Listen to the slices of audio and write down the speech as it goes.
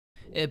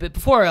But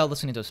before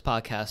listening to this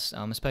podcast,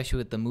 especially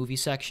with the movie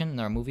section in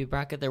our movie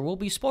bracket, there will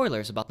be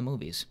spoilers about the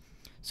movies.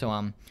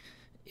 So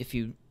if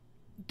you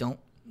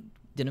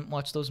didn't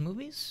watch those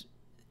movies,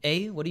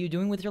 A, what are you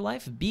doing with your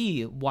life?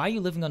 B, why are you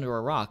living under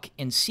a rock?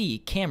 And C,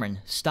 Cameron,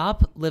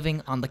 stop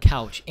living on the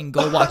couch and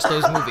go watch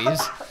those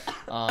movies.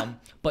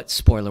 But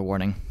spoiler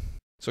warning.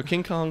 So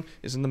King Kong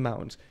is in the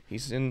mountains.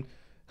 He's in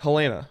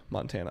Helena,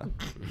 Montana.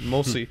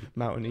 Mostly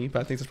mountainy, but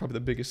I think that's probably the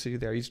biggest city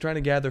there. He's trying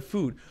to gather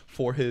food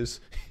for his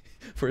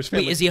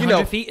family. Wait, is he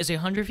 100 feet? Is he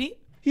 100 feet?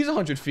 He's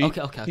 100 feet.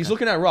 Okay. He's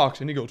looking at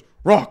rocks, and he goes,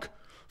 rock,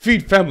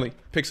 feed family.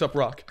 Picks up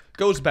rock,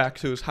 goes back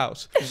to his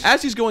house.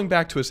 As he's going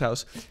back to his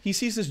house, he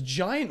sees this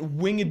giant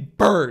winged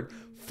bird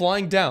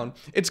flying down.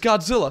 It's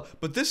Godzilla,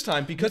 but this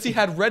time, because he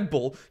had Red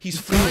Bull, he's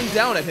flying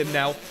down at him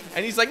now,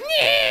 and he's like,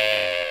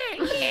 yeah.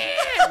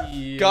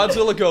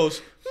 Godzilla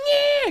goes,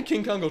 yeah.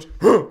 King Kong goes,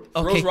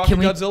 throws rock at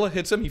Godzilla,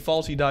 hits him, he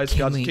falls, he dies,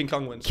 King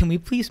Kong wins. Can we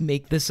please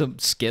make this a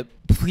skip,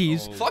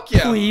 please? Oh. Fuck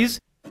yeah. Please.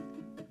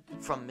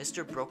 From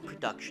Mr. Broke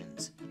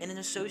Productions, in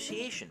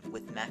association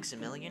with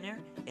Maximillionaire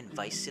and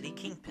Vice City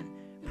Kingpin,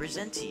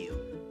 present to you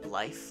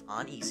Life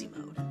on Easy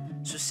Mode.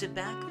 So sit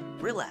back,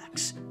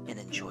 relax, and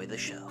enjoy the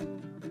show.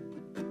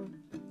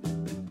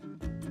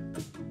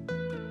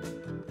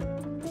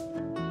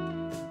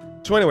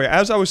 So anyway,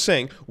 as I was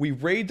saying, we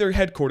raid their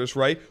headquarters,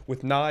 right?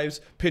 With knives,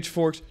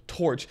 pitchforks,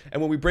 torch.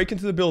 And when we break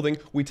into the building,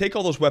 we take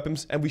all those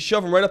weapons and we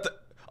shove them right up the...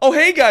 Oh,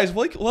 hey guys,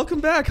 welcome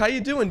back. How you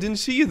doing? Didn't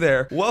see you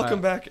there.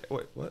 Welcome back.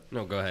 Wait, what?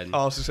 No, go ahead.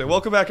 I was going to say,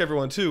 welcome back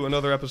everyone to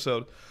another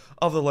episode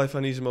of the Life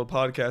on Easy Mode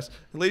podcast.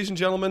 And ladies and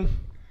gentlemen,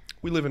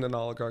 we live in an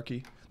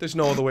oligarchy. There's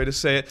no other way to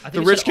say it.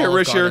 The rich get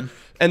richer,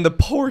 and the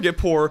poor get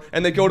poorer,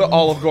 and they go to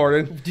Olive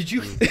Garden. Did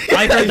you?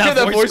 I heard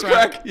that voice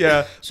crack.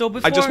 Yeah. So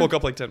I just woke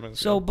up like 10 minutes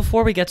ago. So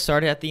before we get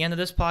started, at the end of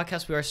this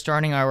podcast, we are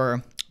starting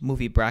our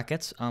movie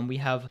brackets. We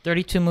have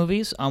 32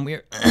 movies. We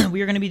are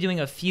going to be doing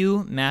a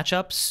few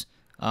matchups.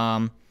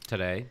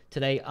 Today,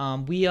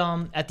 we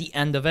at the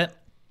end of it,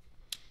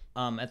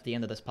 at the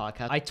end of this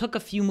podcast, I took a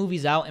few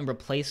movies out and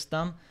replaced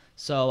them.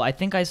 So I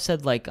think I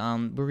said like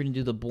we're gonna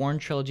do the Bourne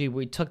trilogy.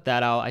 We took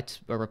that out.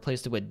 I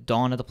replaced it with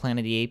Dawn of the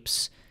Planet of the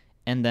Apes,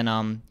 and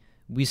then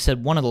we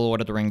said one of the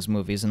Lord of the Rings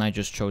movies, and I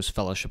just chose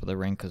Fellowship of the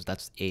Ring because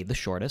that's A, the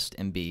shortest,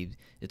 and B,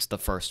 it's the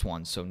first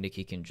one, so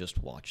Nicky can just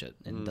watch it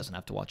and doesn't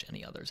have to watch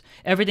any others.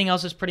 Everything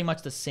else is pretty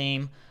much the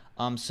same.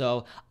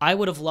 So I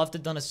would have loved to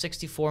have done a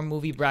 64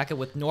 movie bracket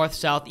with North,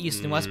 South,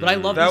 East, and West, but I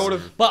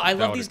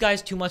love these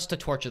guys too much to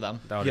torture them.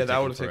 That would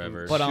have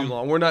taken too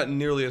long. We're not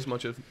nearly as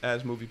much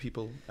as movie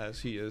people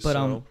as he is. But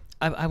so.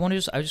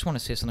 I just want to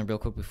say something real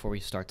quick before we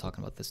start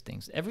talking about these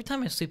things. Every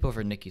time I sleep over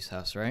at Nicky's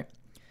house, right,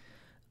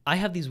 I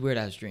have these weird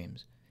ass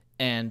dreams.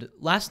 And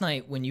last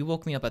night, when you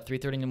woke me up at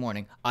 3:30 in the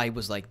morning, I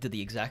was like, did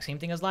the exact same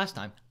thing as last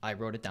time. I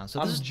wrote it down.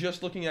 So I'm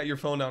just looking at your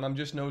phone now, and I'm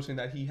just noticing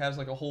that he has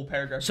like a whole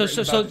paragraph. So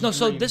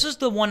this is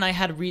the one I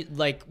had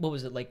what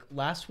was it, like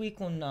last week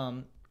when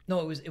no,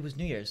 it was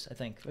New Year's, I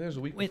think. It was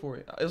a week before.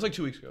 It was like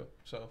 2 weeks ago.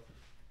 So.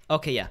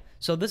 Okay, yeah.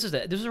 So this is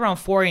it. This is around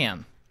 4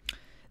 a.m.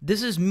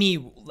 This is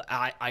me.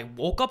 I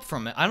woke up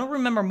from it. I don't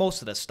remember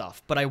most of this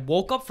stuff, but I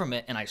woke up from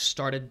it and I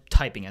started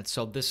typing it.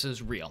 So this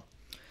is real.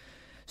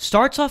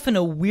 Starts off in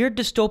a weird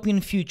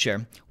dystopian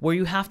future where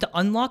you have to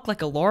unlock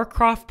like a Lara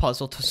Croft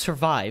puzzle to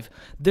survive.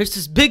 There's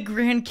this big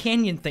Grand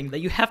Canyon thing that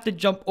you have to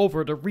jump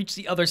over to reach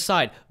the other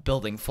side.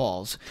 Building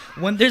falls.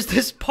 When there's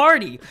this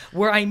party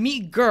where I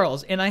meet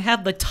girls and I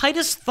have the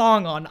tightest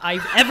thong on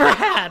I've ever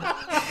had.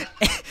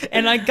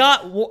 and I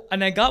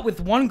got with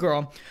one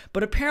girl,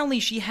 but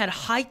apparently she had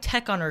high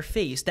tech on her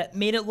face that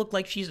made it look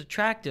like she's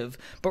attractive,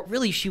 but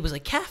really she was a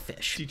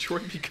catfish.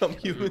 Detroit Become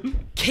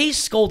Human. Kay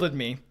scolded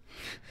me.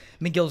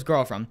 Miguel's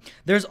girlfriend.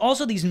 There's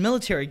also these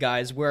military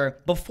guys where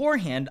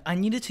beforehand I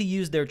needed to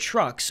use their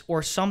trucks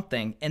or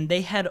something, and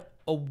they had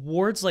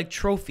awards like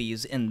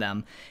trophies in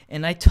them,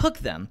 and I took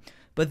them,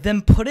 but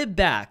then put it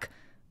back.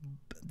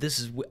 This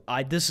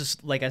is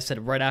like I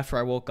said right after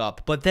I woke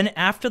up. But then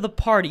after the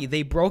party,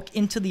 they broke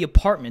into the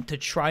apartment to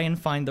try and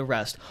find the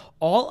rest.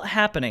 All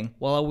happening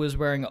while I was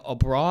wearing a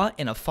bra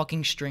and a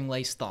fucking string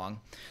lace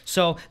thong.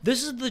 So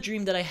this is the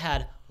dream that I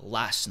had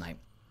last night,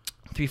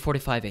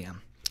 3:45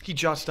 a.m. He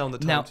jots down the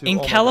time, now, too. in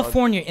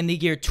California, in the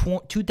year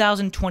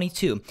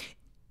 2022,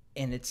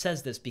 and it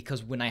says this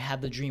because when I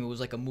had the dream, it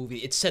was like a movie.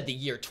 It said the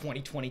year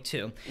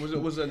 2022.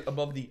 Was it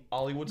above the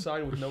Hollywood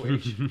sign with no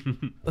H?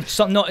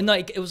 No,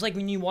 it was like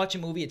when you watch a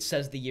movie, it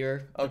says the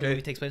year the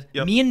movie takes place.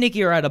 Yep. Me and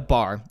Nicky are at a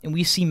bar, and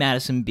we see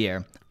Madison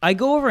Beer. I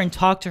go over and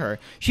talk to her.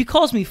 She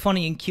calls me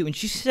funny and cute, and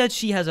she said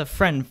she has a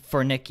friend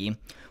for Nicky.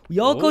 We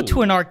all go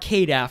to an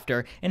arcade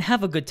after and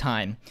have a good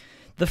time.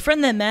 The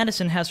friend that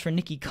Madison has for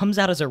Nicky comes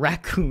out as a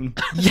raccoon.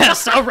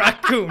 Yes, a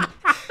raccoon.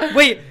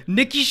 Wait,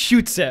 Nicky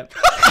shoots it.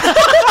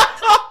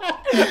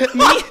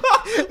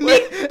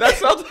 That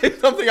sounds like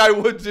something I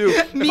would do.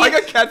 If I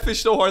got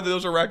catfish so hard that it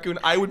was a raccoon,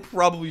 I would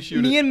probably shoot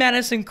it. Me and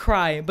Madison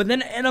cry, but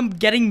then end up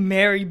getting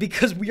married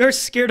because we are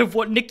scared of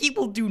what Nicky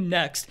will do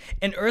next.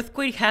 An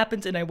earthquake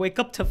happens, and I wake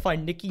up to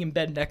find Nicky in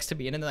bed next to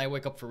me, and then I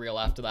wake up for real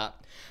after that.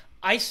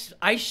 I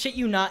shit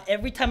you not.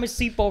 Every time I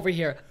sleep over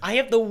here, I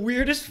have the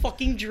weirdest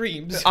fucking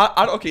dreams.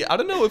 Okay, I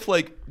don't know if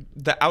like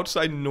the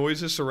outside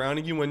noises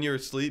surrounding you when you're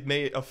asleep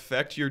may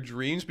affect your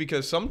dreams,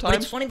 because sometimes.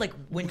 But it's funny, like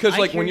when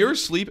when you're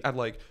asleep at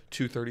like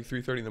 2:30,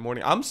 3:30 in the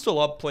morning, I'm still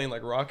up playing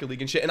like Rocket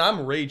League and shit, and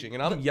I'm raging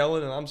and I'm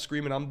yelling and I'm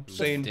screaming, I'm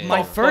saying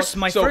my first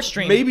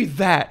dream. Maybe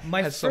that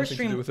my has first something to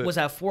dream do with it. was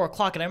at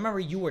 4:00, and I remember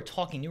you were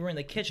talking. You were in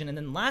the kitchen, and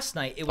then last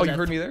night it was. Oh, you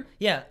heard me there?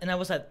 Yeah, and I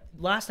was at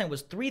last night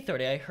was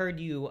 3:30. I heard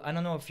you. I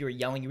don't know if you were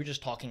yelling. You were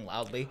just talking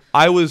loudly.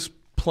 I was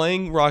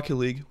playing Rocket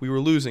League. We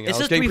were losing. I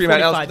was getting pretty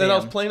mad. Then I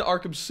was playing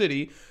Arkham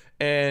City,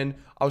 and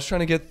I was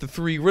trying to get the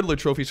 3 Riddler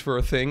trophies for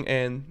a thing,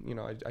 and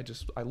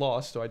I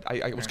lost, so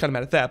I was kind of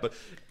mad at that. But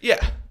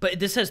yeah. But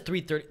this says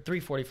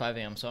 3:45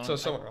 a.m. So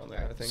somewhere around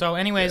there, I think. So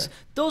anyways,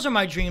 those are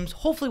my dreams.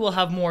 Hopefully we'll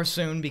have more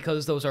soon,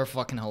 because those are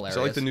fucking hilarious.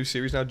 So like the new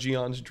series now,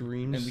 Gion's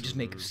Dreams, and we just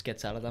make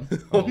skits out of them.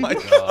 Oh my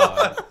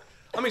god.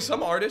 I mean,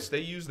 some artists, they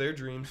use their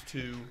dreams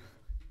to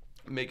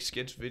make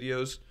skits,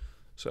 videos.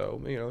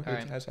 So,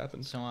 it has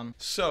happened.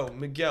 So,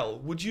 Miguel,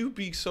 would you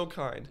be so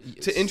kind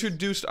to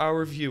introduce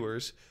our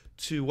viewers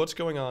to what's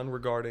going on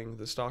regarding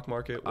the stock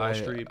market, Wall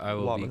Street, I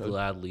will be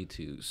gladly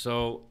to.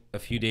 So, a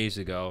few days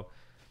ago,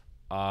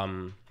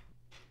 the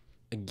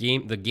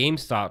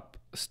GameStop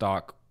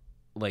stock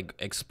like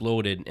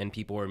exploded, and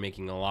people were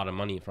making a lot of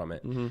money from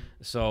it.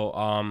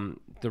 So,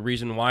 the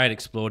reason why it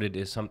exploded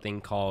is something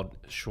called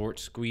short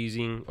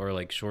squeezing, or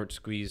like short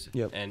squeeze.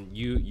 Yep. And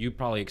you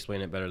probably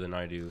explain it better than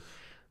I do.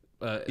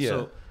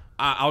 So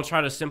I'll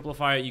try to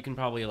simplify it. You can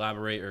probably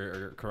elaborate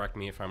or correct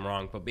me if I'm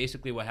wrong. But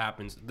basically what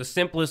happens, the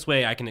simplest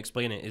way I can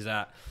explain it is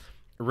that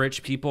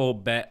rich people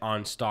bet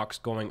on stocks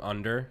going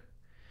under.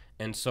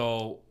 And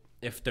so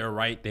if they're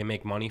right, they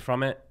make money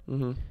from it.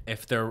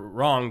 If they're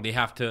wrong, they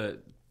have to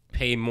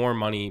pay more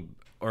money,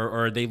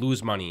 or they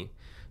lose money.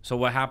 So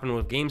what happened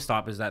with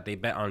GameStop is that they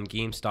bet on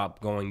GameStop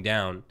going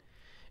down.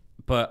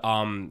 But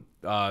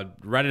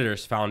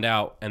Redditors found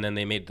out, and then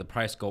they made the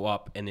price go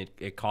up, and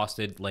it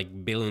costed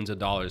like billions of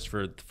dollars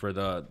for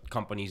the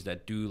companies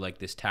that do like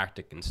this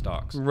tactic in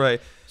stocks.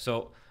 Right.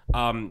 So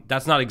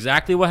that's not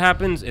exactly what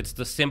happens. It's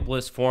the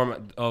simplest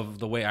form of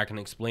the way I can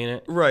explain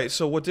it. Right.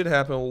 So what did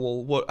happen?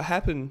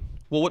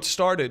 What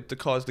started to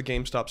cause the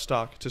GameStop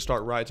stock to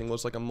start rising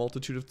was like a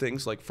multitude of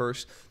things. Like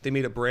first, they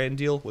made a brand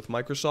deal with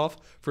Microsoft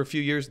for a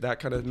few years. That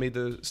kind of made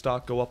the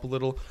stock go up a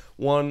little.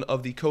 One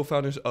of the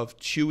co-founders of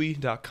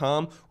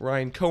Chewy.com,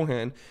 Ryan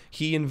Cohen,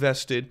 he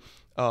invested,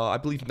 I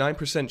believe,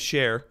 9%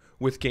 share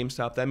with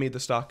GameStop. That made the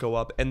stock go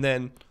up. And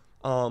then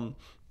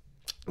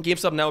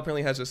GameStop now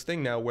apparently has this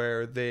thing now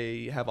where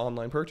they have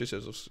online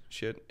purchases of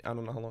shit. I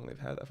don't know how long they've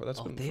had that for. That's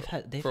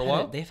been for a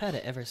while. They've had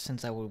it ever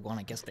since I would want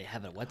to guess they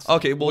have it. What's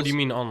okay? Well, what do you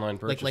mean online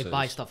purchases? Like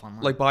buy stuff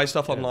online. Like buy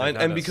stuff online,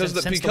 and because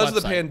of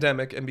the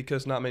pandemic, and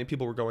because not many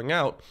people were going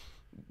out,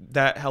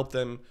 that helped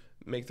them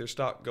make their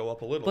stock go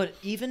up a little. But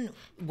even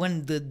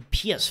when the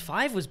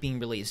PS5 was being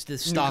released, the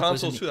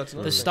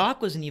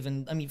stock wasn't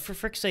even. I mean, for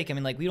frick's sake, I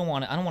mean, like I don't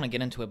want to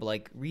get into it, but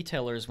like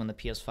retailers when the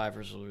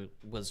PS5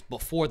 was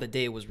before the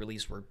day it was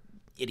released were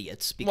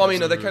idiots. Well, I mean,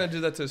 they kind of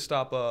do that to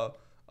stop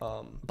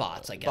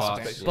bots, I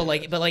guess. But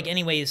like,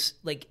 anyways,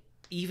 like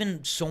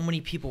even so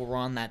many people were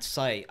on that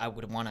site. I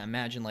would want to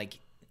imagine, like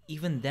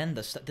even then,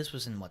 this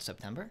was in what,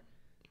 September?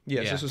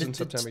 Yes, this was in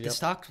September. The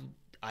stock.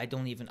 I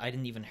didn't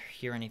even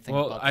hear anything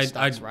about the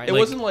stocks, right? It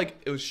wasn't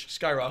like it was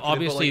skyrocketing,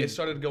 obviously, but like it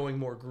started going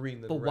more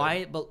green than but red.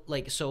 Why? But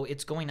like, so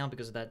it's going down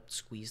because of that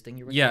squeeze thing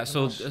you were talking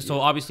about? So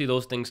obviously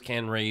those things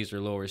can raise or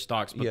lower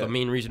stocks, but the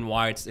main reason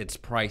why it's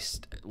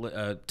priced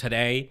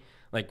today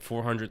like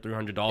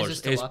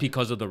 $400-$300 is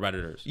because of the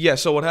Redditors. Yeah.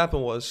 So what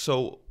happened was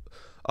so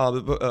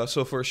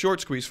for a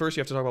short squeeze, first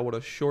you have to talk about what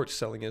a short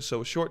selling is.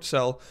 So a short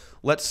sell,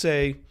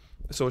 a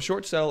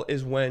short sell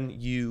is when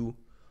you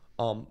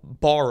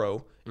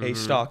borrow a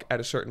stock at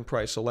a certain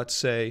price. So let's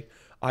say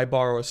I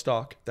borrow a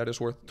stock that is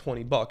worth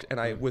 $20, and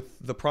I with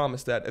the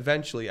promise that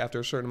eventually, after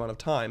a certain amount of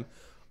time,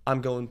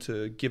 I'm going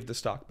to give the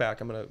stock back.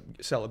 I'm going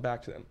to sell it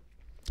back to them.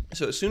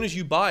 So as soon as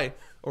you buy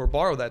or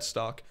borrow that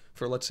stock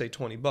for, let's say,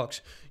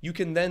 $20, you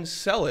can then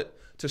sell it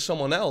to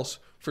someone else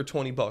for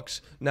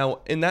 $20. Now,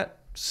 in that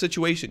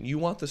situation, you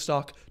want the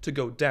stock to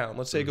go down.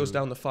 Let's say it goes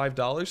down to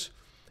 $5.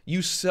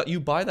 You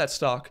buy that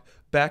stock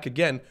back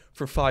again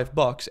for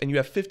 $5, and you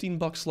have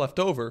 $15 left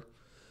over,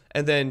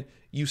 and then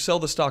you sell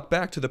the stock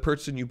back to the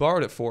person you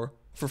borrowed it for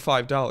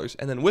 $5,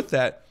 and then with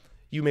that,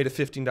 you made a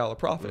 $15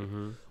 profit.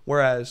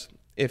 Whereas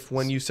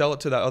when you sell it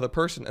to that other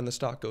person and the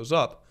stock goes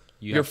up,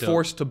 you're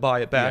forced to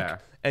buy it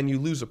back, and you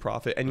lose a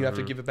profit, and you have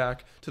to give it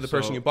back to the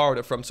person you borrowed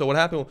it from. So what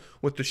happened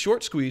with the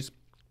short squeeze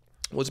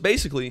was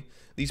basically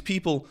these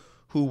people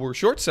who were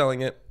short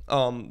selling it,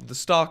 the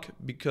stock,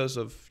 because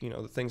of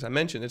the things I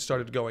mentioned, it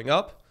started going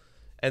up.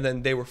 And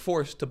then they were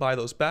forced to buy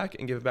those back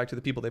and give it back to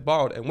the people they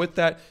borrowed. And with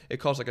that, it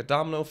caused like a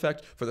domino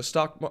effect for the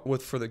stock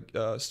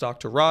stock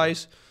to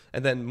rise.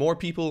 And then more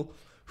people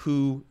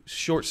who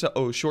short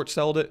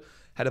sold it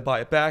had to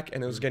buy it back,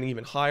 and it was getting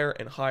even higher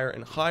and higher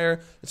and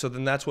higher. And so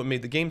then that's what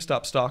made the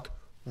GameStop stock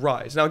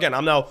rise. Now, again,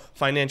 I'm no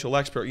financial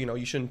expert. You know,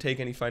 you shouldn't take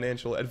any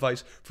financial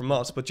advice from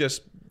us, but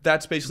just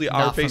that's basically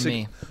our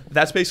basic.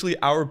 That's basically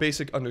our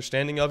basic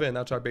understanding of it, and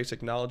that's our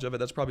basic knowledge of it.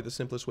 That's probably the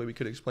simplest way we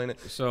could explain it.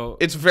 So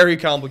it's very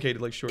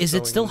complicated, like short. Is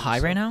it still high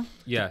right now?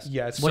 Yes.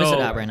 Yeah. What is it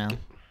at right now?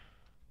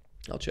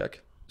 I'll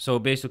check. So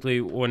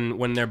basically,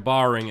 when they're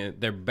borrowing it,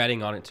 they're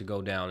betting on it to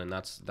go down, and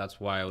that's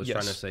why I was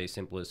trying to say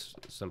simplest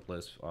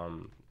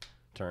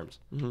terms.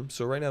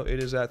 So right now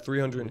it is at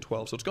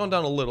 312. So it's gone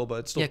down a little, but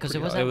it's still because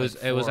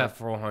it was at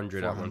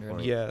 400 at one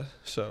point. Yeah.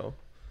 So.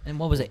 And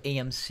what was it?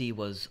 AMC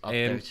was up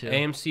there too.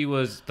 AMC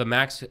was the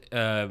max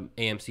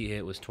AMC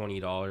hit was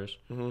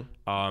 $20.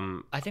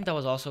 I think that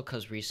was also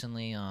because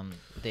recently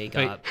they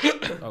got.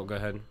 Oh, go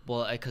ahead.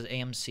 Well, because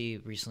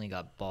AMC recently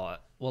got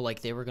bought. Well,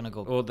 like they were gonna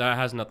go. Well, that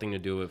has nothing to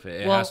do with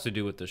it. It has to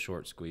do with the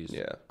short squeeze.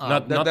 Yeah.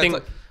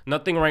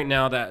 Nothing right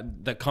now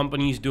that the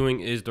company's doing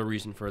is the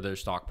reason for their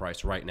stock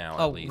price right now.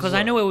 Oh, because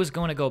I know it was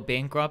going to go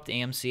bankrupt,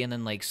 AMC, and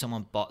then like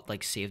someone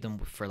saved them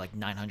for like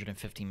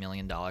 $950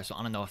 million. So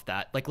I don't know if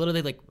that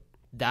literally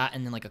that,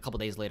 and then like a couple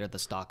days later the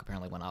stock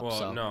apparently went up.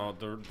 Well, no,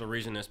 the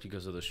reason is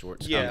because of the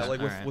short. Yeah, like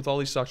with all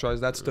these stock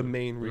rises, that's the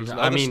main reason.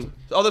 I mean,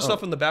 other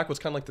stuff in the back was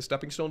kind of like the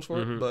stepping stones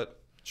for it, but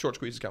short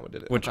squeeze is kind of what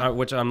did it.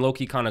 Which I'm low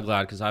key kind of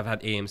glad because I've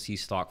had AMC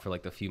stock for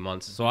like a few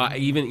months. So I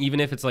even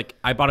if it's like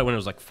I bought it when it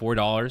was like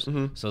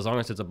 $4. So as long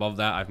as it's above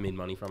that, I've made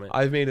money from it.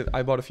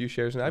 I bought a few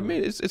shares and I've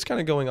made it's kind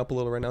of going up a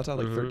little right now. It's at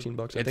like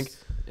 $13. I think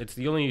it's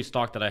the only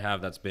stock that I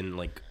have that's been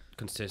like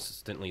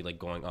consistently like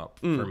going up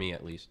for me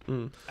at least.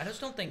 I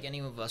just don't think any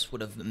of us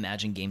would have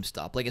imagined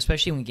GameStop, like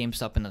especially when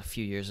GameStop in a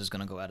few years is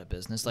going to go out of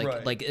business,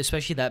 like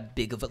especially that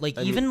big of it. Like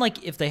even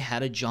like if they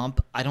had a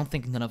jump, I don't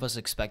think none of us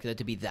expected it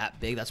to be that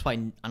big. That's why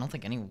I don't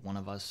think any one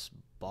of us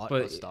bought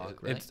a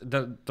stock. Right? It's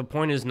the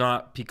point is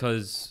not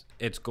because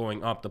it's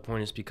going up. The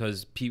point is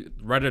because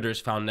Redditors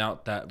found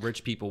out that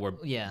rich people were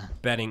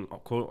betting,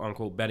 quote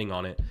unquote, betting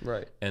on it.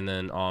 Right. And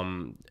then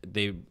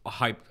they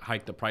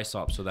hiked the price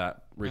up so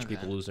that rich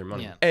people lose their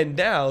money. Yeah. And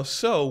now,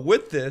 so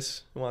with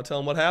this, you want to tell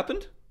them what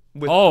happened?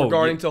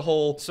 Regarding to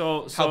how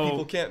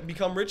people can't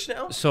become rich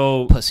now?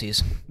 So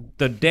pussies.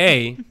 The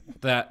day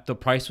that the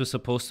price was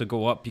supposed to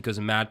go up because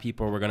mad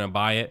people were gonna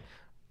buy it,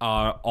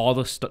 not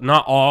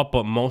all,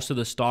 but most of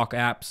the stock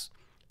apps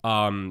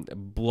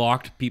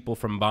blocked people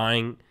from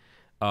buying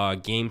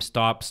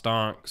GameStop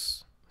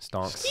stonks.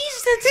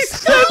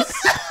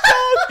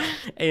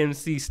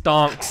 AMC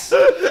stonks.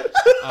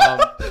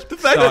 The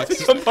fact that it's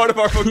become part of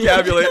our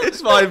vocabulary,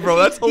 it's fine, bro.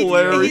 That's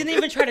hilarious. He didn't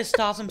even try to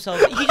stop himself.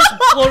 He just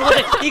floated with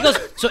it. He goes,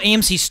 so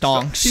AMC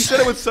stonks. He said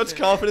it with such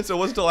confidence. It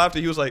wasn't until after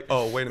he was like,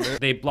 oh, wait a minute.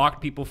 They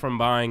blocked people from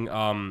buying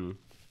GameStop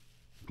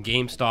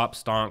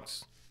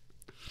stonks.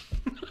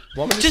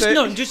 No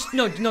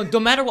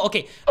matter what.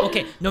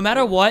 Okay. No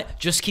matter what,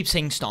 just keep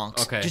saying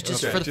stonks. Okay.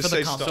 Just for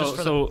the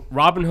comments. So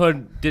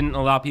Robinhood didn't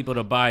allow people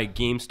to buy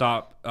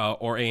GameStop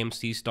or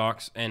AMC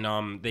stocks,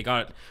 and they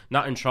got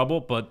not in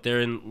trouble, but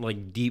they're in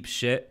like deep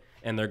shit,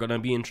 and they're gonna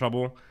be in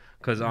trouble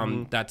because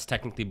that's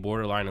technically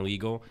borderline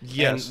illegal.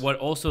 Yes. And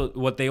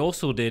what they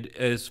also did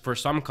is for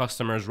some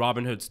customers,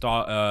 Robinhood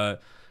started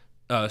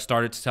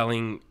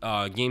selling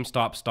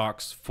GameStop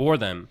stocks for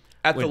them.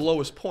 At the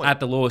lowest point. At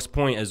the lowest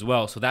point as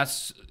well. So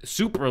that's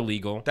super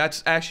illegal.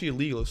 That's actually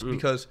illegal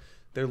because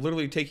they're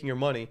literally taking your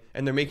money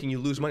and they're making you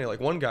lose money. Like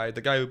one guy, the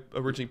guy who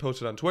originally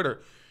posted on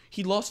Twitter,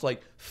 he lost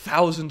like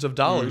thousands of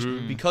dollars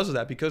because of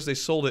that, because they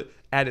sold it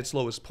at its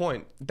lowest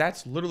point.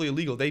 That's literally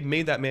illegal. They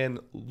made that man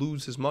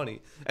lose his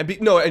money. And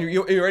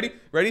you ready?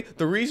 Ready?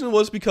 The reason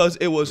was because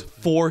it was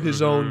for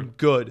his own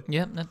good.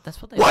 Yeah,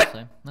 that's what they all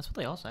say. That's what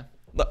they all say.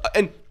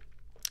 And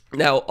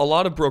now a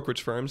lot of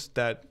brokerage firms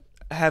that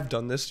have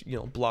done this,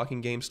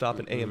 blocking GameStop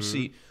and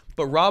AMC,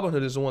 but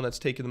Robinhood is the one that's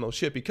taken the most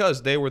shit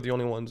because they were the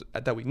only ones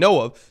that we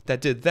know of that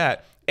did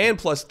that. And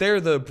plus,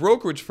 they're the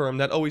brokerage firm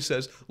that always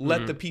says,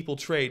 let the people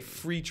trade,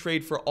 free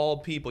trade for all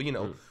people.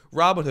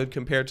 Robinhood,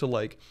 compared to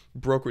like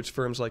brokerage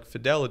firms like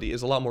Fidelity,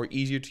 is a lot more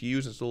easier to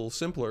use. It's a little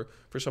simpler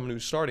for someone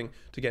who's starting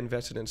to get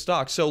invested in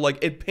stocks. So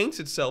like it paints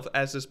itself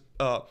as this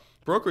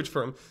brokerage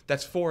firm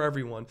that's for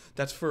everyone,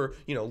 that's for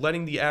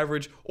letting the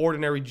average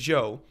ordinary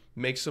Joe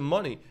make some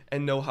money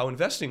and know how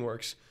investing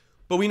works.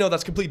 But we know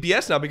that's complete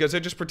BS now because they're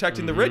just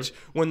protecting the rich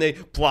when they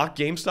block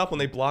GameStop, when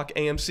they block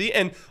AMC,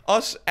 and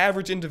us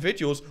average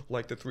individuals,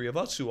 like the three of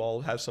us who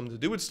all have something to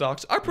do with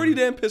stocks, are pretty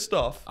damn pissed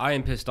off. I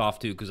am pissed off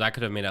too because I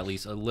could have made at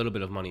least a little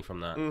bit of money from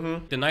that.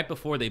 The night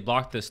before they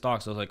blocked the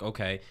stocks, I was like,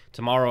 okay,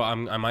 tomorrow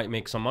I might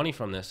make some money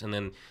from this, and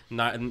then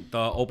the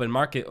open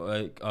market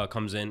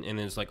comes in and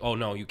it's like, oh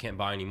no, you can't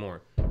buy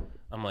anymore.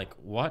 I'm like,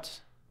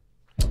 what?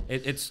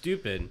 It's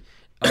stupid.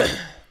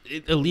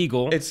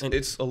 Illegal.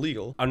 It's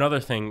illegal. Another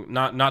thing,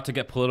 not to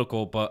get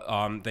political,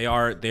 but they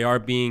are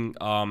being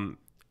what's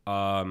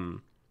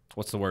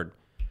the word?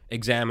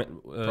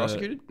 Examined.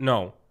 Prosecuted?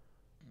 No,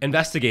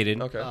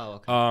 investigated. Okay.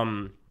 Oh,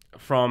 okay.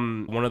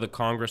 from one of the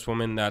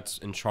congresswomen that's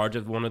in charge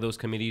of one of those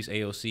committees,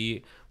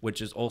 AOC, which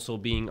is also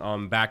being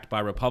backed by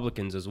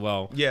Republicans as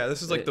well. Yeah,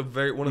 this is like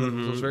one of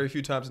those very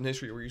few times in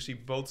history where you see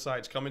both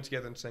sides coming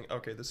together and saying,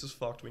 "Okay, this is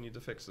fucked. We need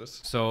to fix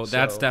this." So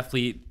that's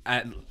definitely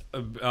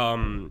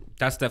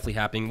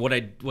happening.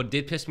 What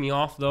did piss me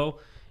off though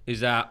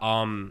is that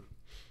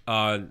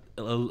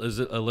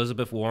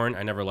Elizabeth Warren,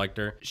 I never liked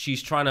her.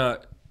 She's trying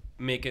to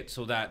make it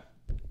so that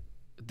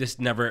this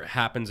never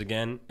happens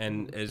again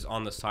and is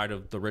on the side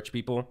of the rich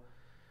people.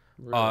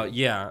 Really?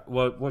 Yeah.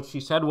 What she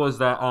said was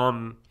that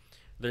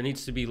there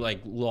needs to be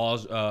like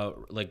laws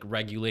like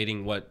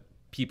regulating what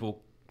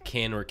people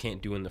can or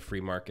can't do in the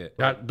free market.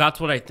 That's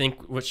what I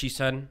think what she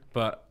said,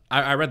 but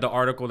I read the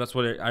article. That's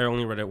what I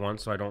only read it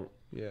once, so I don't.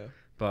 Yeah.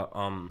 But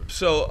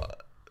So,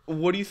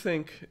 what do you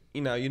think?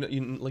 You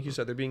like you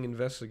said, they're being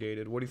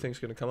investigated. What do you think is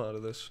going to come out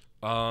of this?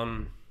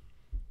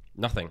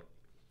 Nothing.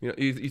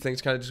 You think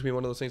it's kind of just be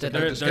one of those things that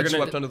just get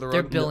swept under the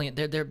rug?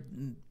 They're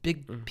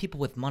big people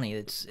with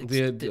money.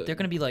 They're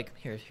gonna be like,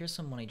 here's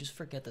some money. Just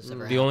forget this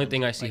ever happened. The only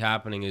thing I see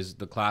happening is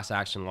the class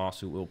action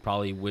lawsuit will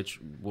probably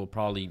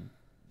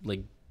like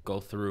go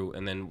through,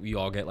 and then we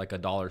all get like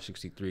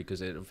 $1.63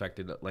 because it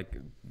affected like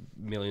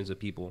millions of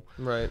people.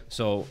 Right.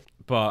 So,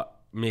 but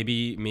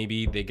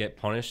maybe they get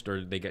punished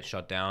or they get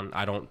shut down.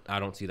 I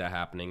don't see that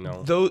happening.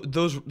 No.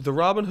 The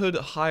Robinhood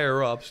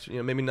higher ups,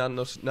 maybe not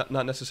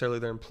necessarily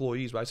their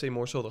employees, but I'd say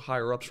more so the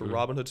higher ups for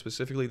Robinhood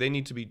specifically. They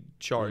need to be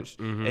charged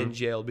and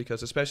jailed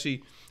because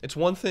especially it's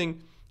one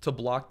thing to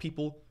block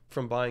people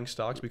from buying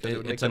stocks because it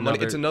would make them money.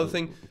 It's another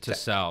thing to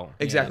sell.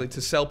 Exactly,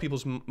 to sell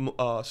people's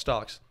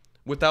stocks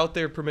without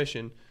their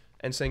permission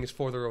and saying it's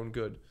for their own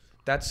good.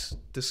 That's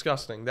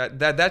disgusting.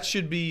 That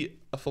should be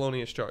a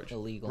felonious charge.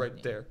 Illegal.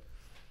 Right there.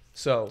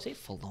 So say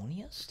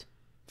felonious?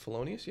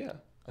 Felonious, yeah.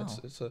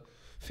 It's a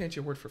fancy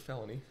word for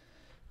felony.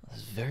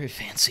 That's very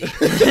fancy.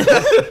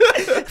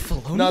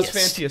 Felonious. Not as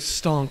fancy as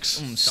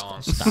stonks.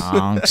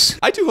 Stonks.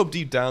 I do hope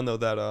deep down though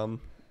that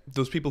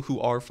those people who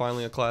are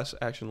filing a class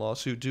action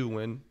lawsuit do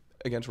win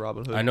against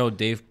Robinhood. I know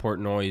Dave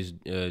Portnoy's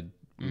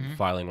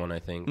filing one, I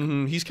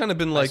think. He's kind of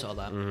been like,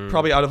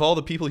 probably out of all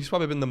the people, he's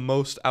probably been the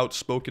most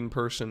outspoken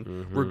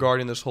person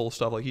regarding this whole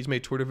stuff. Like he's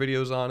made Twitter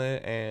videos on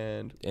it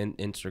and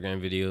Instagram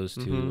videos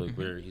too, like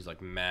where he's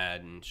like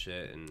mad and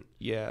shit. And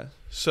yeah.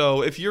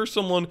 So if you're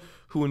someone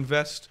who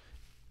invests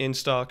in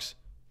stocks,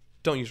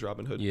 don't use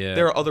Robinhood. Yeah.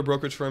 There are other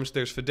brokerage firms.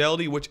 There's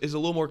Fidelity, which is a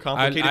little more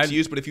complicated to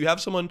use, but if you have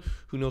someone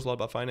who knows a lot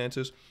about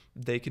finances,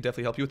 they could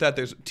definitely help you with that.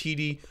 There's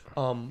TD,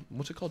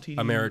 what's it called? TD?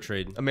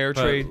 Ameritrade.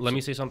 But let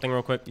me say something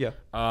real quick. Yeah.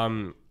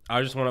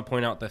 I just want to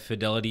point out that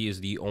Fidelity is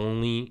the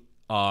only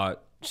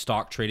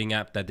stock trading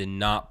app that did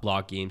not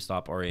block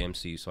GameStop or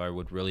AMC, so I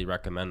would really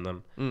recommend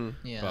them.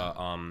 Yeah. But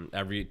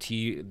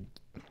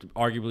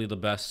arguably the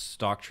best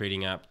stock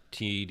trading app,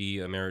 TD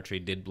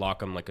Ameritrade, did block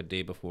them like a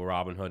day before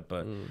Robinhood,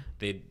 but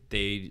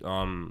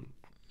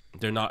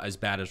they're not as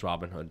bad as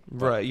Robinhood.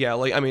 Right, yeah.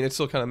 Like, I mean, it's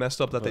still kind of messed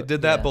up that they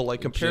did that, but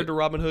like compared to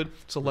Robinhood,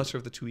 it's a lesser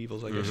of the two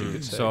evils, I guess you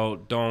could say.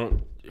 So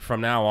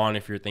from now on,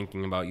 if you're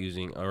thinking about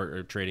using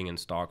or trading in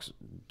stocks,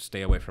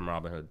 stay away from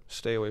Robinhood.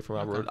 Stay away from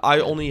Robinhood.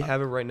 I only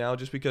have it right now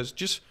just because,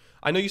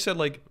 I know you said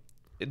like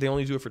they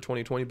only do it for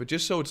 2020, but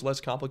just so it's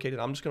less complicated,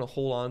 I'm just going to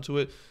hold on to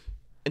it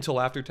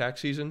until after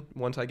tax season,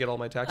 once I get all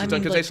my taxes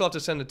done, because they still have to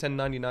send a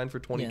 1099 for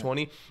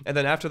 2020, and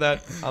then after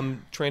that,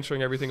 I'm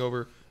transferring everything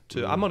over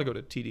to. I'm gonna go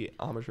to TD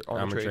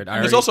Ameritrade.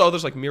 There's also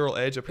others like Mural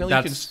Edge. Apparently,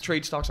 you can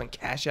trade stocks on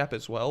Cash App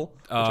as well,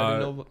 which I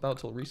didn't know about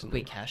until recently.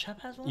 Wait, Cash App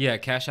has one? Yeah,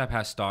 Cash App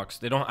has stocks.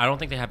 They don't. I don't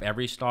think they have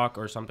every stock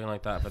or something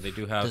like that, but they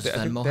do have. Does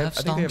Venmo have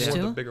stocks too? I think they have one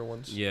of the bigger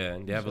ones. Yeah,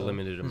 they have a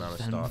limited amount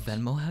of stocks.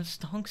 Venmo have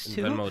stocks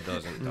too? Venmo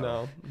doesn't.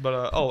 No,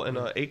 but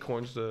and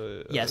Acorns,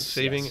 the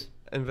saving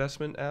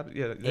investment app,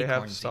 they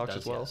have stocks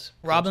as well. Yes.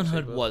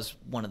 Robinhood was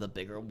one of the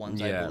bigger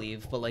ones, I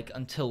believe, but like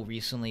until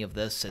recently of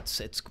this,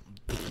 it's.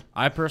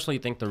 I personally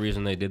think the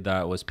reason they did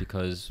that was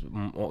because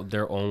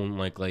their own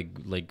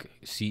like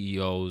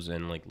CEOs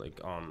and like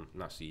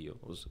not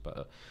CEOs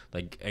but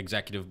like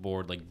executive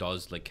board like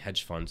does like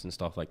hedge funds and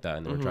stuff like that,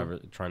 and they were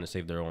trying to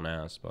save their own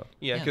ass. But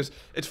because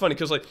it's funny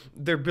because like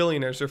they're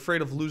billionaires, they're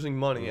afraid of losing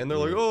money, and they're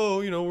like, oh,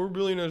 we're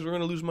billionaires, we're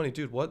gonna lose money,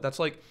 dude. What? That's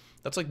like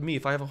me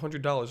if I have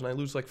 $100 and I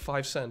lose like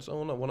 5 cents.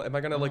 Oh no, am I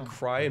gonna like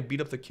cry and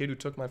beat up the kid who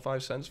took my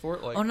 5 cents for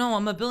it? Like, oh no,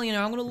 I'm a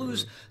billionaire, I'm gonna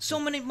lose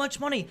much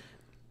money.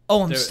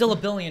 Oh, I'm still a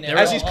billionaire.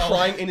 As he's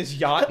crying in his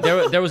yacht.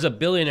 There was a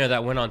billionaire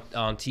that went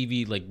on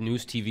TV, like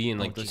news TV, and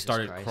like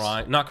started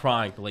crying. Not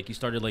crying, but like he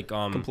started like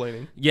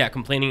complaining. Yeah,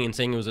 complaining and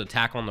saying it was an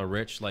attack on the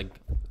rich. Like,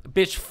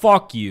 bitch,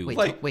 fuck you.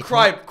 Wait,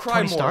 cry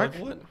more. Stark?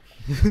 Like, what?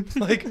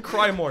 Like,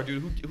 cry more,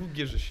 dude. Who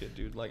gives a shit,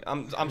 dude? Like,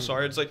 I'm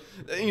sorry. It's like,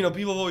 people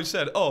have always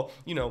said,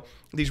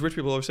 these rich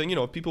people are always saying,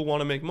 if people want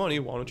to make money,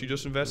 why don't you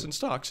just invest in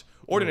stocks?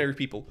 Ordinary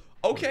people.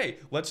 Okay,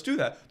 let's do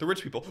that. The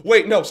rich people.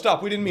 Wait, no,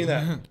 stop. We didn't mean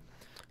that.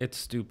 It's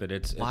stupid.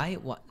 It's why?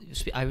 What?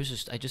 I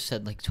just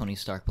said like Tony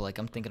Stark, but like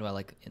I'm thinking about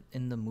like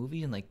in the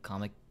movie and like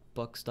comic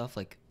book stuff,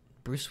 like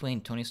Bruce Wayne,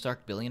 Tony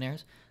Stark,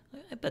 billionaires.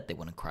 I bet they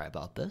wouldn't cry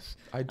about this.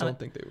 I don't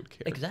think they would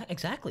care.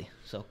 Exactly.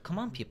 So come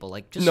on, people.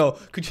 Like, just No,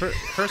 could you?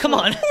 come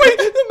on. Wait,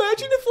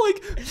 imagine if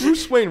like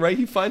Bruce Wayne, right?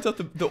 He finds out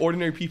the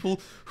ordinary people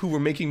who were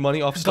making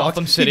money off stocks.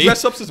 Gotham City. He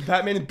dresses up as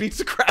Batman and beats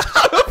the crap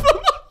out of them.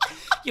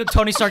 Yo,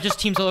 Tony Stark just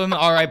teams up with him.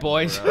 All right,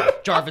 boys.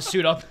 Jarvis,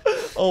 suit up.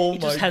 Oh He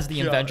my just has the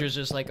God. Avengers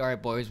just like, all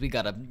right, boys, we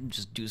gotta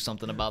just do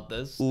something about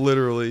this.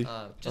 Literally.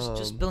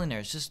 Just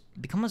billionaires. Just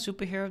become a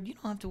superhero. You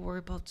don't have to worry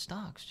about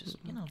stocks. Just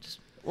just.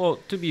 Well,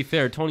 to be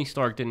fair, Tony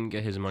Stark didn't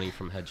get his money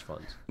from hedge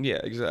funds. Yeah,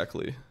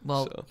 exactly.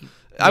 Well, So, yeah.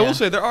 I will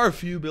say there are a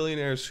few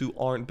billionaires who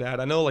aren't bad.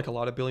 I know like a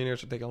lot of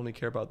billionaires, they only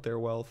care about their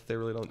wealth. They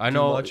really don't do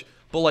much.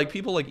 But like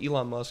people like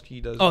Elon Musk,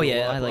 he does. Oh do a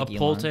yeah, lot. I like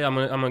Polte, Elon.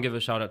 I'm gonna give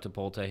a shout out to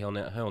Polte. He'll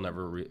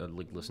never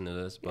like listen to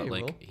this, but Yeah,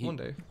 like he will. One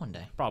day. One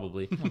day.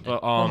 probably.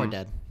 But When we're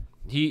dead.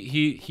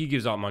 he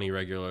gives out money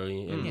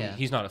regularly, and Yeah.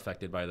 he's not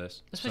affected by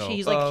this.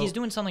 Especially So, he's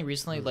doing something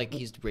recently, like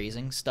he's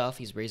raising stuff.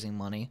 He's raising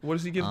money. What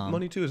does he give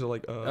money to? Is it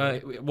like?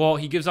 well,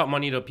 he gives out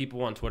money to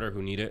people on Twitter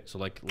who need it. So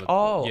like,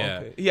 Oh, yeah,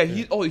 okay. Yeah,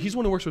 he's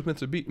one who works with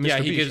Mr. Beast. yeah,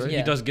 he Beast, gives right? Yeah.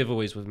 he does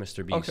giveaways with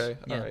Mr. Beast. Okay,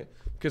 Yeah. all right.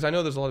 Because I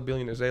know there's a lot of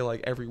billionaires. They like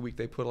every week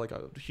they put like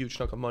a huge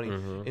chunk of money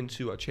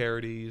into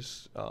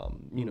charities.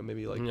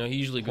 Maybe like. You know, he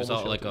usually gives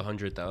homeless out like shelter.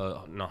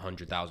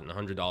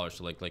 $100,000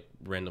 to like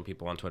random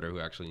people on Twitter who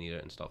actually need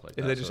it and stuff like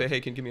If that. they just So- say,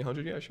 "Hey, can you give me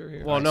 100?" Yeah, sure. Here.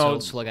 Well, Alright, no,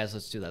 So guys,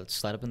 let's do that. Let's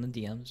slide up in the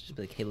DMs. Just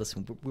be like, hey,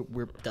 listen,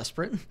 we're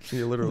desperate.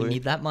 Yeah, literally. We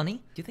need that money. Do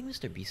you think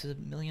Mr. Beast is a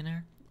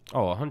millionaire?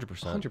 oh, 100%.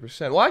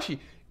 100%. Well, actually,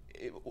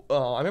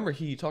 I remember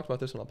he talked about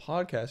this on a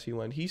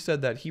podcast he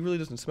said that he really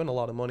doesn't spend a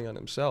lot of money on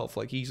himself.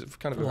 Like he's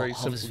kind of a very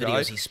all of his simple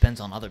videos guy. he spends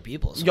on other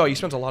people. So Yo, he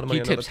spends a lot of money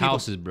He on other tips people.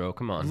 houses, bro.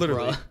 Come on.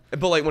 Literally. Bruh.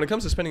 But like when it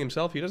comes to spending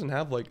himself, he doesn't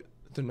have like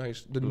the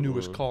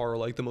newest car or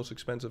like the most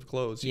expensive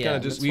clothes. He Yeah, kind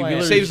of just that's why I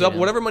saves up appreciate him.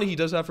 whatever money he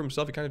does have for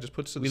himself. He kind of just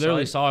puts to the We side.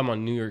 literally saw him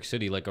on New York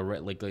City, like a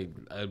regular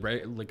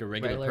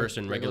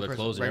person, regular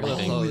clothes and regular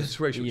everything. Oh, clothes. that's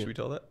right. Should Yeah. we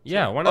tell that?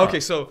 Yeah, why not? Okay,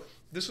 so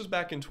this was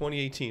back in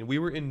 2018. We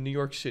were in New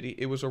York City.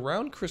 It was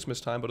around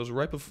Christmas time, but it was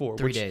right before.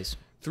 3 days.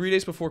 3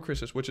 days before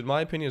Christmas, which in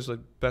my opinion is the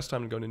best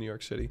time to go to New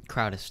York City.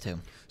 Crowd is too.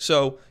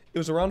 So it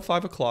was around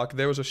 5 o'clock.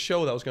 There was a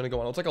show that was going to go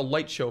on. It was like a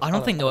light show. I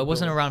don't think no, it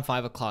wasn't around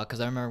 5 o'clock because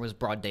I remember it was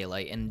broad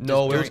daylight and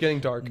No, it was getting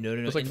dark. No,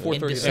 It was like in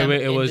 4:30. December-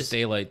 It was in Dec-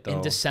 daylight, though.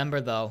 In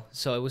December though,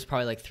 so it was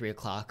probably like 3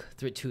 o'clock,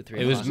 3 o'clock.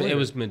 It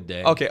was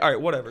midday. Okay, all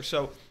right, whatever.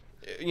 So,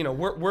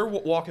 we're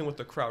walking with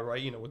the crowd,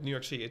 right? With New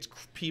York City, it's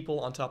people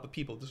on top of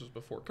people. This was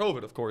before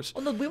COVID, of course.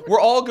 Well, no, we're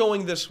all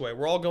going this way.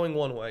 We're all going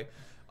one way.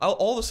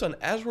 All of a sudden,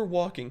 as we're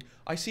walking,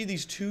 I see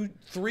these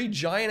 3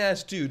 giant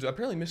ass dudes.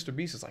 Apparently, Mr.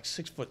 Beast is like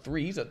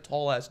 6'3". He's a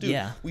tall ass dude.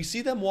 Yeah. We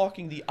see them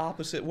walking the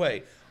opposite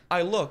way.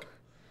 I look.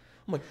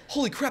 I'm like,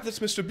 holy crap, that's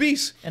Mr.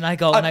 Beast. And I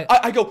go,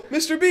 I go,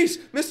 Mr.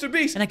 Beast, Mr.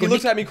 Beast. And I go, he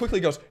looks Nick- at me quickly,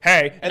 goes,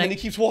 hey, and then I- he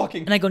keeps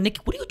walking. And I go, Nick,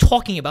 what are you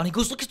talking about? And he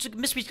goes, look, it's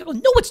Mr. Beast. I go,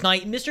 no, it's not.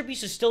 Mr.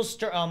 Beast is still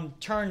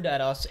turned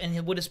at us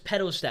and with his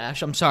pedo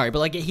stash. I'm sorry, but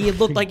like he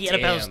looked like he had a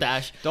pedo Damn.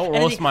 stash. Don't And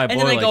then roast my and then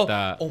boy I go, like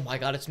that. oh my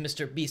god, it's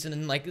Mr. Beast. And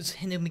then like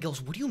and then Miguel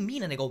goes, what do you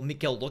mean? And I go,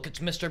 Miguel, look, it's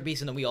Mr.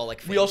 Beast. And then we all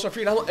like. We all start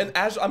freaking out, and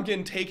as we're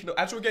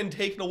getting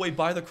taken away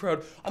by the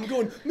crowd, I'm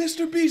going,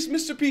 Mr. Beast,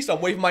 Mr. Beast. I'm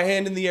waving my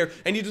hand in the air,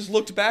 and he just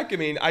looked back at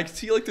me, and I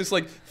see like this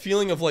like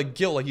feeling of like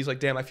guilt, like he's like,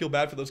 damn, I feel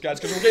bad for those guys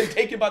because we're getting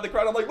taken by the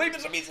crowd. I'm like, wait,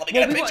 Mr. Beast, let me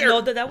get a picture.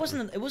 No, that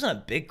wasn't. It wasn't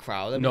a big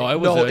crowd. I mean, No, it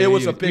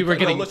was a big. We were crowd.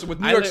 getting. No, listen, with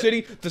New I York li-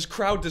 City, this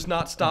crowd does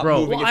not stop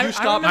Bro. moving. Well, If you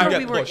stop, you remember get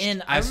we were pushed.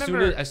 in.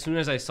 As soon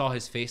as I saw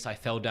his face, I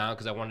fell down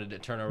because I wanted to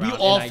turn around.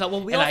 all and I- fell-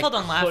 well, we and all I fell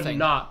down could laughing.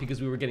 not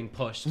because we were getting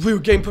pushed. We were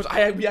getting pushed.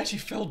 We actually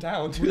fell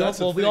down. Dude, we all, that's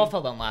the well, we thing. all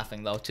fell down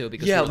laughing though too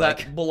because Yeah, we were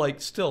like, but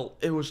like still,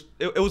 it was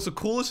the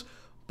coolest.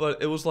 But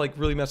it was like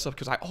really messed up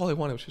because all I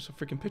wanted was just a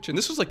freaking picture. And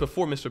this was like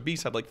before Mr.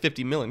 Beast had like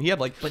 50 million. He had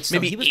like But still,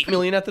 maybe he was 8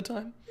 million at the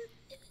time.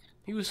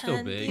 He was still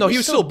 10, big. No, was he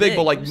was still still big,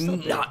 but big. like He was still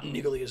big. not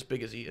nearly as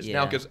big as he is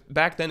now. Yeah. Because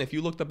back then, if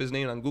you looked up his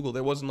name on Google,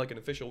 there wasn't like an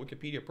official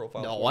Wikipedia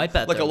profile. No, for him. I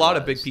bet like a there lot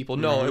of was. big people.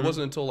 No, it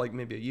wasn't until like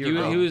maybe a year.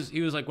 ago.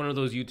 He was like one of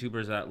those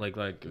YouTubers that like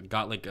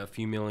got like a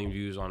few million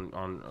views on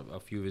a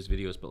few of his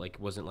videos, but like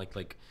wasn't like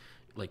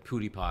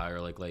PewDiePie or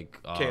like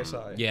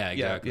KSI. Yeah,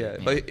 exactly. Yeah.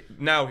 But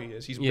now he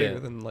is. He's Yeah. bigger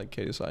than like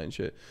KSI and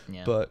shit.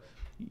 Yeah. But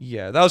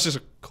yeah, that was just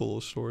a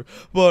cool story.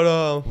 But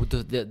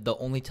the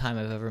only time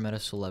I've ever met a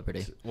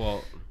celebrity.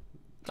 Well,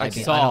 I I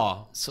mean,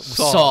 saw.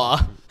 Saw.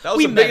 that was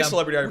We the met biggest him.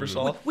 celebrity I ever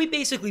saw. We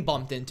basically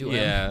bumped into him.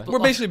 Yeah. But We're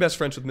like, basically best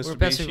friends with Mr. We're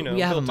Beast. best- You know,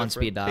 we have built him on different.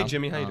 speed dial. Hey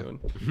Jimmy, how you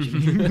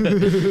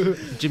doing?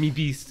 Jimmy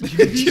Beast.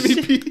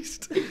 Jimmy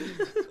Beast.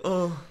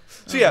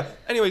 So yeah.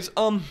 Anyways,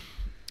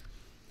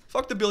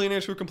 fuck the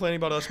billionaires who are complaining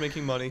about us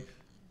making money.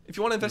 If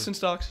you want to invest in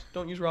stocks,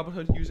 don't use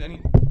Robinhood. Use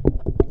any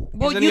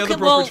other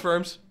brokerage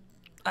firms.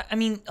 I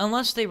mean,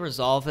 unless they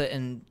resolve it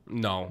and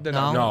No, They're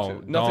not no,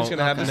 going to. Nothing's don't.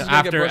 gonna happen. Okay. This is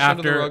gonna get brushed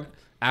under the rug.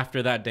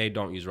 After that day,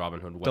 don't use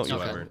Robinhood Don't use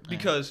whatsoever. it.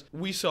 Because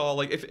we saw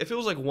like if it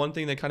was like one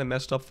thing they kind of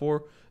messed up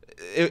for,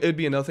 it'd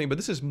be another thing. But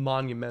this is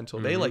monumental.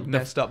 They like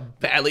messed up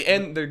badly,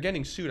 and they're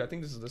getting sued. I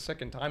think this is the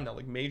second time now,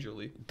 like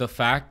majorly. The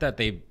fact that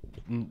they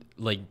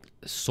like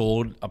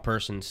sold a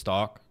person's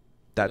stock,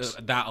 That's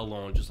that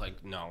alone, just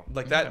like no.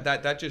 like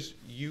that just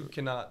you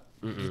cannot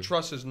The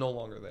trust is no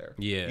longer there.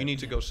 Yeah. You need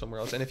to go somewhere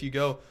else. And if you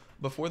go,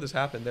 before this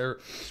happened, their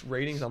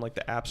ratings on like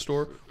the App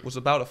Store was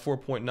about a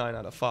 4.9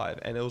 out of 5,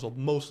 and it was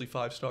mostly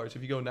 5 stars.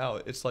 If you go now,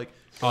 it's like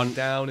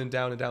down and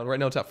down and down. Right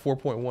now it's at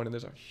 4.1, and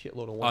there's a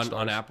shitload of 1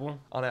 stars. On Apple?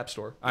 On App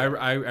Store. I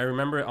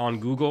remember on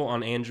Google,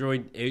 on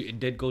Android, it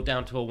did go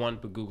down to a 1,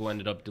 but Google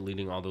ended up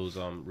deleting all those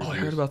reviews. Oh, I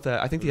heard about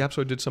that. I think the App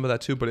Store did some of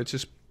that too, but it's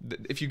just,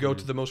 if you go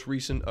to the most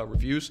recent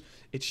reviews,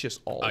 it's just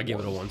all I give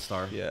it a 1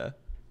 star. Yeah.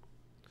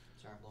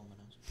 Sorry, I'm blowing my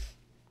nose.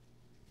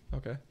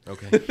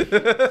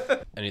 Okay.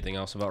 Anything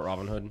else about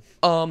Robinhood?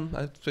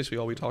 That's basically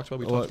all we talked about.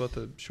 We talked about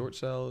the short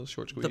sales,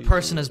 short squeeze. The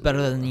person is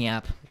better than the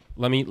app.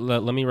 Let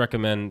me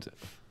recommend.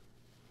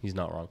 He's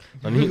not wrong.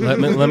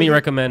 Let me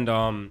recommend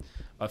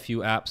a few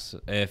apps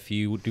if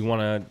you do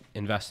want to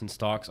invest in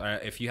stocks.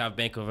 If you have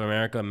Bank of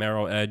America,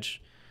 Merrill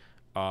Edge,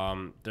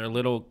 they're a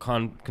little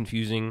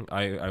confusing.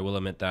 I will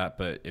admit that,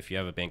 but if you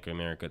have a Bank of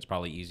America, it's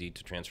probably easy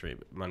to transfer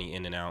money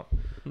in and out.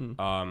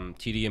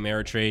 TD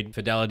Ameritrade,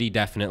 Fidelity,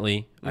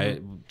 definitely.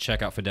 I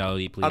check out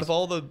Fidelity, please. Out of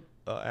all the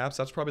apps,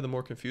 that's probably the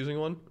more confusing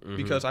one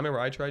because I remember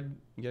I tried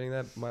getting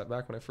that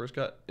back when I first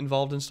got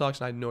involved in stocks,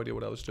 and I had no idea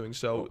what I was doing.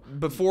 So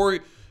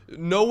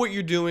know what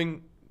you're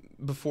doing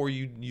before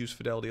you use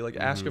Fidelity. Like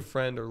ask a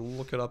friend or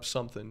look it up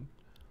something.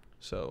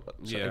 So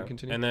yeah,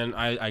 continue. And then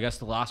I guess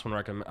the last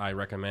one I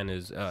recommend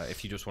is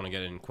if you just want to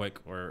get in quick,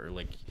 or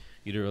like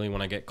you don't really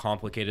want to get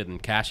complicated, than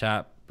Cash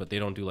App, but they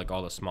don't do like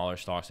all the smaller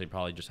stocks. They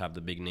probably just have the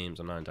big names.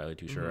 I'm not entirely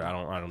too sure. I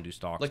don't do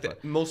stocks.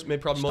 Like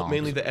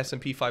mainly the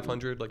S&P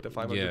 500, like the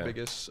 500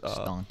 biggest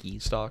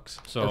stocks.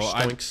 So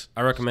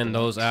I recommend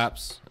those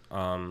apps.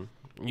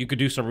 You could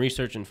do some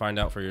research and find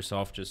out for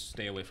yourself. Just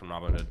stay away from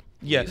Robinhood.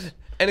 Yes.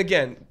 And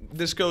again,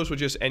 this goes with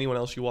just anyone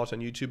else you watch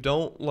on YouTube.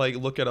 Don't like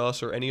look at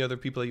us or any other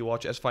people that you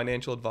watch as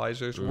financial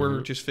advisors.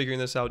 We're just figuring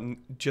this out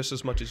just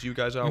as much as you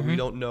guys are. We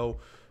don't know.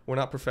 We're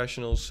not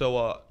professionals.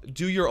 So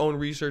do your own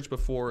research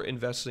before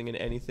investing in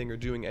anything or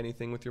doing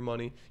anything with your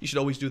money. You should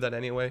always do that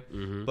anyway.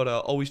 But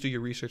always do your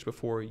research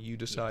before you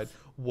decide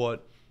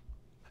what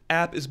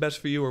app is best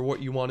for you or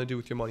what you want to do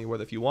with your money,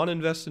 whether if you want to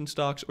invest in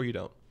stocks or you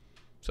don't.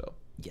 So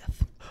Yes.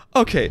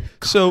 Okay,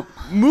 so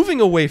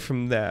moving away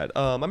from that,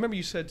 I remember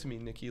you said to me,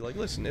 Nicky, like,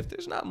 listen, if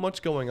there's not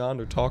much going on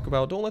to talk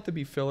about, don't let there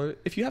be filler.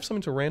 If you have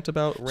something to rant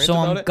about it.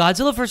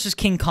 Godzilla versus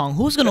King Kong,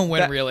 who's gonna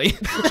win, really?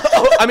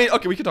 I mean,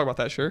 okay, we can talk about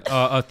that, sure.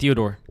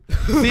 Theodore.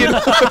 Who's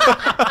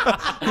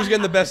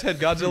getting the best head,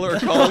 Godzilla or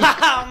Kong?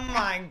 Oh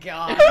my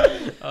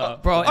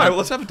god, bro! All right, well,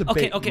 let's have a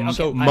debate. Okay.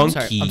 So,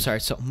 Monkey. I'm sorry.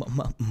 So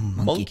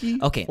Monkey?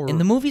 Okay, in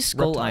the movie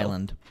Skull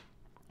Island,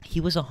 he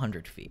was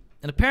 100 feet.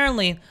 And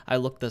apparently, I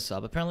looked this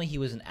up. Apparently, he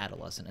was an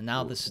adolescent, and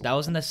now that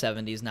was in the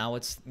 70s. Now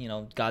it's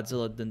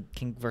Godzilla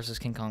versus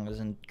King Kong is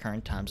in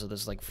current time, so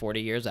this is like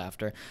 40 years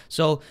after.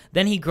 So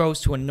then he grows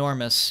to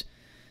enormous,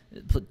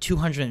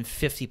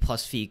 250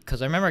 plus feet.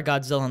 Because I remember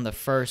Godzilla in the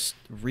first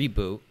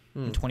reboot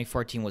in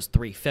 2014 was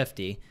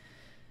 350,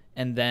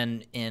 and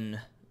then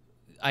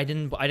I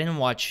didn't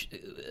watch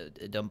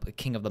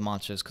King of the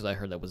Monsters because I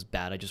heard that was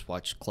bad. I just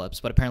watched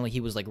clips, but apparently he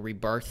was like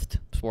rebirthed.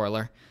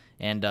 Spoiler,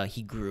 and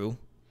he grew.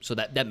 So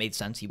that made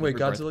sense. Wait,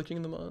 Godzilla King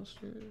of the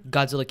Monsters?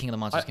 Godzilla King of the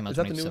Monsters came out. Is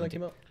that the new one that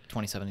came out?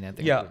 2017, I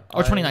think. Yeah,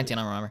 or 2019.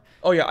 I don't remember.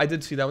 Oh yeah, I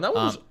did see that one. That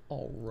one was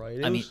all right.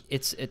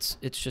 It's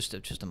just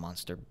a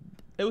monster.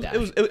 It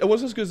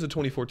wasn't as good as the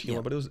 2014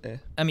 one, but it was.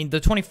 I mean, the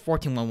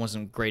 2014 one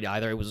wasn't great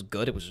either. It was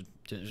good. It was.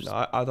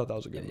 No, I thought that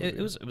was a good movie.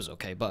 It was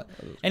okay, but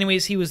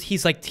anyways,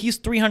 he's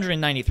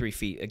 393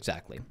 feet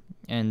exactly,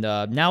 and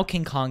now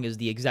King Kong is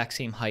the exact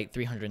same height,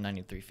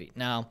 393 feet.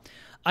 Now,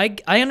 I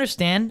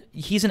understand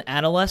he's an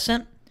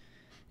adolescent.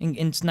 In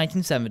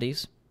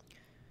 1970s,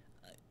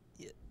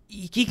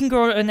 he can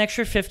grow an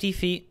extra 50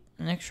 feet,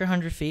 an extra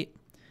 100 feet.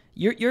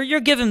 You're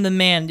giving the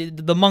man,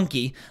 the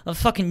monkey, a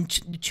fucking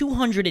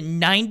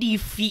 290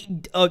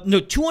 feet,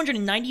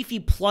 290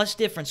 feet plus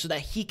difference, so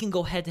that he can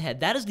go head to head.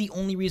 That is the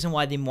only reason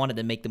why they wanted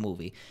to make the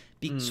movie,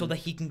 so that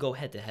he can go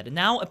head to head. And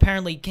now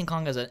apparently King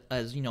Kong has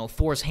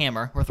Thor's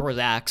hammer or Thor's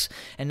axe,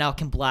 and now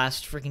can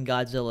blast freaking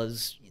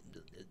Godzilla's.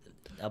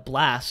 A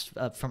blast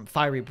from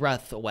fiery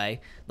breath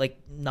away, like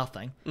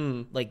nothing,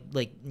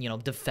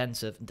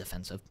 defensive,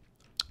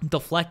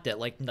 deflect it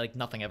like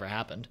nothing ever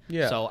happened.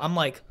 Yeah. So I'm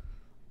like,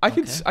 I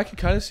could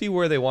kind of see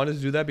where they wanted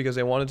to do that because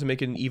they wanted to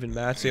make it an even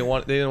match. They didn't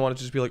want it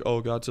to just be like,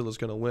 oh, Godzilla's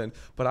gonna win.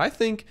 But I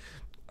think,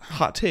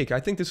 hot take, I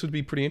think this would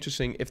be pretty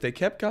interesting if they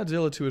kept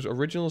Godzilla to his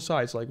original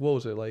size. Like, what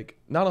was it? Like,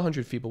 not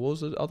 100 feet, but what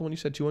was the other one you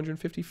said?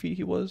 250 feet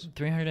he was?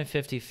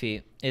 350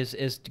 feet is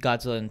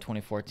Godzilla in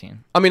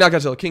 2014. I mean, not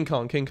Godzilla, King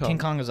Kong. King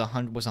Kong was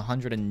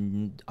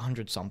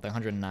 100 something,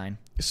 109.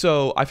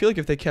 So I feel like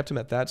if they kept him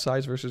at that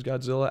size versus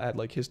Godzilla at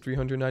like his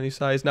 390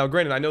 size. Now,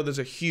 granted, I know there's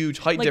a huge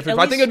height difference,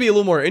 but I think it'd be a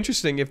little more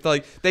interesting if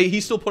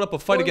he still put up a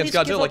fight against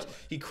Godzilla. Like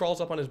he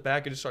crawls up on his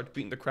back and just starts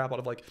beating the crap out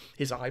of like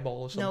his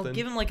eyeball or something. No,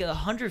 give him like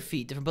 100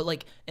 feet different, but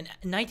like in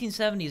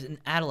 1970s, an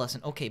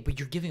adolescent, okay, but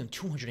you're giving him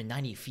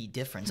 290 feet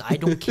difference. I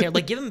don't care.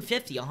 Like give him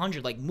 50,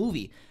 100, like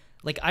movie.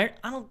 Like I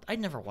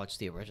never watched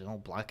the original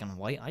black and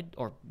white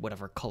or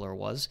whatever color it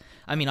was.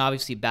 I mean,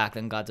 obviously back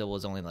then Godzilla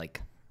was only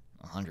like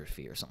 100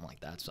 feet or something like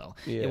that. So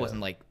Yeah. it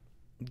wasn't like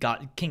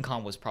King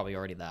Kong was probably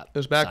already that. It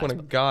was back size, when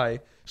a guy,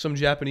 some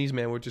Japanese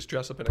man, would just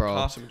dress up in a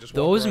costume and just walk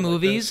those around like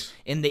movies this.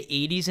 in the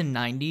 80s and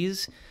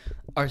 90s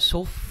are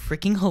so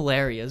freaking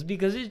hilarious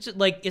because it's just,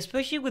 like,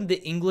 especially with the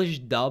English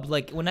dub.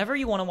 Like, whenever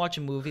you want to watch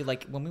a movie,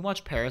 like when we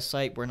watch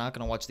Parasite, we're not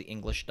gonna watch the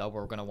English dub.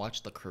 We're gonna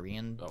watch the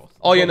Korean.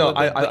 Oh yeah, no, the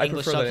I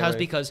English prefer that subtitles anyway.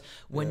 because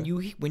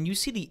when you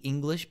see the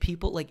English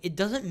people, like, it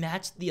doesn't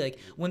match the, like,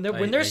 when they're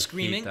I hate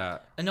screaming.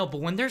 that. I know,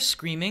 but when they're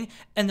screaming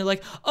and they're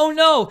like, "Oh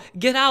no,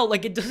 get out!"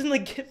 Like, it doesn't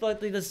like give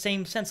like the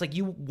same sense. Like,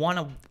 you want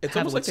to It's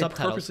have almost it like with they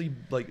subtitles. purposely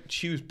like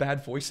choose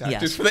bad voice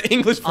actors Yes. for the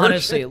English version.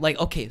 Honestly, like,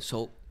 okay,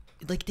 so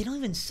like they don't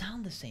even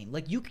sound the same.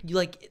 Like you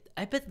like,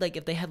 I bet like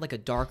if they had like a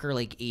darker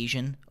like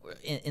Asian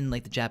in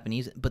like the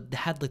Japanese, but they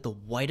had like the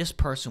whitest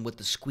person with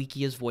the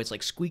squeakiest voice,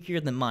 like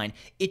squeakier than mine,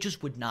 it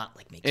just would not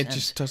like make It sense.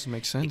 just doesn't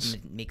make sense.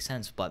 It makes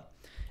sense, but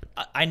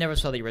I never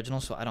saw the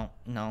original, so I don't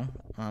know.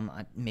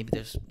 Maybe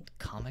there's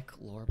comic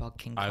lore about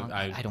King Kong.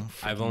 I don't.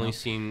 I've freaking only know.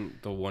 seen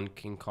the one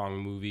King Kong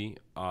movie,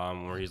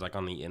 where he's like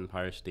on the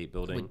Empire State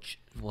Building. Which,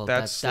 well,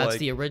 That's that's like-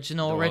 the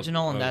original,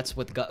 and that's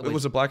with It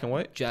was a black and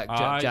white. Jack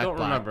I don't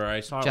Black. remember. I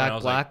saw it when Jack I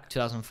was Black,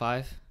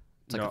 2005.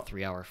 It's like No. a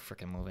 3-hour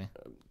freaking movie.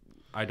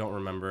 I don't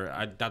remember.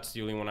 That's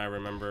the only one I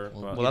remember.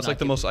 Well, but Well, that's like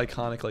the not most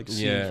iconic like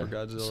scene Yeah. for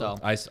Godzilla. So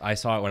I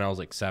saw it when I was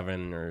like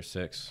 7 or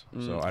 6.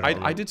 So I don't I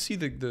remember. did see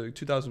the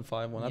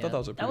 2005 one. I Yeah, thought that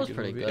was a that was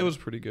pretty movie. good. It was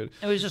pretty good.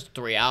 it was just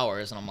 3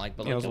 hours, and I'm like,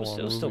 but Yeah, like, it was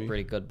a long still movie.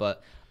 pretty good.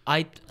 But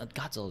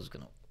Godzilla's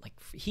gonna like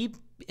he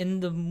in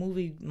the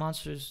movie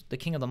Monsters, the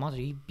King of the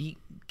Monsters, he beat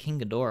King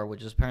Ghidorah,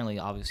 which is apparently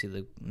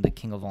obviously the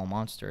king of all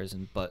monsters,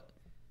 and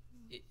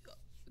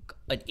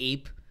an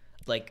ape,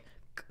 like.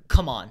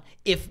 Come on,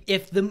 if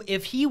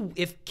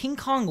King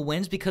Kong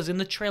wins, because in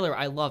the trailer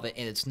I love it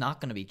and it's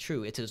not gonna be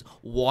true. It says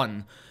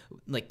one,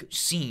 like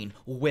scene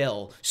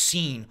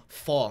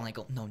fall, and I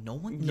go no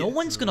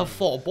one's gonna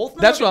fall. Both of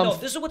them That's are what gonna, I'm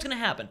no, this is what's gonna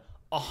happen.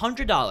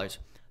 $100.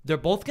 They're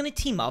both gonna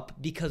team up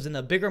because then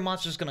the bigger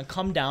monster's gonna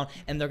come down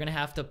and they're gonna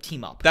have to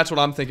team up. That's what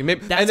I'm thinking.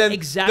 Maybe, That's and then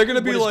exactly they're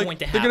gonna be what is like, going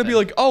to they're gonna be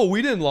happen. like, oh,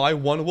 we didn't lie.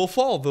 One will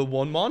fall. The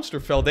one monster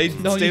fell. They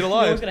No, stayed you know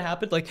alive. what's gonna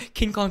happen? Like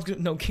King Kong's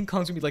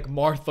gonna be like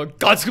Martha.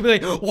 God's gonna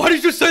be like, why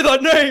did you say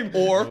that name?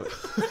 Or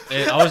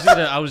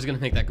I was gonna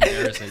make that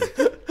comparison.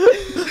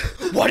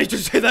 why did you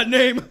say that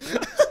name?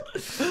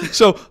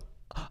 So,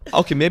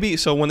 okay, maybe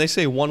so when they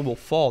say one will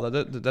fall,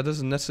 that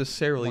doesn't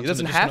necessarily. It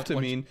doesn't have to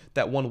mean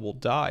that one will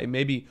die.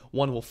 Maybe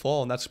one will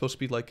fall, and that's supposed to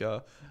be like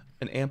an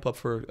amp up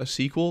for a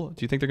sequel.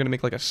 Do you think they're gonna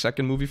make like a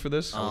second movie for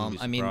this? I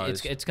mean,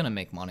 surprised. it's gonna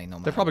make money no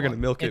matter. They're probably what.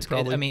 gonna milk it, It's-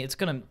 probably. I mean, it's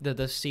gonna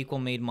the sequel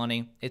made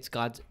money. It's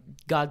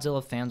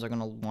Godzilla fans are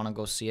gonna want to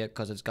go see it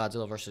because it's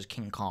Godzilla versus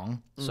King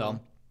Kong. So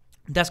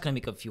that's gonna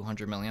make a few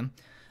 $100 million.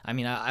 I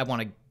mean, I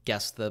want to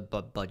guess the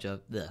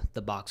budget,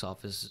 the box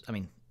office. I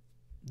mean,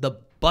 the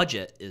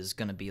budget is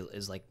gonna be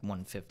like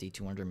 150,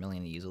 200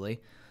 million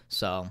easily.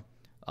 So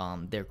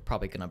they're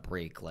probably gonna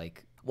break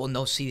like. Well,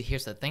 no. See,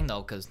 here's the thing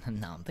though, because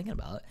now I'm thinking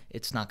about it.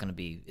 It's not gonna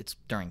be. It's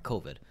during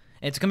COVID. And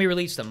it's gonna be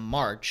released in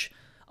March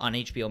on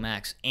HBO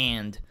Max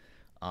and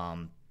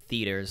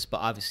theaters. But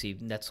obviously,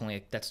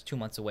 that's 2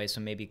 months away.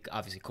 So maybe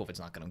obviously COVID's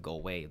not gonna go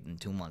away in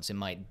 2 months. It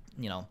might,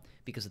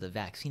 because of the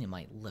vaccine, it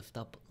might lift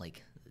up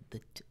like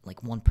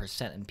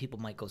 1%, and people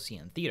might go see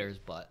it in theaters.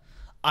 But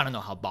I don't know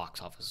how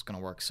box office is gonna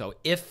work. So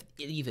if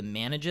it even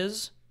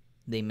manages,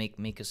 they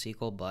make a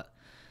sequel. But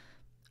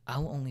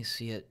I'll only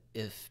see it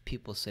if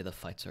people say the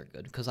fights are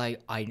good. Because I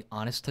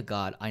honest to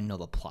God, I know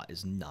the plot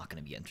is not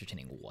going to be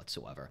entertaining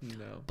whatsoever.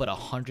 No. But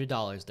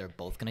 $100, they're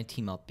both going to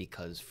team up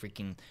because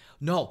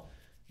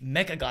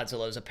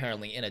Mechagodzilla is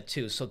apparently in it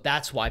too. So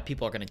that's why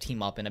people are going to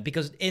team up in it.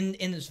 Because in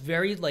this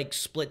very like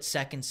split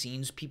second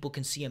scenes, people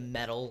can see a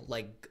metal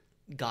like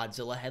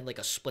Godzilla head like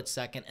a split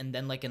second. And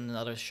then like in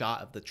another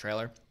shot of the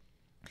trailer,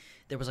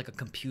 there was like a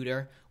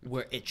computer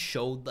where it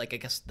showed like I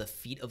guess the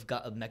feet of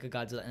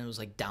Mechagodzilla, and it was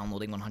like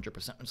downloading 100%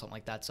 or something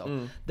like that.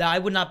 So that I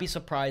would not be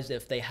surprised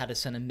if they had to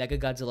send a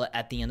Mechagodzilla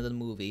at the end of the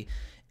movie,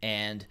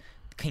 and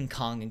King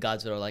Kong and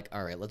Godzilla are like,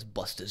 all right, let's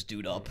bust this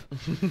dude up.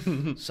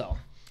 So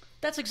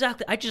that's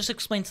exactly. I just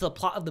explained to the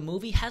plot of the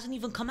movie. Hasn't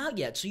even come out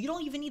yet, so you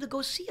don't even need to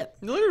go see it.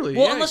 Literally.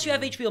 Well, yeah. unless you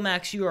have HBO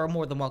Max, you are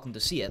more than welcome to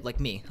see it, like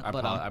me. I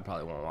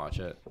probably won't watch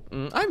it.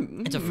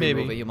 It's a free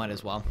movie. You might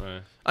as well.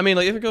 I mean,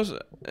 like if it goes,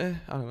 I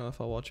don't know if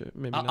I'll watch it.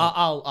 Maybe not.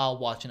 I'll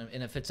watch it,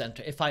 and if it's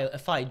if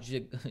I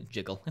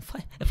jiggle,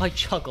 if I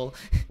chuckle,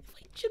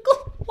 jiggle.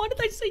 Why did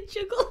I say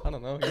jiggle? I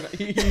don't know.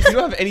 You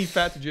don't have any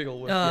fat to jiggle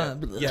with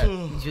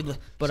yet.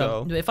 But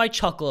So- if I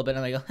chuckle a bit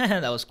and I go,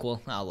 that was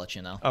cool, I'll let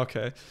you know.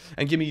 Okay.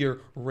 And give me your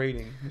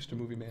rating, Mr.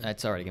 Movie Man.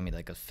 It's already gonna be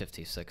like a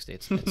 50, 60.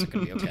 It's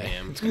gonna be okay.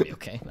 It's gonna be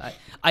okay.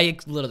 I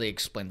literally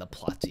explained the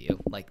plot to you.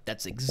 Like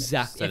that's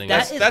exactly. Setting If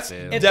up- that's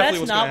definitely if that's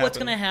what's not gonna what's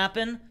happen. gonna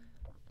happen,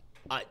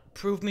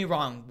 prove me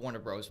wrong, Warner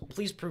Bros.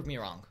 Please prove me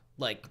wrong.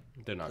 Like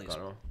They're not please.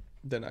 gonna.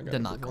 They're not They're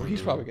going not to. gonna He's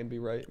do probably going to be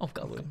right. Oh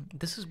God!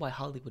 This is why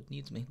Hollywood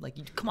needs me. Like,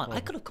 come on! I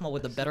could have come up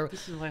with a better.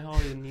 This is why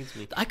Hollywood needs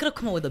me. I could have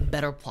come up with a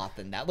better plot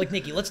than that. Like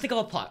Nicky, let's think of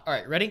a plot. All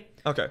right, ready?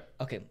 Okay.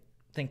 Okay,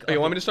 think. Oh, you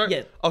want me to start?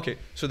 Yeah. Okay,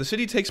 so the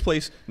city takes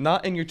place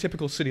not in your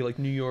typical city like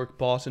New York,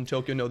 Boston,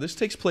 Tokyo. No, this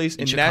takes place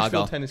in Chicago.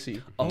 Nashville,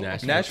 Tennessee. Oh,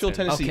 Nashville,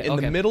 Tennessee, Okay, in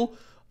okay. the middle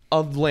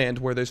of land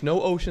where there's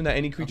no ocean that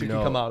any creature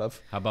can come out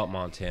of. How about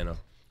Montana?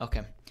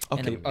 Okay.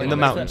 Okay, And in the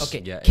mountains.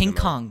 Okay, Yeah, in King the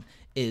Kong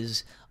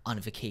is on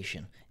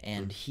vacation,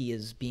 and he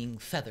is being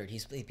feathered.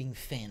 He's being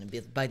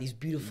fanned by these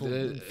beautiful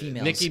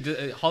females.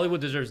 Nicky,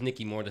 Hollywood deserves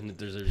Nicky more than it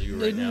deserves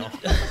you right now.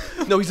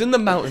 No, he's in the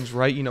mountains,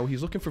 right? You know,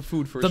 he's looking for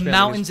food for his The family.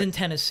 mountains in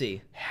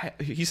Tennessee.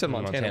 He said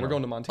Montana. Montana. We're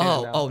going to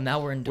Montana now. Oh,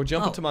 now we're in. We're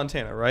jumping oh. to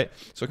Montana, right?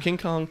 So King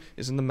Kong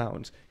is in the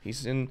mountains.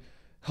 He's in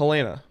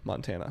Helena,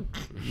 Montana.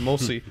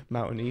 Mostly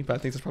mountainy, but I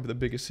think that's probably the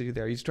biggest city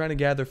there. He's trying to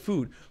gather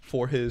food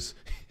for his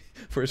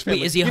family.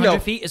 Wait, is he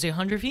 100 feet? Is he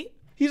 100 feet?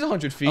 He's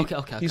 100 feet.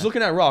 Okay. He's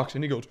looking at rocks,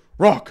 and he goes,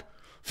 "Rock,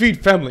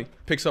 feed family."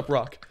 Picks up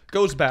rock,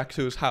 goes back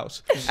to his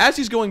house. As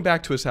he's going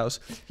back to his house,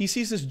 he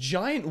sees this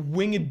giant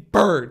winged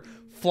bird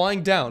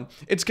flying down.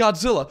 It's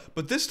Godzilla,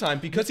 but this time,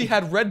 because he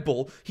had Red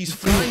Bull, he's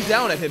flying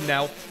down at him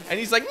now, and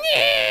he's like,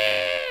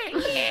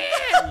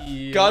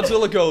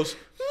 Godzilla goes,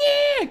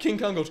 King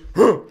Kong goes,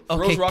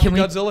 throws rock at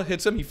Godzilla,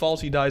 hits him, he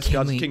falls, he dies,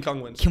 King Kong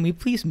wins. Can we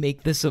please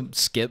make this a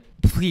skip?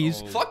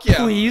 Please. Fuck yeah.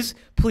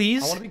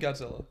 Please. I want to be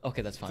Godzilla.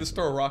 Okay, that's fine. Just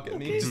throw a rock at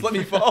me. Just let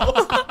me fall.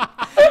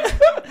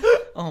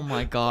 Oh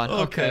my god.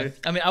 Okay.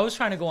 I mean, I was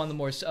trying to go on the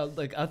more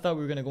I thought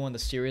we were gonna go on the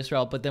serious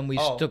route, but then we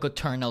took a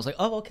turn. I was like,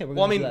 oh, okay, we're.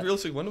 Well, I gonna mean, do that.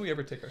 realistically, when do we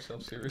ever take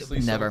ourselves seriously?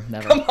 Never.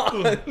 Come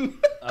on.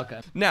 Okay.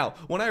 Now,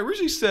 when I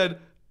originally said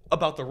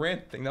about the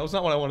rant thing, that was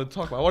not what I wanted to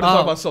talk about. I wanted to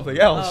talk about something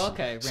else. Oh,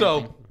 okay. So,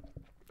 ranting.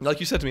 like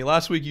you said to me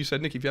last week, you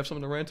said, Nicky, if you have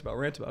something to rant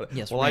about it.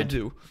 Yes, well, rant. I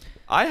do.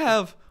 I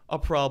have a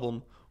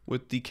problem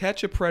with the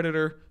Catch a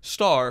Predator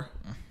star,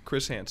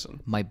 Chris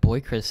Hansen. My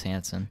boy Chris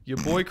Hansen. Your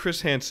boy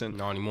Chris Hansen.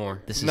 Not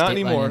anymore. This is Not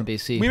Dateline anymore.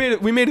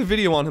 NBC. We made a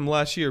video on him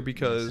last year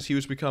because he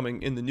was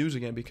becoming in the news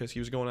again because he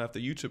was going after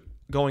the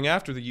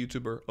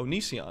YouTuber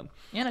Onision.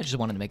 And I just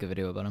wanted to make a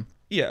video about him.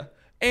 Yeah.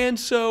 And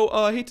so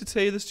I hate to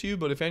say this to you,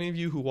 but if any of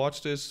you who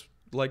watch this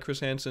like Chris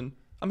Hansen,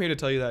 I'm here to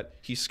tell you that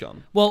he's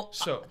scum. Well,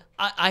 So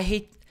I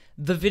hate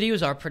the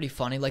videos are pretty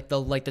funny, like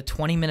the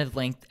 20-minute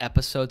length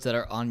episodes that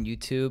are on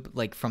YouTube,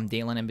 like from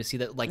Dateline NBC,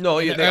 that in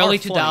the they early are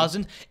funny.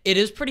 2000s. It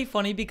is pretty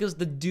funny because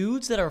the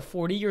dudes that are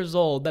 40 years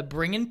old that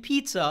bring in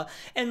pizza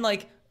and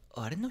like,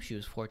 oh, I didn't know she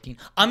was 14.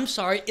 I'm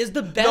sorry, is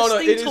the best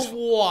thing to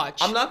watch.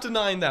 I'm not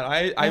denying that.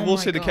 I Oh will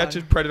my say the God. Catch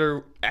a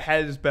Predator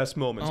had his best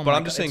moments, Oh but my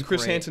I'm just God, saying it's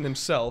Chris great. Hansen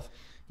himself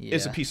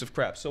is a Yeah. piece of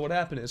crap. So what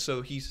happened is,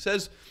 so he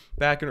says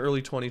back in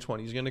early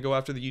 2020, he's going to go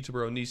after the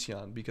YouTuber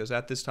Onision because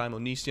at this time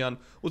Onision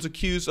was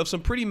accused of some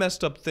pretty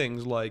messed up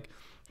things like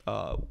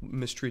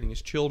mistreating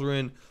his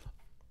children,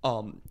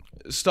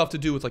 stuff to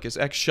do with like his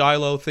ex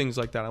Shiloh, things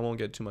like that. I won't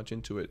get too much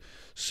into it.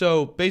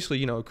 So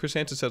basically, Chris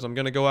Hansen says, I'm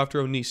going to go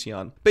after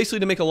Onision. Basically,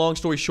 to make a long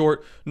story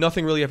short,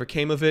 nothing really ever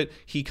came of it.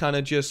 He kind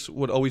of just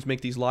would always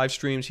make these live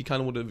streams. He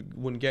kind of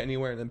wouldn't get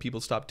anywhere, and then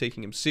people stopped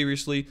taking him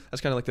seriously.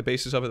 That's kind of like the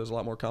basis of it. There's a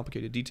lot more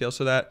complicated details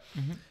to that.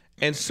 Mm-hmm.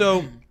 And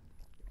so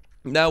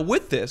now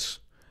with this,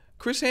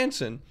 Chris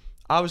Hansen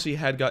obviously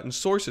had gotten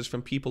sources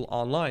from people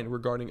online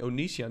regarding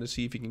Onision to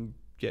see if he can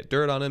get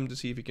dirt on him, to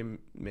see if he can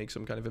make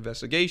some kind of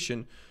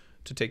investigation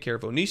to take care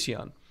of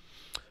Onision.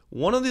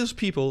 One of those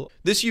people,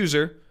 this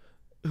user,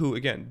 who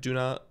again,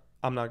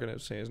 I'm not going to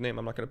say his name,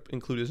 I'm not going to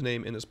include his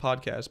name in this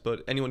podcast,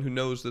 but anyone who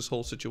knows this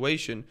whole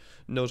situation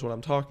knows what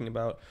I'm talking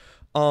about.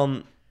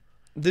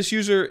 This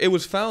user, it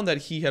was found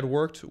that he had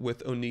worked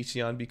with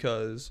Onision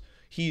because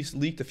he's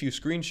leaked a few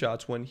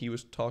screenshots when he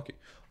was talking,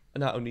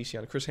 not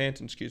Onision, Chris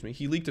Hansen, excuse me.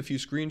 He leaked a few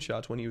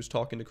screenshots when he was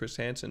talking to Chris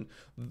Hansen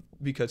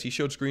because he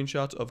showed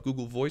screenshots of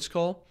Google Voice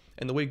Call,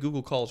 and the way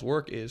Google calls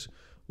work is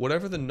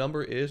whatever the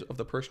number is of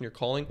the person you're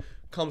calling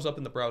comes up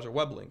in the browser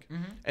web link.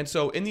 Mm-hmm. And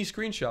so in these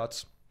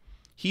screenshots,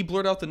 he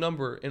blurred out the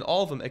number in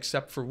all of them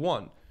except for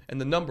one.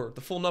 And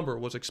the full number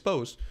was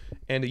exposed.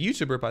 And a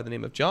YouTuber by the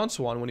name of John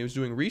Swan, when he was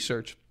doing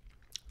research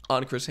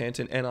on Chris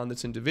Hansen and on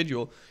this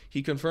individual,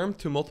 he confirmed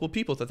to multiple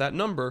people that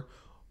number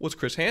was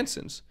Chris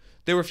Hansen's.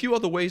 There were a few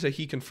other ways that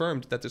he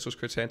confirmed that this was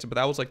Chris Hansen, but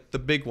that was like the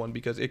big one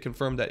because it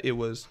confirmed that it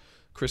was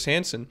Chris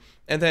Hansen.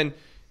 And then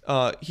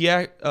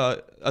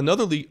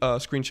another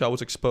screenshot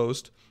was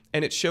exposed,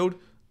 and it showed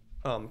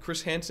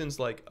Chris Hansen's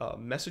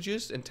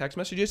messages and text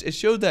messages. It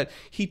showed that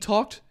he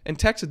talked and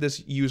texted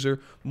this user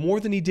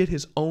more than he did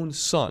his own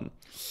son.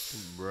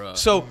 Bruh.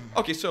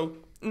 So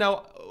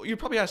now you're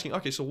probably asking,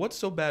 okay, so what's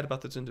so bad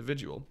about this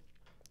individual?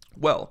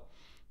 Well,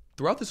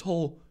 throughout this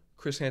whole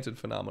Chris Hansen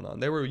phenomenon,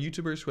 there were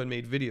YouTubers who had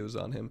made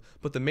videos on him,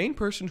 but the main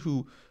person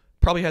who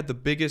probably had the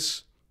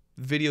biggest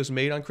videos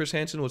made on Chris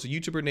Hansen was a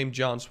YouTuber named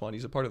John Swan.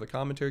 He's a part of the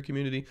commentary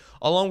community,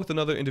 along with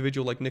another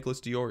individual like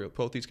Nicholas Diorio.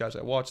 Both these guys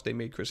I watched, they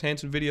made Chris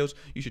Hansen videos.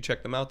 You should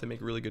check them out. They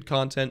make really good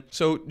content.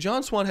 So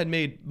John Swan had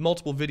made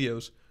multiple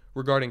videos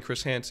regarding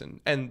Chris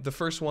Hansen, and the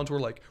first ones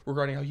were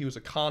regarding how he was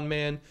a con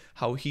man,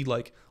 how he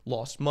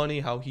lost money,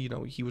 how he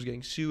was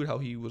getting sued, how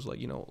he was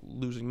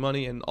losing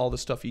money, and all the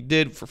stuff he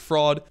did for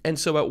fraud. And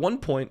so at one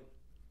point,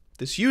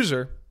 this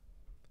user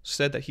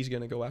said that he's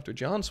going to go after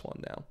John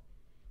Swan now.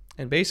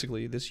 And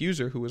basically, this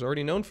user, who was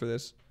already known for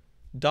this,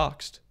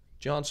 doxed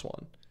John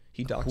Swan.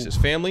 He doxed his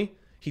family.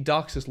 He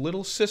doxed his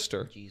little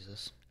sister.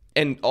 Jesus.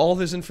 And all of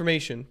his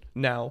information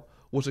now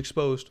was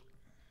exposed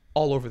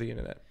all over the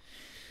internet.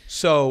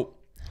 So,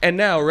 and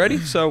now, ready?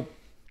 So,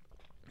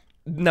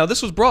 now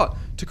this was brought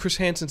to Chris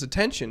Hansen's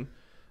attention.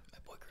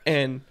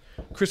 And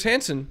Chris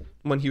Hansen,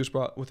 when he was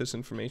brought with this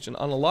information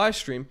on a live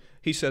stream,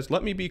 he says,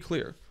 "Let me be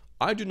clear.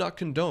 I do not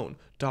condone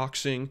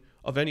doxing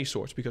of any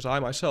sorts because I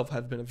myself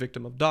have been a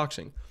victim of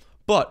doxing.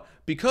 But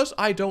because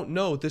I don't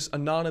know this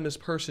anonymous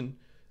person,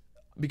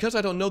 because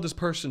I don't know this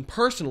person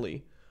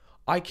personally,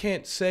 I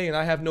can't say and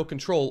I have no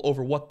control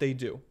over what they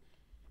do."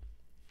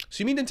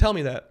 So you mean to tell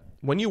me that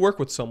when you work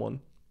with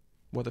someone,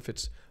 whether if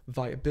it's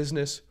via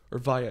business or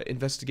via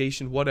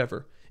investigation,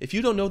 whatever, if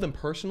you don't know them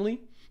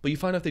personally, but you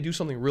find out they do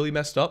something really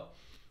messed up,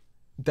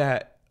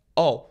 that,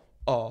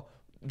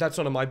 that's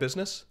none of my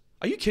business?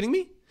 Are you kidding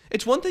me?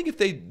 It's one thing if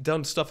they've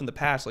done stuff in the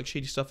past, like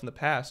shady stuff in the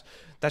past,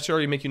 that should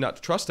already make you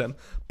not trust them.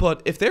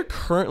 But if they're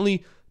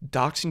currently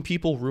doxing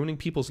people, ruining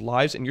people's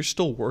lives, and you're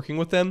still working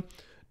with them,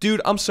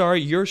 dude, I'm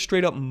sorry, you're a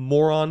straight up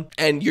moron,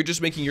 and you're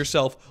just making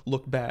yourself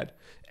look bad.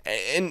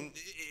 And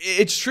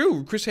it's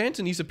true. Chris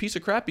Hansen, he's a piece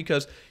of crap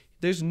because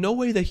there's no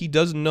way that he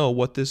doesn't know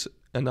what this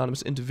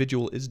anonymous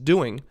individual is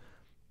doing,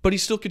 but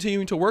he's still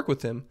continuing to work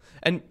with him.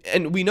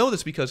 And we know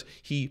this because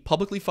he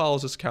publicly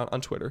follows this account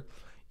on Twitter.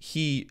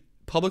 He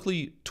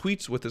publicly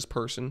tweets with this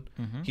person.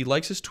 He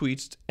likes his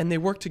tweets, and they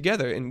work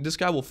together. And this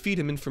guy will feed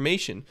him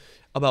information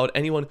about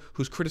anyone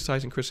who's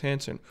criticizing Chris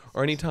Hansen,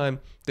 or anytime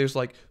there's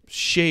like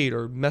shade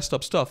or messed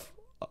up stuff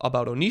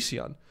about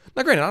Onision.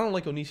 Now, granted, I don't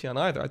like Onision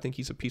either. I think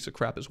he's a piece of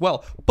crap as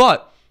well.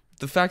 But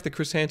the fact that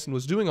Chris Hansen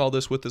was doing all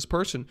this with this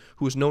person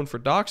who is known for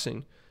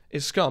doxing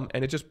is scum,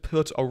 and it just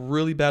puts a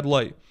really bad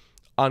light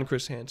on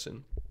Chris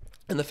Hansen.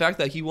 And the fact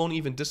that he won't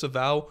even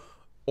disavow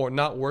or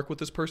not work with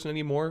this person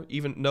anymore,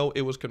 even though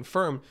it was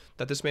confirmed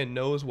that this man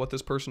knows what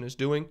this person is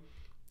doing,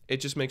 it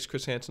just makes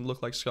Chris Hansen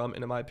look like scum,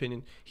 and in my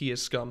opinion, he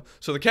is scum.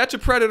 So the Catch a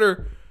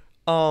Predator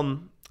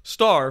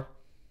star,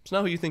 it's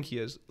not who you think he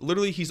is.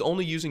 Literally, he's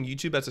only using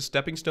YouTube as a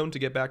stepping stone to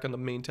get back on the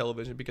main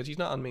television because he's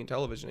not on main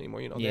television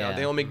anymore. You know,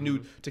 they don't make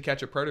new To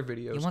Catch a Predator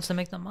videos. He wants to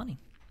make that money.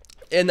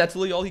 And that's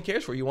really all he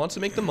cares for. He wants to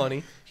make the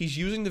money. He's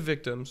using the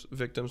victims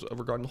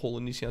regarding the whole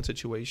Onision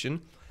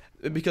situation,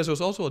 because there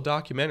was also a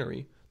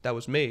documentary that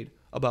was made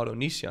about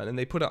Onision, and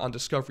they put it on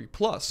Discovery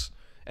Plus,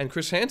 and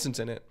Chris Hansen's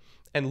in it.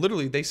 And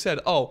literally, they said,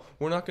 "Oh,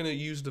 we're not going to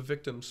use the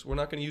victims. We're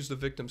not going to use the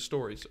victims'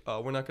 stories.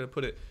 We're not going to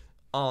put it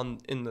on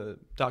in the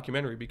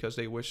documentary because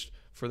they wished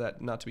for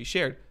that not to be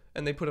shared."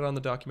 And they put it on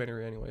the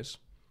documentary anyways.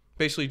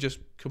 Basically, just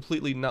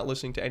completely not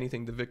listening to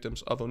anything the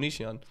victims of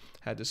Onision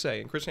had to say.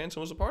 And Chris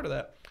Hansen was a part of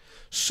that.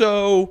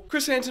 So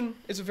Chris Hansen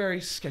is a very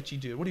sketchy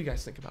dude. What do you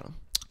guys think about him?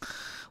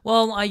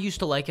 Well, I used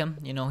to like him.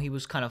 You know, he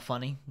was kind of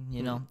funny,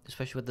 you know,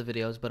 especially with the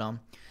videos. But,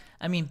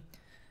 I mean,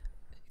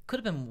 it could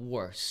have been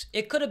worse.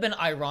 It could have been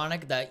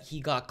ironic that he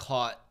got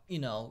caught, you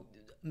know,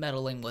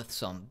 meddling with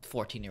some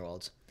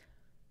 14-year-olds.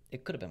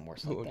 It could have been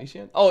worse. Like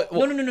that. Oh,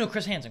 well, no,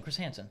 Chris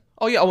Hansen.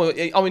 Oh, yeah. Well,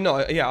 I mean,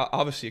 no, yeah,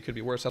 obviously it could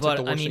be worse. That's but,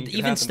 like the worst thing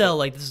even still,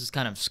 like, this is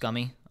kind of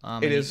scummy.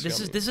 It is This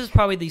scummy. This is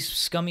probably the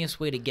scummiest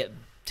way to get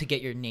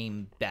your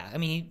name back. I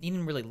mean, he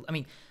didn't really. I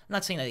mean, I'm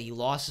not saying that he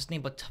lost his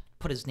name, but to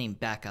put his name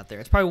back out there,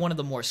 it's probably one of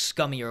the more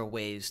scummier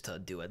ways to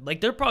do it.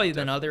 Like, there probably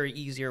been other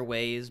easier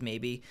ways,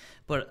 maybe,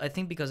 but I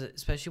think because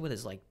especially with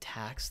his like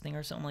tax thing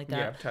or something like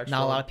that, tax not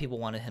a fraud. lot of people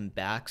wanted him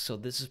back. So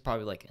this is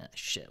probably like,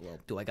 shit. Well,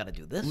 do I got to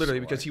do this? Literally,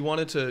 or? because he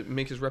wanted to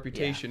make his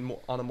reputation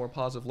on a more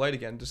positive light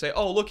again. To say,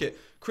 "Oh, look at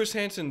Chris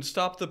Hansen,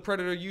 stop the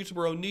Predator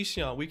YouTuber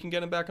Onision. We can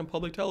get him back on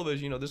public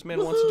television. You know, this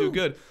man wants to do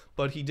good."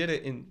 But he did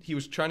it, and he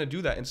was trying to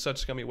do that in such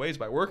scummy ways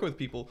by working with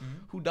people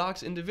who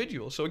dox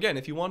individuals. So again,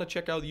 if you want to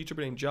check out the YouTuber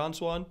named John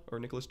Swan or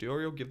Nicholas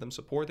Diorio, give them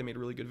support. They made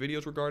really good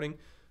videos regarding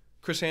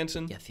Chris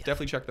Hansen. Yes.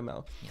 Definitely check them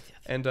out. Yes.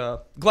 And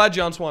glad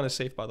John Swan is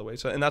safe, by the way.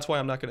 So, and that's why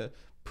I'm not going to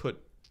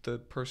put the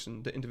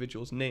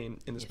individual's name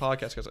in this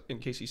podcast, because in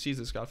case he sees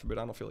this, God forbid,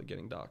 I don't feel like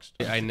getting doxxed.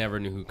 I never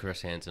knew who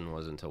Chris Hansen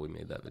was until we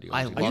made that video.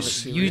 I you love it.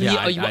 serious?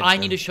 I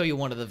need to show you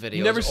one of the videos.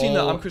 You never seen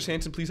the I'm Chris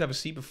Hansen, please have a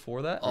seat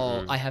before that?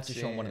 Oh, I have to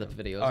show him one of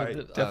the videos. All right,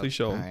 definitely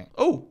show him. all right.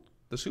 Oh,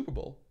 the Super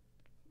Bowl.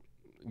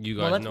 You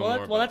guys know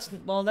more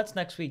about that's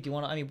next week. Do you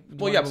want to? I mean,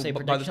 Well, yeah, say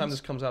but by the time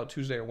this comes out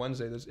Tuesday or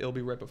Wednesday, it'll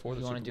be right before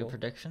the you Super want to Bowl. do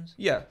predictions?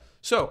 Yeah.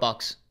 So,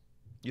 Bucks.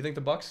 you think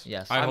the Bucks?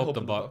 Yes. I I'm hope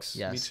hoping the Bucks.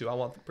 Yes. Me too. I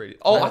want the Brady.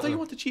 Oh, I- I thought you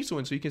want the Chiefs to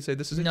win, so you can say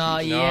this is a No,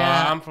 Chiefs.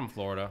 yeah. No, I'm from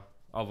Florida.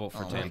 I'll vote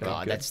for Oh my Tampa.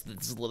 god, Okay. that's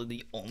literally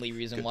the only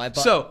reason why.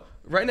 But So,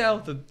 right now,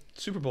 the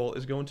Super Bowl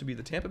is going to be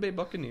the Tampa Bay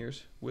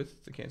Buccaneers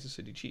with the Kansas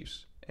City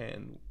Chiefs.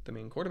 And the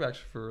main quarterbacks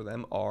for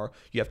them are,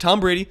 you have Tom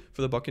Brady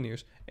for the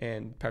Buccaneers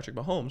and Patrick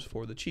Mahomes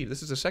for the Chiefs.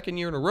 This is the second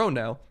year in a row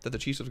now that the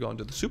Chiefs have gone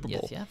to the Super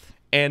Bowl. yes.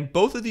 And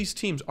both of these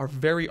teams are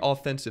very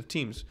offensive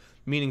teams.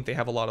 meaning they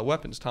have a lot of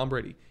weapons. Tom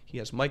Brady, he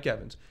has Mike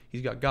Evans,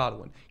 he's got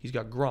Godwin, he's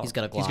got Gronk, He's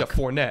got a Glock. he's got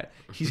Fournette,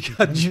 he's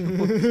got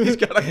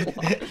a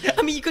Glock.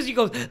 I mean, because you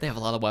go, they have a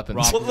lot of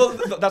weapons. Well,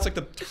 that's like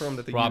the term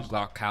that they Rob use.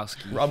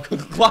 Gronkowski. Rob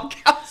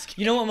Gronkowski.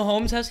 You know what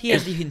Mahomes has? He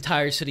has the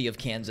entire city of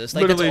Kansas.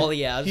 Like, Literally, that's all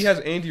he has. He has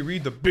Andy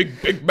Reid, the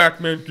big back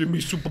man, give me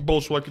Super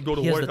Bowl so I can go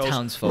to He has White the House.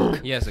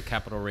 townsfolk. He has a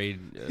capital raid.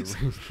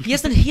 He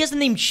has the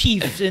name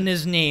Chief in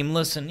his name.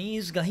 Listen,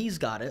 he's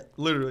got it.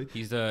 Literally.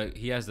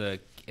 He has the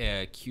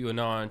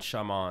QAnon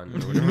shaman.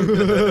 Or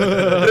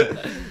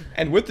whatever.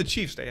 And with the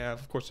Chiefs, they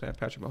have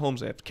Patrick Mahomes,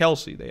 they have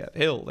Kelsey, they have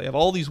Hill, they have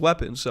all these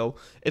weapons. So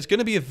it's going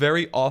to be a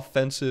very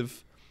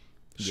offensive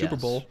Super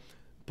Yes. Bowl.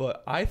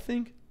 But I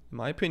think, in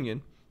my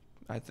opinion,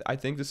 I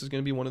think this is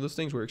going to be one of those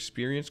things where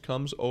experience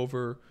comes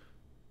over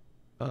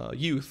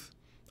youth.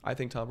 I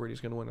think Tom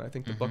Brady's going to win. I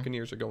think the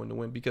Buccaneers are going to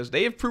win because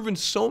they have proven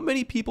so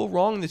many people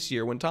wrong this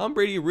year. When Tom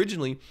Brady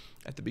originally,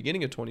 at the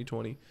beginning of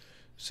 2020,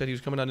 said he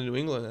was coming out of New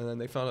England, and then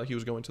they found out he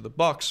was going to the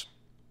Bucs.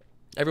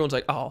 Everyone's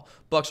like, "Oh,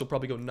 Bucs will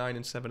probably go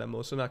 9-7 at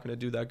most. They're not going to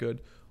do that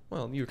good."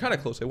 Well, you were kind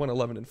of close. They went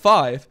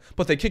 11-5,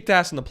 but they kicked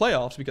ass in the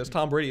playoffs because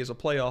Tom Brady is a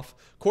playoff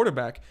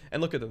quarterback.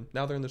 And look at them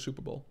now; they're in the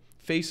Super Bowl,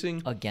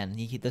 facing Again,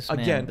 this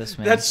again. man.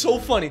 That's so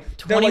funny.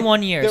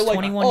 21 years. They're like,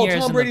 21 oh, years.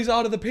 Tom Brady's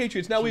out of the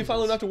Patriots. Now we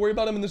finally don't have to worry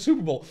about him in the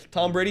Super Bowl.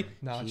 Tom Brady,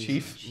 nah,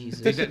 Chief.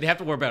 They have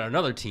to worry about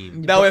another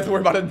team. Now we have to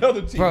worry about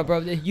another team. Bro,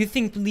 you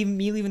think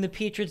me leaving the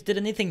Patriots did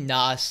anything?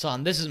 Nah,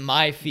 son. This is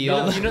my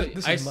field. No, You know,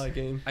 this is my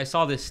game. I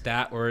saw this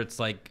stat where it's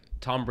like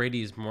Tom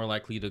Brady is more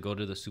likely to go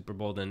to the Super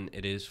Bowl than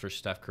it is for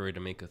Steph Curry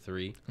to make a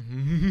three. Are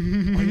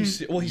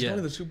you well, he's Yeah. gone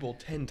to the Super Bowl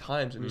 10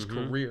 times in his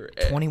career.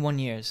 21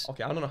 years.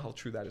 Okay, I don't know how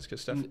true that is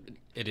because Steph.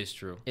 It is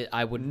true.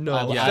 I would No,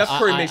 I would- Steph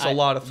Curry makes a I-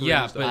 lot of threes.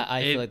 Yeah, though. but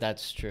I feel it- like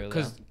that's true.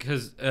 though.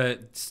 Because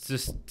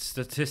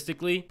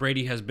statistically,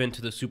 Brady has been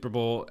to the Super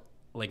Bowl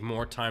like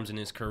more times in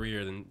his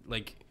career than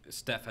like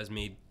Steph has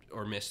made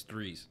or missed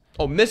threes.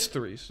 Oh, missed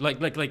threes.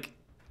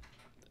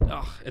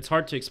 It's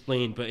hard to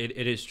explain, but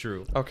it is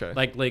true. Okay.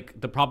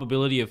 Like the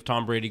probability of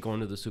Tom Brady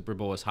going to the Super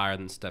Bowl is higher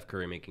than Steph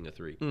Curry making a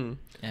three.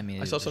 I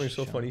mean, I saw something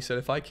so funny. He said,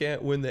 if I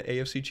can't win the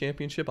AFC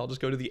Championship, I'll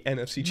just go to the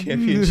NFC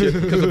Championship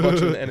because the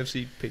Bucs are in the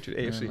NFC,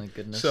 Patriots, AFC. my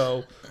goodness.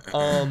 So,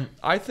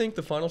 I think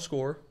the final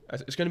score,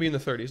 it's going to be in the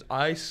 30s.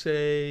 I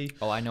say...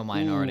 Oh, I know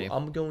mine already.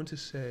 I'm going to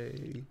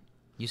say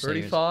You say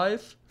yours.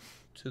 35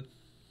 to...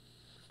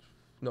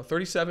 No,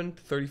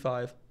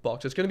 37-35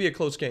 Bucs. It's going to be a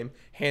close game,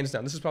 hands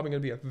down. This is probably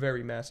going to be a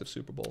very massive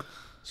Super Bowl.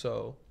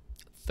 So...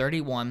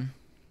 31-27.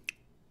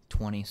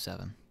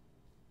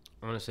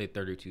 I'm gonna say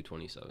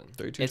 32-27.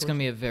 32. It's gonna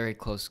be a very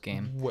close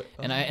game, What-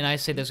 and I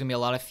say there's gonna be a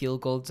lot of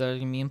field goals that are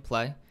gonna be in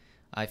play.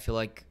 I feel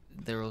like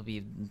there will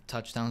be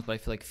touchdowns, but I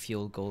feel like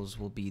field goals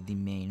will be the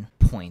main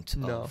point.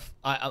 No. Of,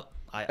 I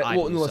Well,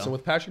 believe listen, so.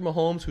 with Patrick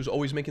Mahomes, who's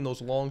always making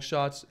those long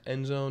shots,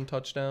 end zone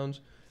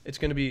touchdowns, it's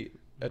going to be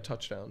a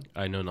touchdown.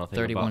 I know nothing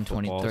 31-20, about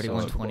football.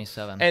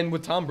 31-27. And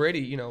with Tom Brady,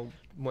 you know,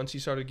 once he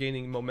started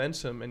gaining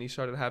momentum and he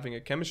started having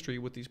a chemistry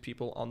with these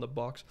people on the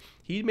Bucs,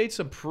 he made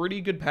some pretty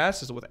good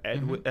passes with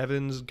with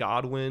Evans,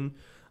 Godwin.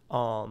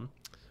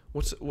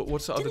 What's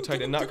the other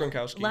tight end? Not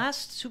Gronkowski.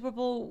 Last Super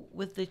Bowl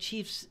with the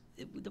Chiefs,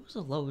 there was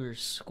a lower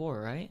score,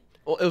 right?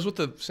 Well, it was with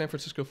the San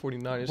Francisco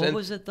 49ers. What and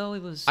was it though?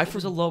 It was I it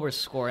was a lower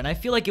score, and I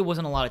feel like it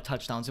wasn't a lot of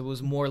touchdowns. It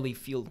was morely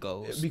field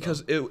goals.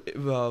 because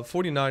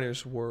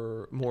 49ers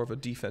were more of a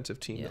defensive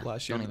team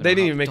last year. Don't even They know didn't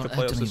how- even make the don't-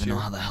 I playoffs don't this even year.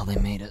 know how the hell they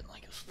made it.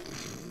 Like,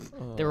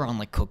 they were on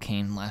like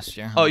cocaine last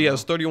year. Oh yeah, it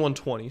was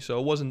 31-20, so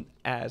it wasn't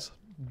as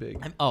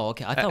big. Oh,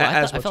 okay. I thought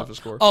as I much felt, of a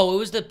score. Oh, it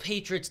was the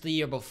Patriots the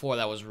year before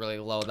that was really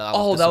low. That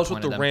Oh, that was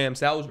with the disappointed them. Rams.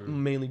 That was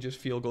mainly just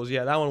field goals.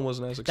 Yeah, that one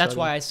wasn't as exciting. That's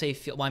why I say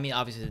field. Well, I mean,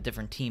 obviously it's a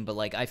different team, but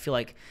like I feel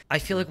like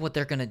what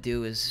they're gonna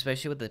do is,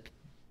 especially with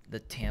the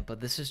Tampa.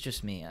 This is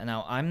just me.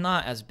 Now I'm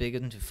not as big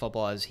into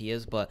football as he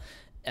is, but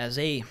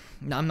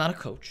I'm not a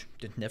coach.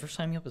 Did never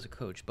sign me up as a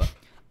coach, but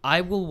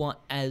I will want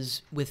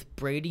with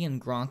Brady and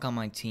Gronk on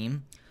my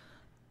team.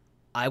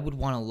 I would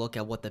want to look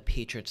at what the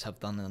Patriots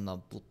have done in the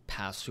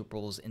past Super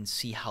Bowls and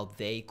see how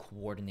they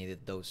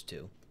coordinated those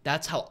two.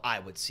 That's how I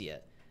would see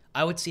it.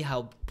 I would see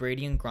how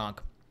Brady and Gronk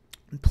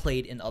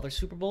played in other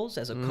Super Bowls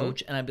as a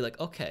coach, and I'd be like,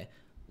 okay,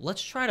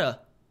 let's try to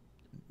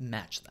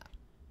match that.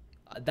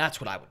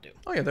 That's what I would do.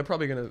 Oh yeah, they're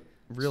probably gonna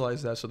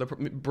realize that. So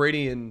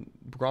Brady and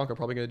Gronk are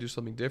probably gonna do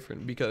something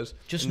different because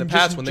in the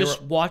past when they were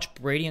watch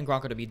Brady and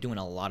Gronk to be doing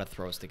a lot of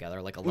throws together,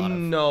 like a lot of.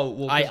 no,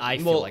 well, I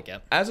feel like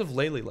it. As of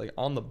lately, like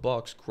on the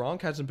Bucks,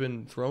 Gronk hasn't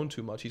been thrown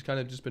too much. He's kind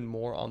of just been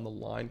more on the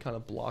line, kind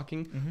of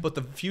blocking. But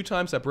the few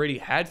times that Brady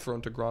had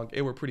thrown to Gronk,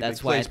 it were pretty That's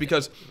big why plays.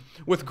 Because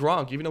with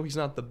Gronk, even though he's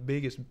not the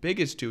biggest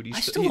dude, I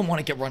still don't want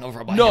to get run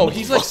over by him. No,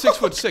 he's like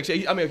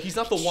 6'6". I mean, he's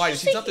not the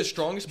widest, he's not the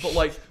strongest, but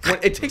like when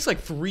it takes like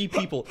 3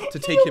 people to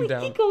take him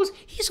down.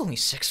 He's only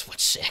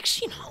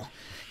 6'6", you know.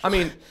 I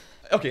mean,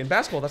 okay, in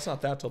basketball that's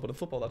not that tall, but in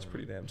football that's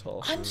pretty damn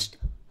tall.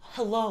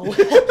 Hello.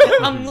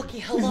 I'm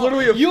looking. Hello.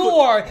 literally a you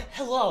are.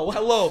 Hello.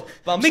 Hello,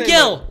 but I'm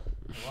Miguel.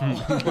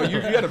 Well,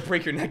 you got to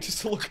break your neck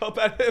just to look up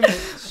at him.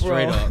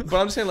 Straight up. But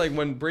I'm saying, like,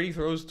 when Brady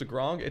throws to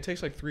Gronk, it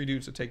takes like 3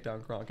 dudes to take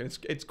down Gronk, and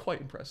it's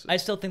quite impressive. I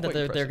still think that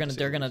Quite they're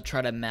impressive gonna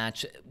try to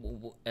match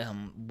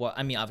what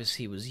I mean.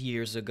 Obviously, it was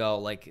years ago,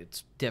 like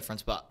it's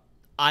different, but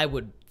I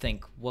would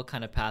think what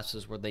kind of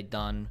passes were they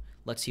done?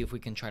 Let's see if we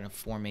can try to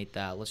formate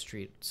that.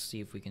 See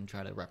if we can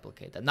try to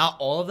replicate that. Not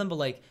all of them, but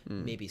like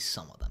maybe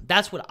some of them.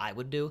 That's what I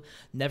would do.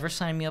 Never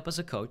sign me up as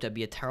a coach. I'd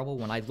be a terrible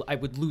one. I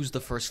would lose the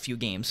first few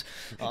games.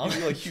 You'd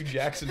be like Hugh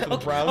Jackson for the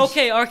Browns.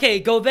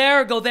 Okay. Go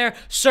there.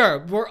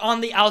 Sir, we're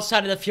on the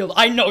outside of the field.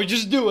 I know.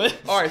 Just do it.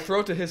 All right, throw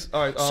it to his.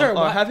 All right, sir,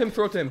 have him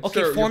throw it to him.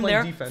 Okay, sir, form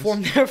there.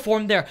 Defense.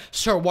 Form there.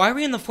 Sir, why are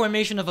we in the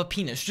formation of a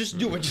penis? Just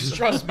do it. Just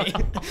trust me.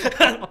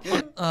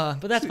 But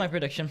that's my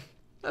prediction.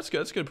 That's good.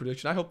 That's a good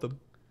prediction. I hope the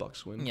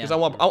Bucks win because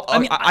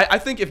Yeah. I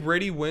think if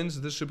Brady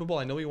wins this Super Bowl,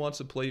 I know he wants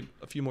to play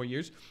a few more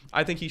years.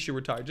 I think he should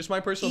retire. Just my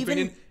personal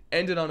opinion.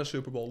 End it on a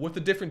Super Bowl with a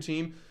different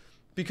team,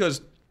 because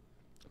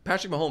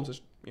Patrick Mahomes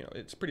is,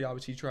 it's pretty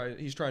obvious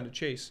he's trying to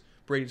chase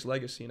Brady's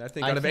legacy, and I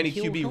think out of any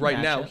QB right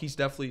now, he's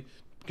definitely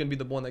going to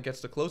be the one that gets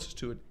the closest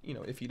to it.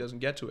 If he doesn't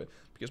get to it,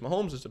 because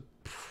Mahomes is a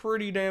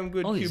pretty damn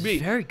good QB.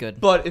 He's very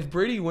good. But if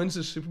Brady wins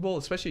the Super Bowl,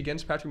 especially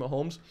against Patrick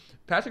Mahomes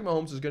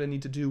is going to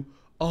need to do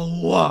a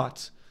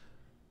lot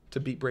to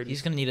beat Brady.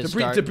 He's going to need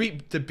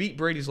to beat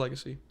Brady's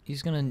legacy.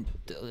 He's going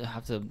to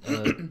have to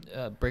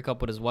break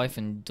up with his wife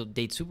and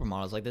date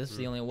supermodels. Like, this is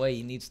the only way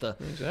he needs to.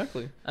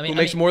 Exactly. Who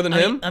makes more than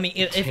him? I mean,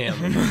 if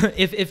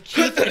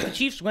the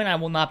Chiefs win, I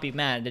will not be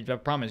mad. I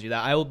promise you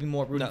that. I will be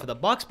more rooting for the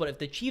Bucks, but if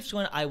the Chiefs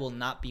win, I will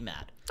not be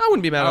mad. I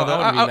wouldn't be mad at that.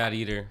 I wouldn't be mad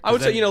either. I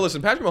would say,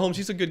 listen, Patrick Mahomes,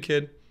 he's a good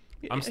kid.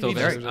 I'm still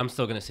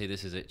gonna say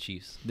this is it,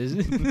 Chiefs. So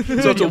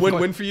it's a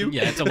win-win for you?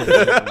 Yeah, it's a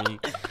win-win for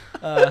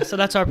me. So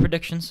that's our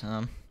predictions.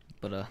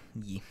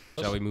 Yeah.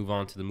 Shall we move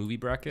on to the movie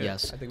bracket? I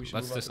think we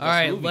should move on. All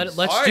right, let's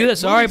All do right,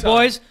 this. All right, time.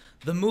 boys.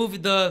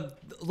 The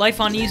Life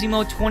on Easy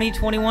Mode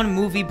 2021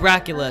 movie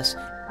bracket list.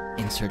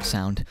 Insert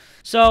sound.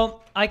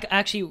 So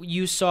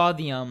you saw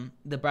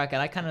the bracket.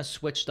 I kind of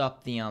switched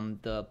up the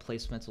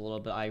placements a little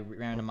bit. I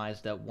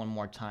randomized that one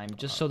more time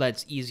just so that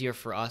it's easier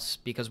for us,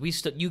 because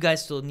you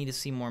guys still need to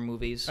see more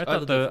movies. I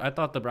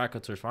thought the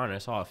brackets were fine. I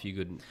saw a few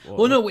good.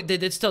 Well, no,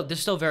 there's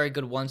still very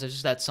good ones. It's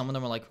just that some of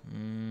them are like,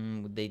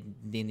 they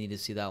need to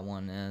see that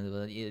one.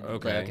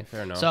 Okay,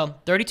 fair enough. So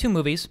 32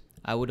 movies.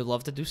 I would have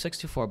loved to do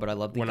 64, but I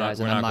love the guys,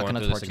 and I'm not going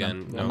to torch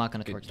them. I'm not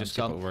going to torch them.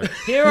 So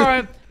here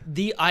are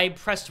I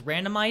pressed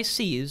randomized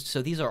C's,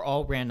 so these are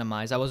all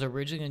randomized. I was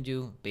originally going to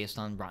do based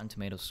on Rotten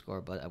Tomatoes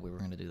score, but we were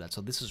going to do that.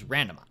 So this is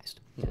randomized.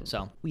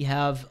 So we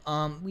have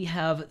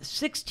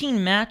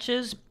 16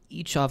 matches,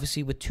 each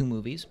obviously with 2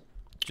 movies.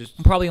 We'll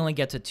probably only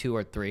get to 2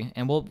 or 3,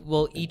 and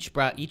we'll each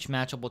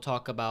matchup we'll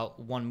talk about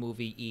 1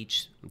 movie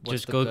each.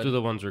 Just go through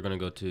the ones we're going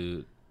to go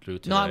through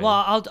today. No,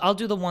 well, I'll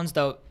do the ones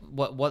that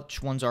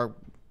which ones are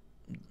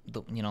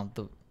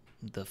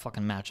the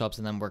fucking matchups,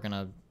 and then we're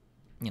gonna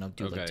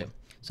do like 2.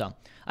 So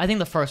I think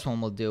the first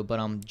one we'll do, but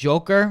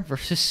Joker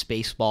versus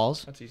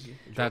Spaceballs. That's easy.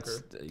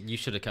 You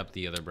should have kept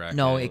the other bracket.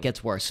 No, it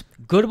gets worse.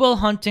 Good Will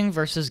Hunting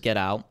versus Get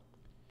Out.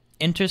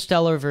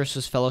 Interstellar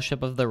versus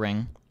Fellowship of the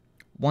Ring.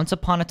 Once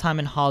Upon a Time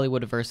in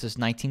Hollywood versus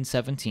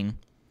 1917.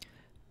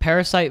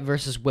 Parasite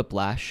versus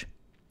Whiplash.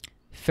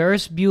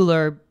 Ferris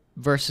Bueller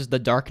versus The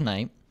Dark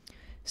Knight.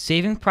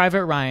 Saving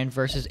Private Ryan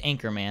versus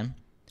Anchorman.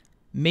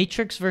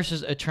 Matrix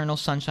versus Eternal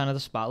Sunshine of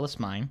the Spotless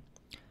Mind.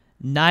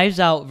 Knives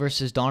Out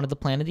versus Dawn of the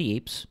Planet of the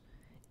Apes.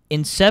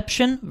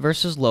 Inception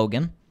versus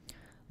Logan.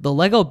 The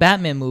Lego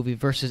Batman movie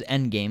versus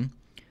Endgame.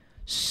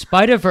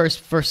 Spider-Verse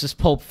versus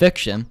Pulp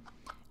Fiction.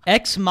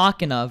 Ex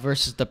Machina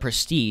versus The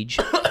Prestige.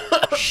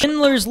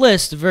 Schindler's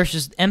List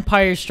versus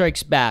Empire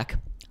Strikes Back.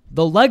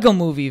 The Lego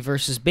Movie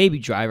versus Baby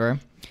Driver.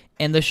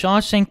 And The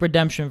Shawshank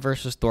Redemption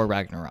versus Thor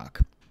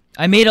Ragnarok.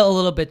 I made it a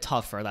little bit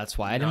tougher. That's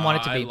why I didn't want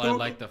it to be. I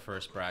like the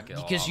first bracket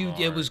because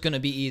it was gonna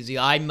be easy.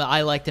 I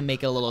like to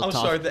make it a little tough.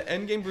 I'm sorry. The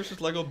Endgame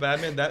versus Lego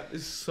Batman. That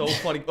is so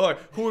funny. All right,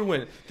 who would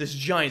win? This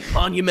giant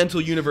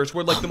monumental universe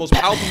where like the most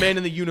powerful man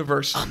in the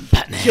universe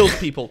kills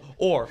people,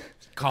 or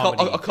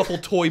a couple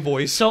toy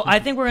boys. So I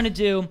think we're gonna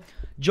do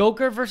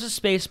Joker versus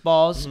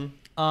Spaceballs.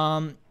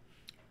 Mm-hmm.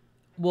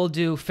 We'll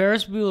do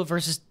Ferris Bueller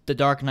versus The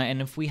Dark Knight,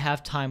 and if we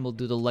have time, we'll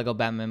do the Lego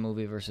Batman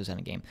movie versus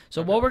Endgame.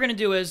 So what we're gonna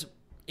do is,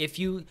 if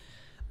you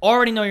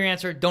already know your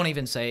answer, don't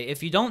even say it.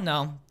 If you don't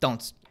know,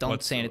 don't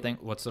say anything.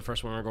 What's the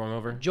first one we're going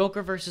over?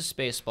 Joker versus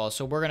Spaceballs.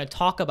 So we're going to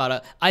talk about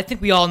it. I think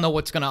we all know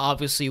what's going to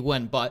obviously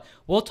win, but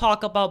we'll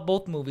talk about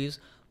both movies,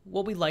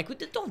 what we like.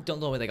 Don't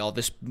like, oh,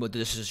 this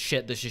is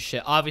shit, this is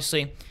shit.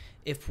 Obviously,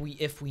 if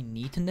we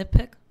need to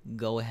nitpick,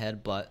 go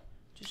ahead, but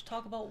just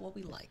talk about what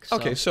we like. So.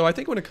 Okay, so I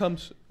think when it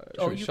comes...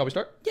 shall we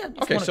start? Yeah.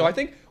 Okay, so I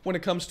think when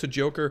it comes to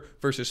Joker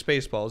versus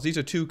Spaceballs, these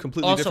are 2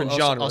 completely different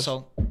genres.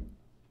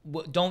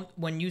 don't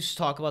when you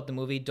talk about the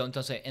movie, don't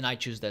say, and I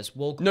choose this.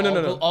 We'll No.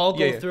 We'll all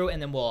go through,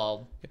 and then we'll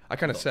all. I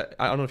kind of said,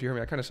 I don't know if you heard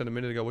me, I kind of said a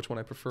minute ago which one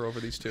I prefer over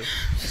these two.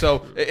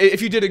 So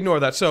if you did ignore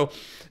that. So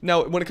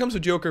now when it comes to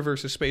Joker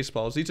versus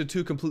Spaceballs, these are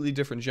two completely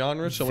different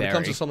genres. So when it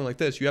comes to something like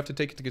this, you have to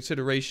take into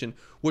consideration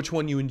which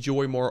one you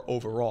enjoy more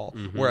overall.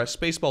 Whereas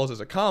Spaceballs is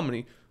a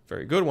comedy,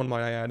 very good one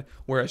might I add,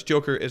 whereas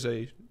Joker is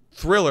a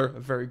thriller, a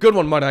very good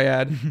one might I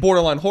add,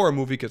 borderline horror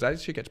movie, because that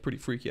shit gets pretty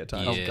freaky at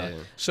times. Yeah.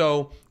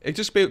 So it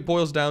just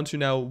boils down to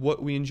now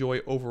what we enjoy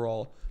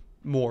overall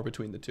more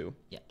between the two.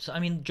 Yeah. So I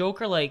mean,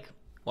 Joker, like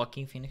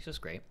Joaquin Phoenix is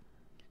great.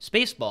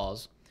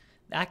 Spaceballs,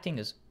 the acting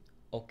is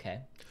okay.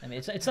 I mean,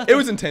 it's not. It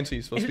was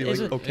intentionally supposed to be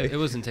like okay. It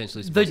was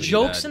intentionally supposed The to be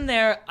jokes bad. in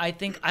there, I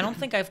don't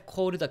think I've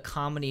quoted a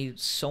comedy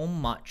so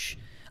much.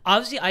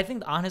 Obviously, I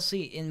think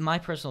honestly, in my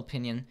personal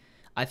opinion,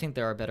 I think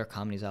there are better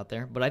comedies out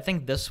there. But I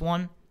think this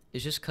one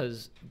is just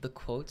because the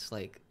quotes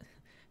like,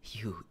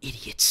 "You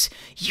idiots!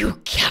 You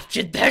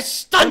captured their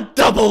stunt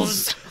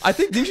doubles." I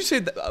think didn't you say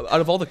that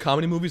out of all the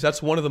comedy movies,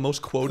 that's one of the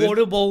most quoted?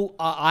 Quotable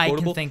I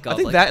can think of. I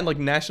think like, that and like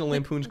National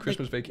Lampoon's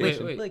Christmas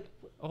Vacation. Wait. Like,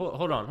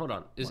 Hold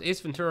on. Is Ace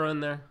Ventura in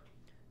there?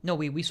 no,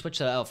 we switched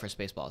that out for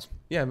Spaceballs.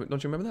 Yeah, but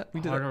don't you remember that?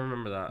 We did I that. don't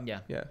remember that. Yeah.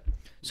 Yeah.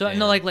 So Damn.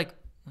 no, like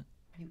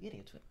you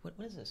idiots! What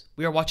is this?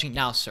 We are watching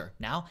now, sir.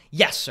 Now?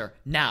 Yes, sir.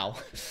 Now.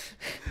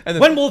 And then,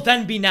 When will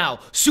then be now?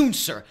 Soon,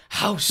 sir.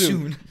 How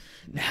soon?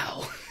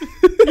 Now.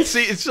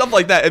 see, it's stuff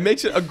like that. It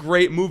makes it a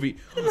great movie.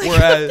 Like,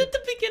 Whereas at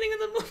the beginning of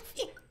the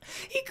movie,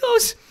 he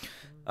goes,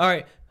 "All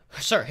right,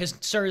 sir.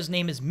 His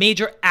name is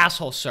Major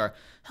Asshole, sir.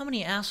 How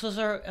many assholes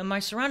am I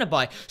surrounded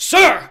by,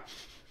 sir?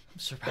 I'm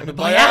surrounded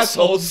by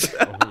assholes."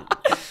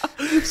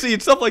 see,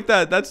 it's stuff like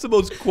that. That's the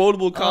most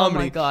quotable comedy. Oh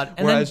my God.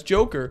 And Whereas then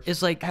Joker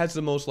it's like- has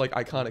the most like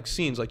iconic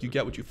scenes. Like you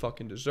get what you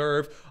fucking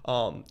deserve.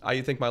 I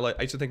used to think my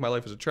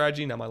life was a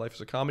tragedy. Now my life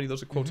is a comedy.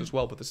 Those are quotes Mm-hmm. as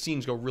well, but the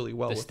scenes go really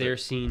well The with stair it.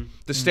 scene.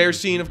 The stair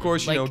scene, of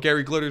course. You know, Like-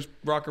 Gary Glitter's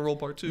Rock and Roll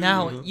Part 2.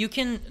 Now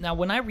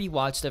when I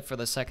rewatched it for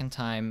the second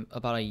time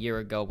about a year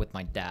ago with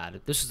my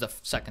dad. This is the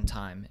second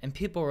time, and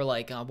people were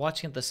like,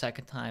 watching it the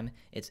second time,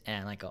 it's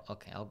and I go,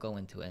 okay, I'll go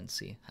into it and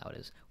see how it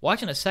is.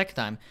 Watching it a second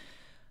time,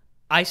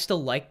 I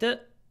still liked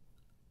it.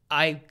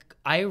 I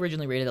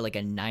originally rated it like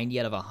a 90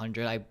 out of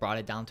 100. I brought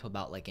it down to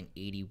about like an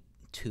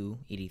 82,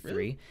 83.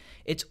 Really?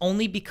 It's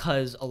only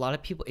because a lot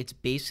of people, it's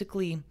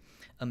basically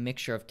a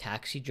mixture of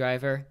Taxi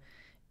Driver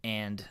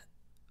and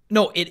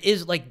no, it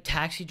is like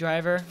Taxi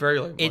Driver. Very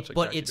like much like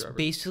but Taxi it's Driver.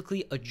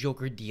 basically a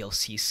Joker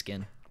DLC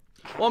skin.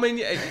 Well,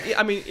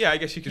 I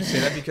guess you could say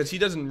that because he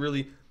doesn't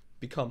really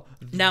become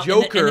Now,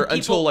 Joker then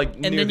until like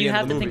and near then the you end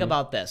have of the to movie. think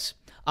about this.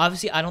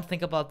 Obviously, I don't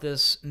think about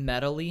this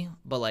metally,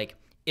 but like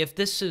if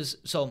this is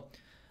so.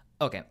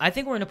 Okay, I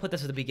think we're gonna put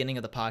this at the beginning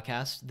of the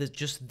podcast.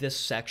 This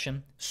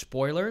section,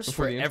 spoilers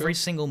Before for the intro? every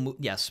single movie.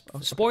 Yes,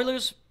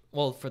 spoilers.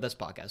 Well, for this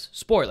podcast,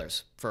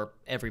 spoilers for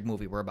every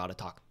movie we're about to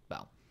talk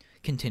about.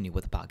 Continue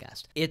with the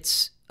podcast.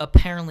 It's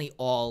apparently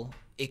all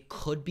it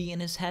could be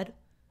in his head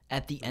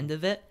at the end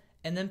of it,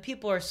 and then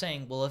people are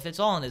saying, "Well, if it's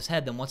all in his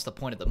head, then what's the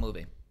point of the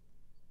movie?"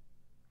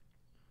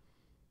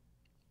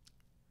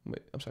 Wait,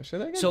 I'm sorry. Say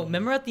that again. So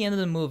remember at the end of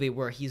the movie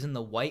where he's in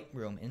the white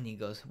room and he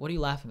goes, "What are you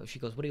laughing about?" She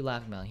goes, "What are you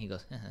laughing about?" And he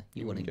goes,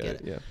 "You wouldn't get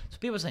it." Yeah. So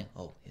people are saying,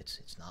 "Oh, it's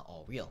not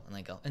all real," and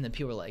I go, and then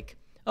people are like,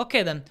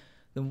 "Okay, then."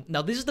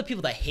 Now these are the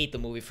people that hate the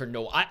movie for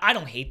no. I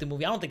don't hate the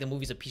movie. I don't think the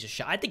movie's a piece of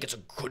shit. I think it's a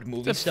good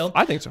movie still.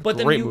 I think it's a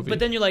great movie. But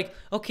then you're like,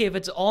 okay, if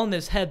it's all in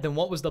his head, then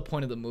what was the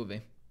point of the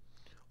movie?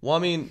 Well, I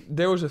mean,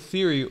 there was a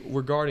theory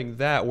regarding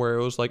that where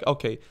it was like,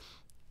 okay,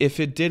 if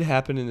it did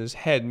happen in his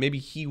head, maybe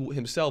he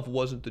himself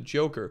wasn't the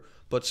Joker,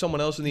 but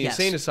someone else in the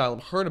insane asylum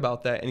heard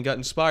about that and got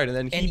inspired, and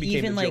then he became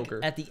even the like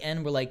Joker. at the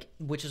end, we're like,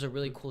 which is a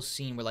really cool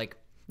scene. We're like,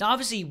 now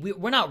obviously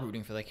we're not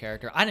rooting for the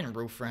character. I didn't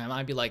root for him.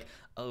 I'd be like,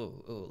 oh,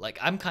 like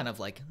I'm kind of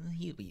like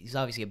he's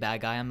obviously a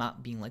bad guy. I'm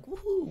not being like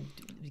woohoo,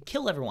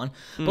 kill everyone,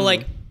 but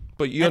like.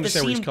 But you At the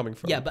understand where he's scene- coming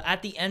from. Yeah, but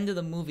at the end of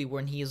the movie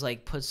when he's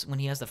like when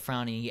he has the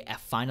frown and he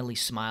finally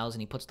smiles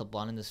and he puts the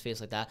blood in his face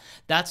like that,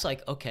 that's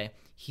like, okay,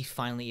 he's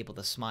finally able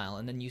to smile.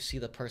 And then you see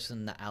the person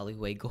in the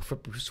alleyway go for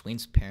Bruce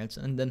Wayne's parents,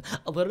 and then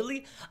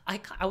literally I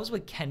was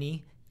with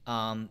Kenny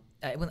when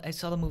I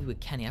saw the movie with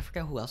Kenny. I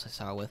forgot who else I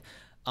saw it with.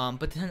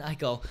 But then I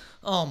go,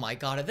 oh my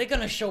God, are they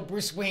gonna show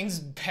Bruce Wayne's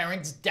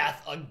parents'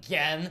 death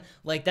again?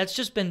 Like that's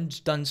just been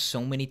done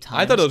so many times.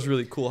 I thought it was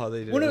really cool how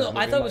they did Well, it. no, in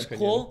I my thought it was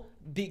opinion. cool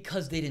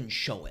because they didn't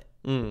show it.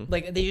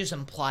 Like they just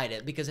implied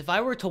it. Because if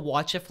I were to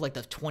watch it for like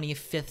the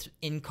 25th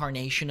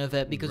incarnation of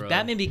it, because Bro.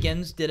 Batman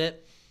Begins did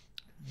it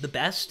the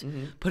best,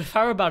 but if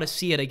I were about to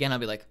see it again,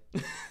 I'd be like,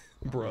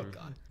 Bro.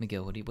 God,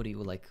 Miguel, what do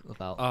you like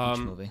about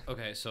each movie?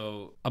 Okay,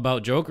 so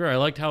about Joker, I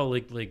liked how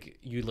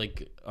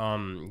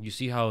you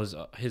see how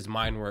his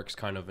mind works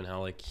kind of, and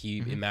how like he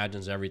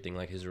imagines everything,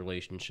 like his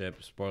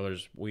relationship.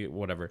 Spoilers,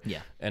 whatever.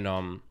 Yeah. And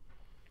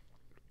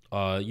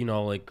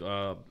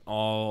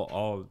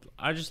all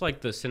I just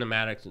like the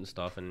cinematics and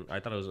stuff, and I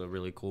thought it was a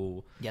really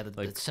cool. Yeah, the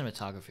like,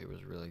 cinematography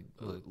was really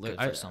good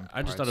I for some just thought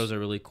it parts. was a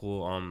really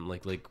cool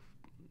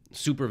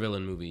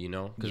supervillain movie, you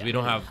know, because Yeah. we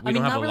don't have I mean,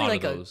 a not really lot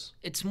like of those.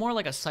 It's more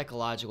like a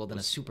psychological than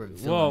a super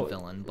Well,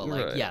 villain, but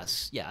like right.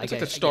 yes, yeah. It's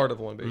like the start of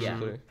one, Yeah.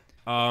 basically.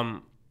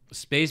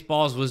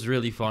 Spaceballs was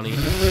really funny,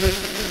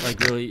 like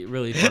really,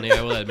 really funny.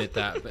 I will admit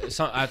that. But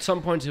at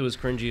some points it was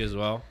cringy as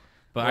well.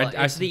 But Well,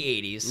 I it's the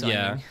 '80s. So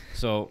yeah. I mean,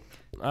 So,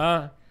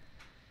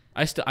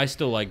 I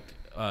still liked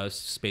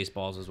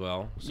Spaceballs as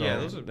well. So Yeah,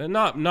 those are- they're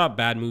not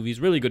bad movies.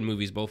 Really good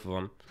movies, both of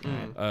them.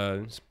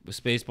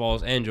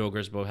 Spaceballs and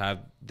Jokers both have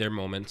their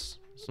moments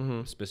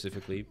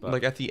specifically. But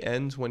Like at the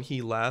end when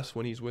he laughs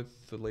when he's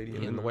with the lady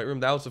in the white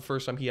room, that was the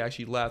first time he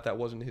actually laughed. That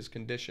wasn't his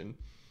condition.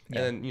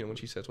 Yeah. And then when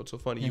she says what's so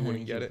funny, you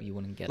wouldn't get it. You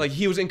wouldn't get Like it.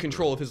 he was in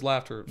control of his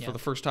laughter Yeah. for the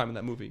first time in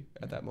that movie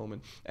at that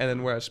moment. And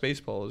then whereas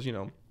Spaceballs,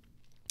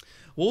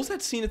 what was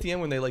that scene at the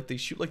end when they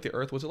shoot like the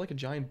Earth? Was it like a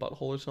giant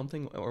butthole or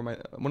something? Or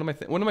what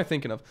am I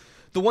thinking of?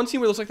 The one scene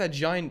where it looks like that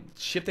giant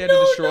ship they had to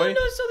destroy. No,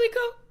 so they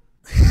go.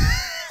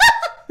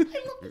 I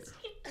love this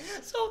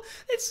scene. So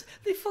it's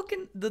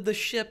the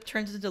ship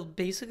turns into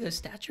basically a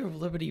Statue of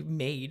Liberty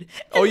made.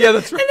 Oh, yeah,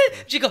 that's right. And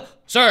then she goes,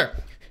 "Sir,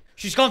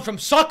 she's gone from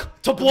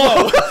suck to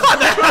blow."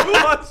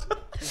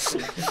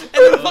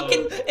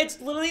 And it's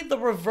literally the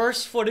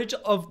reverse footage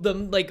of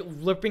them like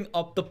ripping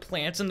up the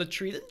plants and the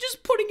trees and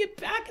just putting it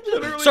back.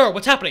 Sir,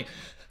 what's happening?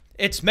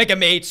 It's Mega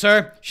Maid,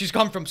 sir. She's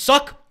come from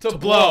suck to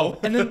blow.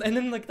 And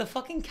then like the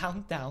fucking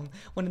countdown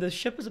when the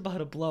ship is about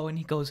to blow and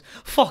he goes,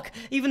 "Fuck,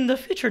 even in the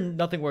future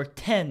nothing worked.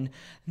 10,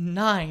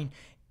 9,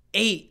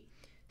 8,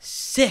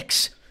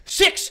 6.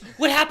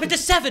 What happened to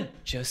 7?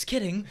 Just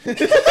kidding." And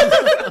then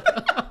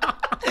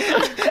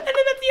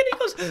at the end he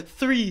goes,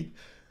 3,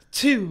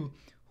 2,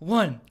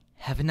 1.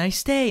 Have a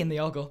nice day. And they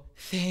all go,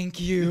 "Thank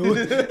you."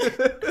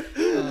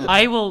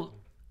 I will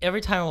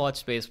every time I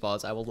watch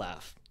Spaceballs, I will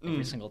laugh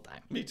every single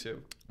time. Me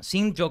too.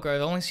 Seeing Joker,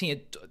 I've only seen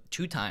it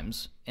 2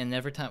 times, and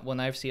every time when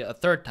I see it a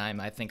third time,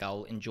 I think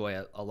I'll enjoy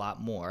it a lot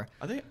more.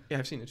 I think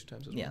I've seen it 2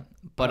 times as well. Yeah,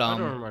 but I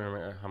don't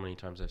remember how many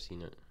times I've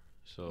seen it,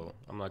 so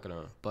I'm not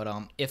gonna. But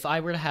if I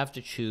were to have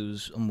to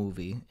choose a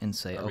movie and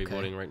say, Are we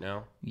voting right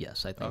now?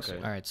 yes, I think so.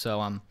 Okay. All right,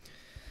 so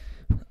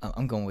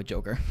I'm going with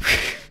Joker.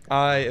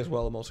 I as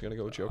well am also gonna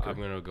go with Joker. I'm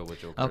gonna go with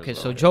Joker. Okay, as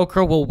so well.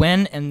 Joker will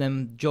win, and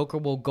then Joker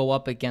will go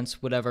up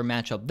against whatever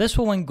matchup. This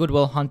will win Good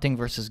Will Hunting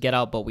versus Get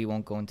Out, but we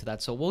won't go into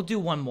that. So we'll do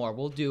one more.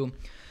 We'll do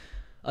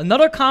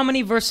another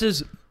comedy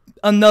versus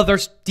another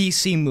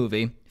DC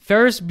movie.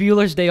 Ferris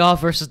Bueller's Day Off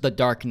versus The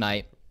Dark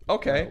Knight.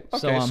 Okay.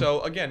 So,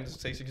 So again, this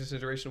takes into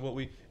consideration what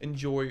we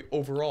enjoy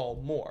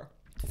overall more.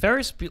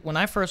 When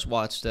I first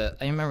watched it,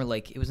 I remember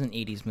like it was in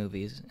 '80s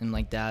movies, and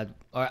like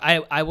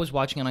I was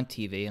watching it on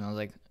TV, and I was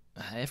like,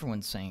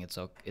 everyone's saying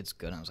it's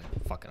good. And I was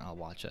like, fuck it, I'll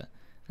watch it.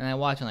 And I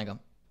watch it, and I go,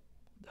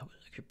 that was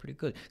actually pretty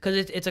good, because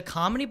it's a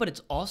comedy, but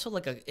it's also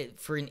like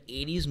for an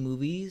 '80s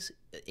movie,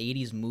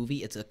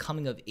 it's a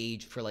coming of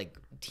age for like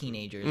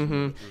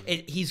teenagers.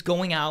 He's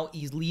going out,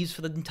 he leaves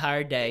for the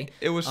entire day.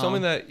 It was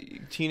something that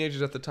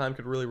teenagers at the time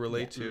could really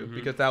relate to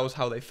because that was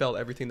how they felt.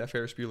 Everything that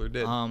Ferris Bueller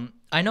did.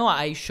 I know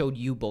I showed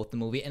you both the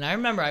movie, and I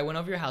remember I went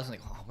over to your house and like,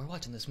 oh, we're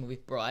watching this movie,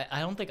 bro. I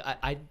don't think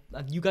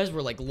you guys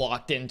were like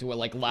locked into it,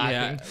 like laughing.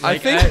 Yeah, like, I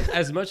think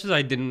as much as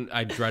I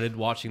dreaded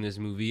watching this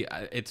movie.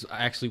 It's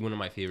actually one of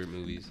my favorite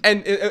movies.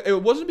 and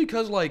it wasn't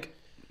because like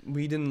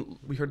we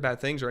heard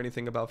bad things or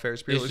anything about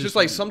Ferris Bueller. It's just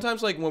like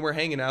sometimes like when we're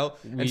hanging out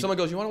and someone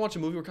goes, "You want to watch a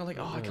movie?" We're kind of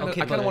like, "Oh, I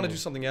kind of want to do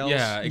something else."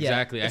 Yeah,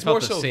 exactly. It's I felt more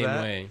the so same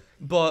that. way.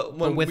 But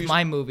when But with we,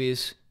 my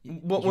movies,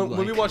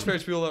 when we watched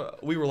Ferris Bueller,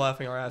 we were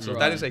laughing our asses off.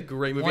 That is a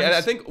great movie, and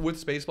I think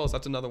with Spaceballs,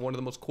 that's another one of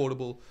the most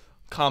quotable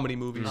comedy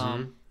movies.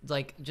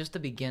 like just the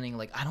beginning,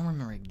 like I don't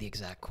remember the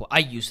exact quote. I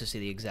used to say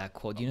the exact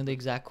quote. Do you know the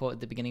exact quote at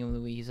the beginning of the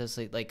movie? He says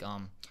like I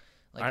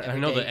every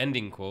know day- the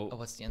ending quote. Oh,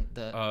 what's the end?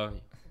 The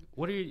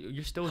What are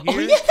you're still here? oh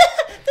yeah,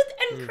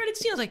 the end credit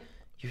scene. I was like,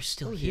 "You're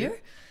still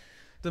here?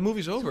 The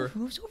movie's over. The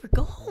movie's over.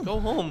 Go home." Go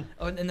home.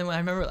 Oh, and then I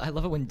remember, I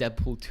love it when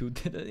Deadpool 2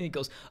 did it. And he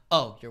goes,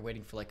 "Oh, you're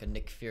waiting for like a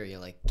Nick Fury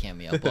like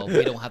cameo. Well,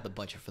 we don't have the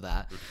budget for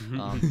that."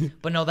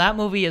 But no, that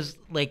movie is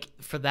like,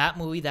 for that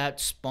movie,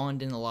 that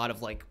spawned in a lot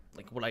of like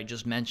what I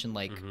just mentioned,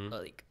 like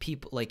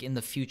people like in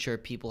the future,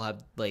 people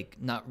have like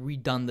not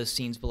redone the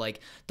scenes, but like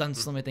done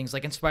similar things.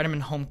 Like in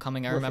Spider-Man: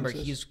 Homecoming, I remember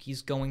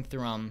he's going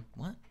through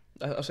what?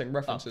 I was saying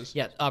references.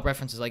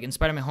 References. Like in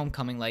Spider-Man: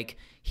 Homecoming, like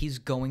he's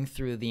going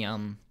through the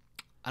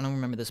I don't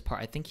remember this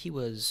part. I think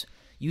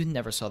you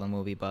never saw the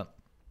movie, but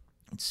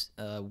it's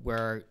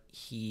where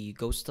he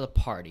goes to the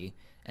party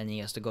and he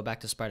has to go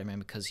back to Spider-Man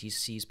because he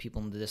sees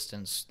people in the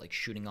distance like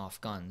shooting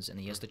off guns and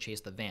he has to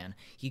chase the van.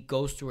 He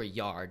goes through a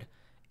yard,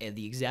 and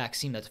the exact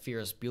scene that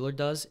Ferris Bueller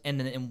does, and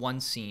then in one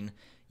scene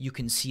you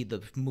can see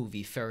the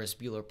movie Ferris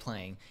Bueller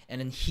playing,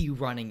 and then he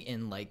running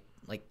in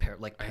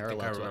parallel. I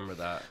think I remember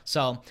that.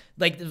 So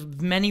like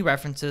many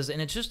references,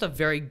 and it's just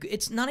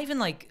it's not even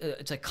like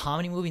it's a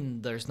comedy movie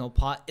and there's no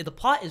plot. The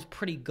plot is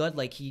pretty good.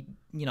 Like he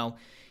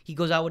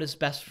goes out with his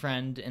best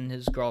friend and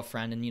his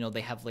girlfriend, and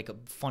they have like a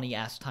funny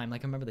ass time.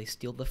 Like I remember they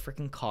steal the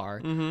freaking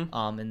car,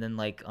 and then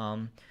like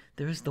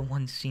there's the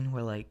one scene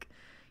where like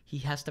he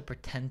has to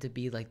pretend to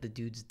be like the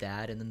dude's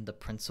dad, and then the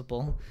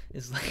principal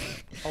is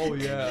like. Oh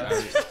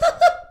yeah.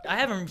 I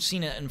haven't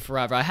seen it in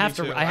forever. I have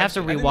to I've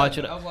rewatch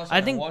it.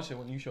 I think watched it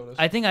when you showed us.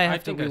 I think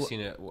I've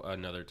seen it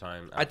another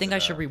time. I think I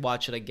should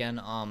rewatch it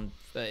again.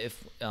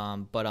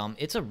 But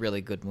it's a really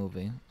good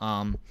movie.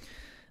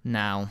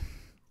 Now,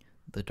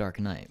 The Dark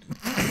Knight.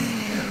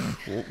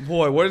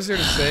 Boy, what is there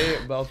to say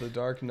about The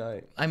Dark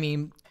Knight? I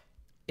mean,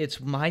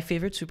 it's my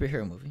favorite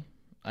superhero movie.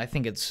 I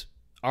think it's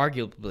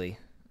arguably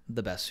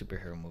the best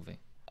superhero movie.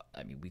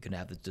 I mean, we could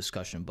have this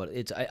discussion, but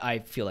I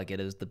feel like it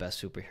is the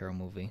best superhero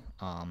movie.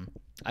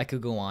 I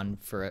could go on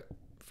for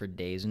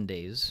days and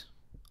days.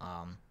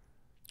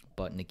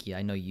 But Nicky,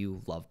 I know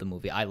you love the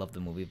movie. I love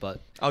the movie,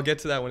 but I'll get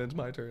to that when it's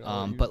my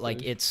turn. But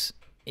like it's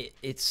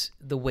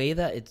the way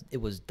that it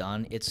was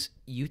done.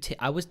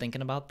 I was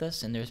thinking about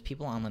this, and there's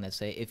people online that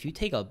say if you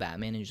take out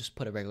Batman and you just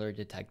put a regular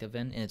detective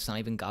in, and it's not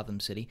even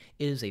Gotham City,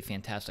 it is a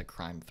fantastic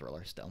crime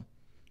thriller still.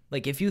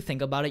 Like, if you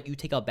think about it, you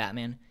take out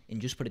Batman and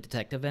just put a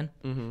detective in,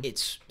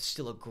 it's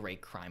still a great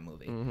crime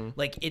movie.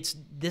 Like,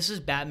 this is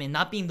Batman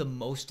not being the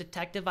most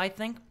detective, I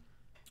think.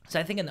 So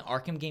I think in the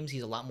Arkham games,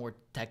 he's a lot more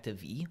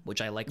detective-y, which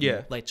I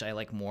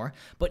like more.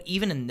 But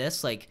even in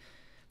this, like,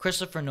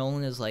 Christopher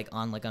Nolan is, like,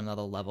 on, like,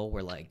 another level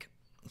where, like,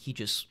 he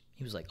was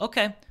like,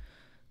 okay,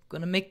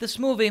 gonna make this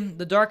movie,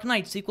 The Dark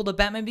Knight, sequel to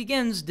Batman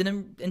Begins.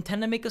 Didn't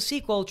intend to make a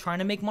sequel, trying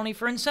to make money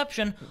for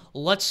Inception.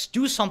 Let's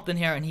do something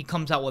here. And he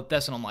comes out with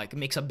this, and I'm like, it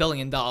makes $1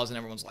 billion, and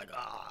everyone's like,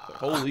 ah.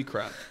 Holy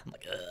crap. I'm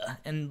like, ugh.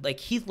 And like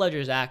Heath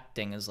Ledger's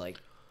acting is like,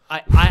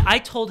 I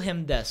told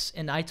him this,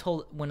 and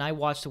when I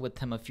watched it with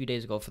him a few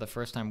days ago for the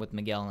first time with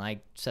Miguel, and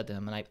I said to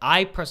him, and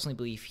I personally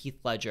believe Heath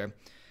Ledger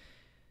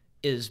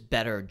is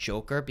better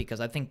Joker, because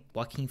I think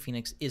Joaquin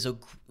Phoenix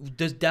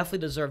definitely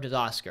deserved his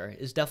Oscar,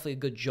 is definitely a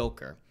good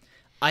Joker.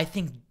 I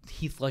think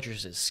Heath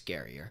Ledger's is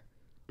scarier.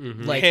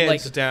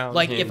 Hands down.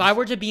 Like, if I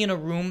were to be in a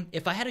room,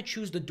 if I had to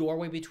choose the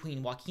doorway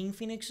between Joaquin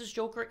Phoenix's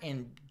Joker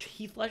and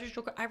Heath Ledger's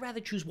Joker, I'd rather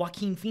choose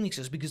Joaquin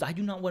Phoenix's, because I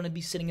do not want to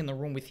be sitting in the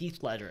room with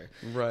Heath Ledger.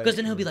 Right. Because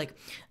then he'll be like,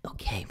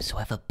 okay, so I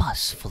have a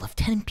bus full of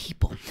 10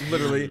 people.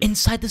 Literally.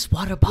 Inside this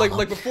water bottle.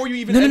 Like before you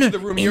even enter the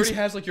room, he already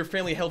has, like, your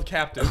family held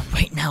captive.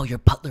 Right now, your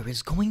butler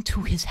is going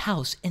to his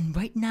house, and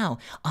right now,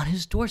 on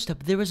his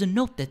doorstep, there is a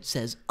note that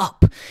says,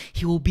 up.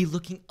 He will be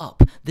looking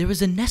up. There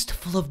is a nest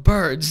full of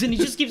birds. And he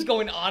just keeps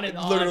going on and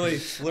on. Literally.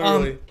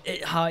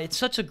 It's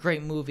such a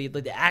great movie.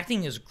 Like, the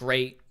acting is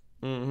great.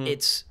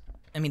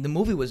 I mean, the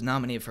movie was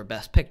nominated for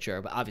Best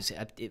Picture, but obviously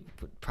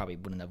it probably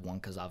wouldn't have won,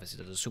 because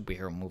obviously there's a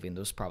superhero movie, and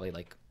there's probably,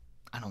 like,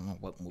 I don't know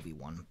what movie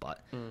won,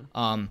 but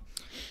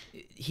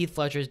Heath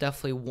Ledger is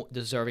definitely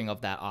deserving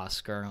of that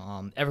Oscar.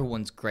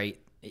 Everyone's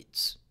great.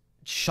 It's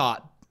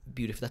shot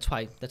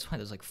beautifully. That's why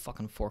there's like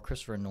fucking 4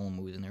 Christopher Nolan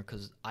movies in there,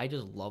 because I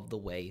just love the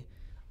way.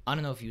 I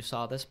don't know if you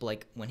saw this, but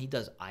like when he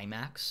does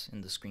IMAX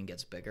and the screen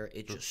gets bigger,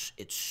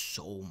 it's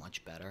so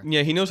much better.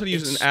 Yeah, he knows how to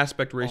use an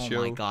aspect ratio.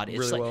 Oh my god, it's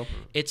really like well.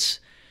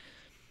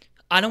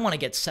 I don't want to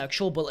get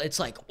sexual, but it's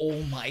like,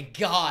 oh my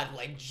god,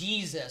 like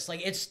Jesus,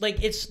 it's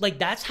like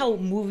that's how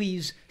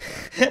movies.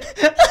 What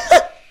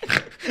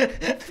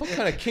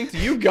kind of kink do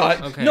you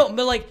got? Okay. No,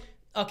 but like,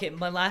 okay,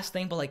 my last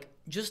thing, but like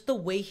just the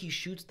way he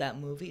shoots that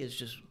movie is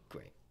just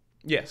great.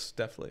 Yes,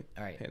 definitely.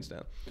 All right, hands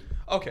down.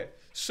 Okay,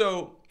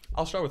 so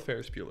I'll start with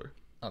Ferris Bueller.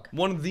 Okay.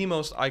 One of the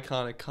most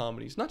iconic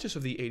comedies, not just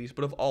of the 80s,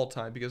 but of all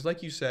time, because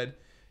like you said,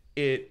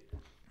 it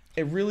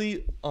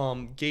really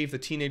gave the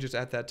teenagers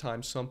at that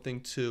time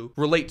something to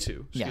relate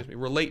to.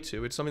 Relate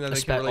to. It's something that they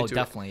can relate to. Oh,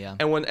 definitely, yeah.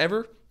 And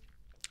whenever,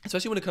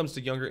 especially when it comes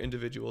to younger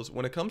individuals,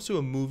 when it comes to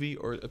a movie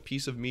or a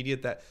piece of media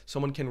that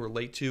someone can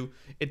relate to,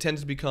 it tends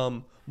to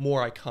become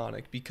more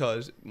iconic,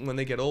 because when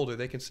they get older,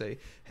 they can say,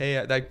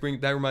 hey,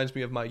 that reminds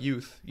me of my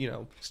youth,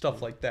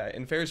 stuff like that.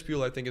 And Ferris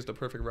Bueller, I think, is the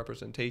perfect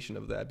representation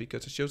of that,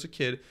 because it shows a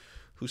kid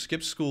who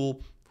skips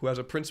school, who has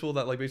a principal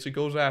that like basically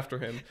goes after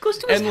him. Goes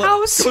to his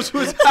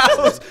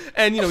house.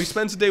 And he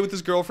spends the day with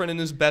his girlfriend and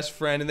his best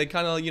friend, and they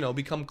kind of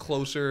become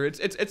closer.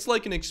 It's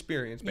like an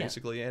experience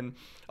basically. Yeah. And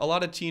a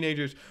lot of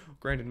teenagers,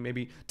 granted,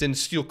 maybe didn't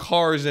steal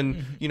cars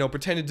and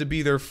pretended to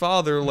be their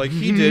father like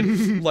he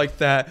did like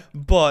that,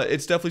 but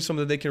it's definitely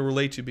something that they can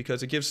relate to,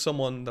 because it gives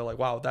someone, they're like,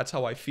 wow, that's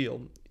how I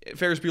feel.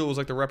 Ferris Bueller was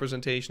like the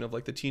representation of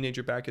like the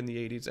teenager back in the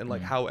 80s, and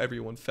like how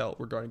everyone felt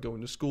regarding going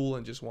to school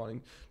and just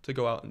wanting to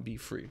go out and be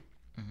free.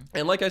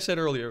 And like I said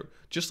earlier,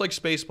 just like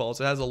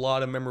Spaceballs, it has a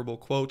lot of memorable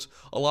quotes,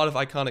 a lot of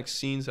iconic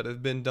scenes that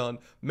have been done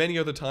many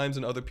other times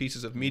in other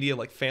pieces of media.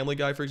 Like Family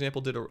Guy, for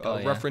example, did a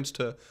reference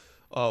to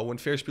when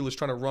Ferris Bueller's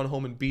trying to run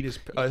home and beat his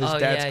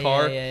dad's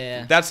car.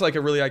 Yeah. That's like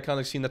a really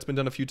iconic scene that's been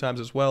done a few times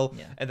as well.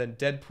 Yeah. And then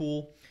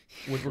Deadpool,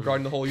 with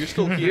regarding the whole "You're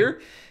still here."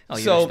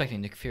 You're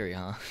expecting Nick Fury,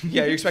 huh?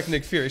 Yeah, you're expecting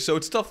Nick Fury. So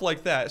it's stuff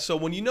like that. So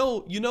when you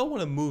know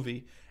when a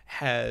movie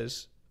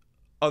has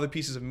other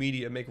pieces of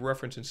media make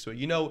references to it,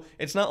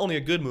 it's not only a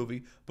good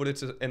movie, but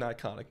it's an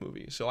iconic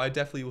movie. So I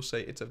definitely will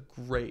say it's a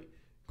great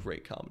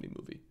comedy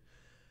movie.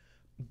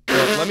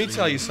 But let me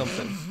tell you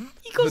something.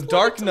 The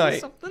Dark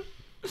Knight,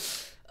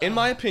 in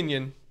my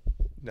opinion,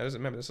 this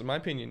is my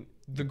opinion,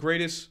 the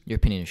greatest. Your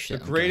opinion is shit.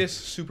 The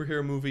greatest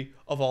superhero movie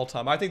of all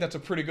time. I think that's a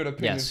pretty good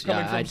opinion. Yes,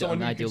 coming yeah, from I someone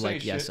do. who I can do say like.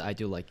 shit. Yes, I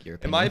do like your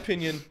opinion. In my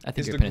opinion, I think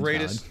is your the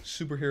opinion's greatest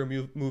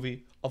superhero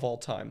movie of all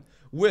time.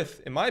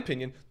 With, in my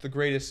opinion, the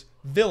greatest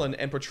villain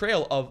and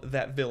portrayal of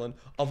that villain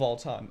of all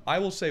time. I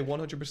will say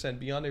 100%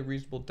 beyond a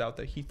reasonable doubt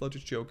that Heath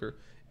Ledger's Joker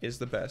is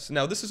the best.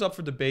 Now, this is up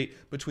for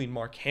debate between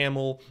Mark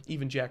Hamill,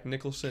 even Jack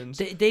Nicholson's.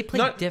 They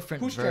play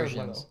different who's Jared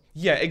versions. Leto?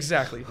 Yeah,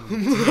 exactly.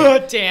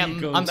 Damn.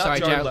 I'm Not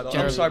sorry, Jared Leto. I'm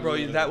Jared sorry,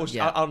 bro. That was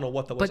Yeah. I don't know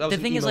what that was. But That was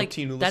the thing an is, emo like,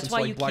 teen who that's listens why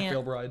to, like, you Black can't.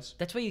 Veil Brides.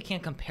 That's why you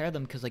can't compare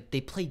them because like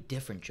they play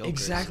different Jokers.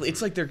 Exactly.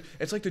 It's like they're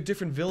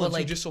different villains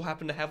like, who just so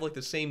happen to have like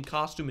the same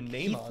costume and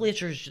name on. Heath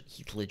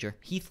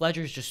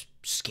Ledger's just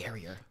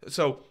scarier.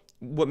 So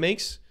what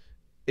makes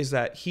is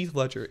that Heath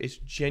Ledger is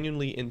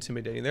genuinely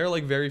intimidating. There are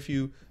like very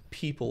few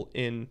people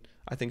in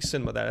I think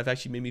cinema that have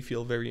actually made me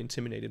feel very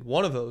intimidated.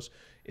 One of those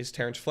is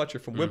Terrence Fletcher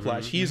from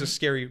Whiplash. He's a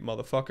scary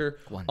motherfucker.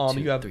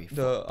 You have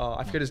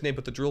I forget his name,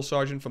 but the drill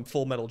sergeant from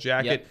Full Metal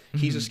Jacket.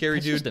 Yep. He's a scary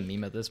That's dude. just a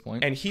meme at this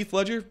point. And Heath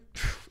Ledger,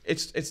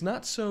 it's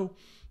not so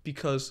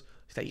because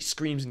that he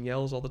screams and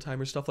yells all the time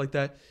or stuff like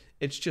that.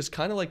 It's just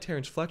kind of like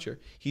Terrence Fletcher.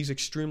 He's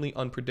extremely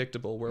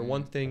unpredictable. Where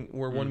one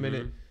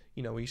minute,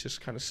 you know, he's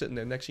just kind of sitting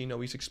there. Next thing you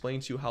know, he's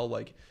explaining to you how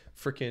like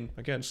freaking,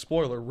 again,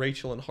 spoiler,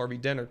 Rachel and Harvey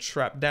Dent are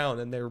trapped down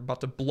and they're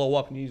about to blow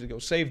up and you need to go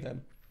save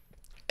them.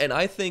 And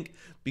I think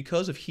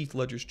because of Heath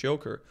Ledger's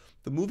Joker,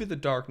 the movie The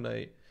Dark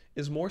Knight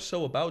is more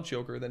so about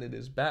Joker than it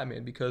is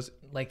Batman because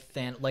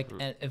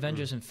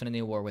Avengers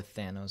Infinity War with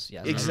Thanos.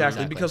 Yeah.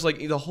 Exactly, because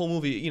like the whole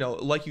movie, you know,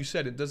 like you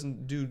said, it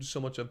doesn't do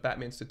so much of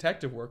Batman's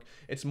detective work.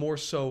 It's more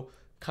so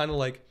kind of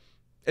like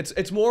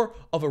it's more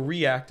of a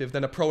reactive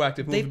than a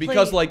proactive movie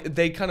because like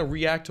they kind of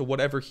react to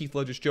whatever Heath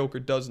Ledger's Joker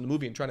does in the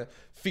movie and trying to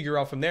figure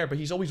out from there. But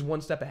he's always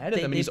one step ahead of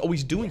them, and he's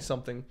always doing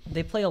something.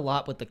 They play a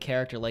lot with the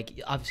character. Like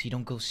obviously,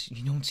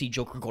 you don't see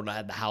Joker go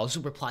to the house,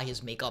 apply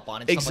his makeup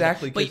on, and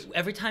exactly. Stuff like that. But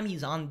every time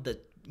he's on the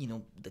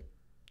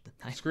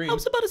screen, I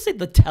was about to say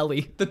the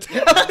telly. The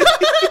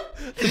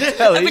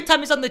telly. Every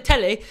time he's on the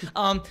telly,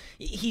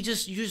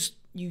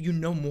 you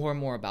know more and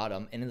more about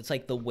him, and it's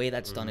like the way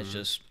that's done is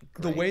just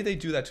great. The way they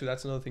do that too.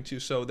 That's another thing too.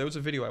 So there was a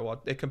video I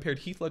watched. They compared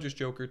Heath Ledger's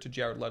Joker to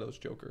Jared Leto's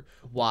Joker.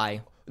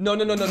 Why? No.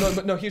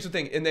 Here's the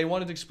thing, and they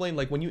wanted to explain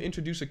like when you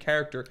introduce a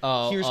character,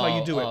 here's how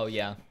you do it. Oh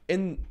yeah.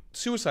 In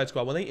Suicide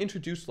Squad, when they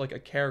introduce like a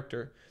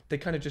character, they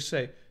kind of just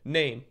say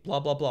name, blah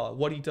blah blah,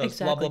 what he does,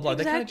 blah blah blah.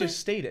 They kind of just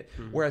state it.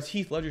 Whereas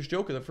Heath Ledger's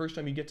Joker, the first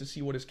time you get to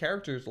see what his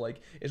character is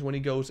like is when he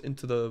goes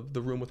into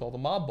the room with all the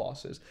mob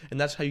bosses, and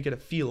that's how you get a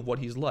feel of what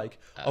he's like.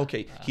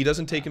 Okay, he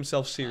doesn't take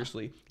himself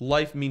seriously.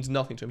 Life means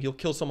nothing to him. He'll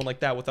kill someone like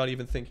that without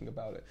even thinking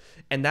about it,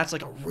 and that's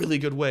like a really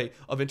good way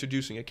of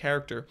introducing a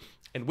character.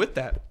 And with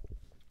that,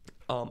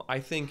 I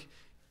think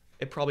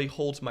it probably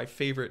holds my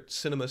favorite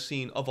cinema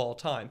scene of all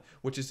time,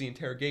 which is the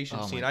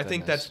interrogation scene. I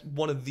think that's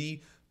one of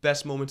the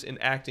best moments in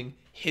acting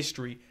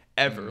history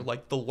ever.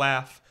 Like the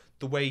laugh,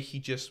 the way he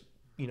just,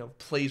 you know,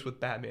 plays with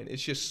Batman.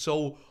 It's just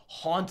so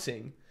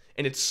haunting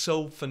and it's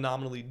so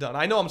phenomenally done.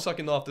 I know I'm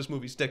sucking off this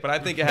movie's dick, but I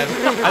think it has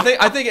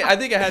I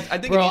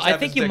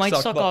think you might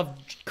suck off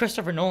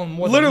Christopher Nolan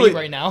more literally, than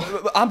me right now.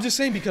 I'm just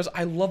saying because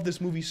I love this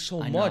movie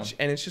so much,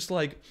 and it's just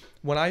like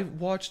when I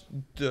watched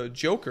the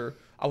Joker,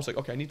 I was like,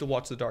 okay, I need to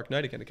watch The Dark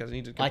Knight again because I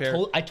need to compare.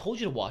 I told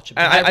you to watch it.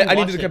 I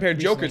needed to compare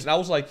Jokers, and I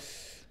was like,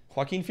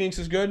 Joaquin Phoenix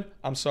is good.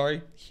 I'm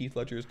sorry, Heath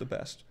Ledger is the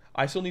best.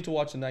 I still need to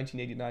watch the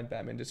 1989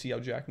 Batman to see how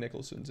Jack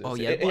Nicholson's is. Oh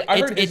yeah,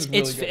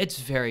 it's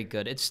very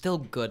good. It's still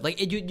good. Like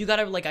you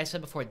gotta, like I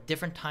said before,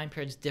 different time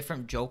periods,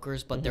 different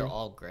Jokers, but they're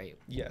all great.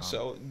 Yeah.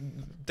 So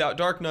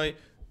Dark Knight,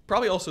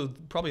 probably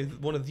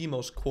one of the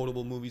most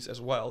quotable movies as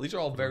well. These are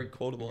all very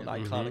quotable and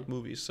iconic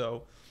movies.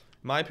 So,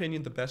 in my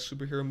opinion, the best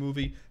superhero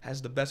movie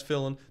has the best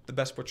villain, the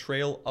best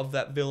portrayal of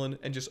that villain,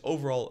 and just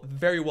overall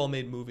very well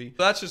made movie.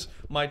 So that's just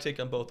my take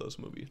on both those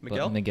movies.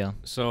 Miguel.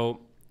 So,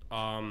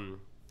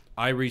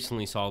 I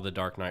recently saw The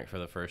Dark Knight for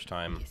the first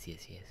time.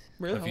 Yes.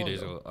 Really? A few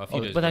days ago.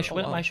 But I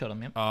showed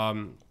him.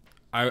 Yeah.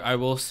 I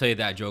will say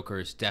that Joker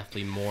is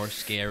definitely more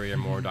scary or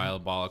more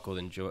diabolical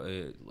than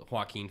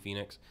Joaquin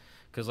Phoenix,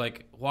 because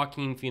like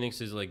Joaquin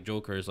Phoenix is like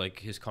Joker is like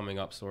his coming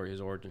up story,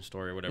 his origin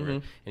story, or whatever,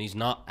 and he's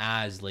not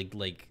as like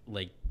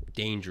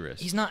dangerous.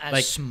 He's not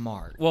as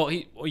smart. Well,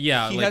 he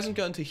hasn't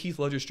gotten to Heath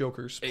Ledger's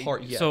Joker's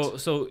part yet.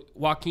 So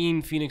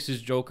Joaquin Phoenix's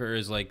Joker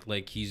is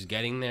like he's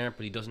getting there,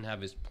 but he doesn't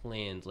have his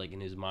plans like in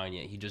his mind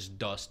yet. He just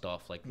does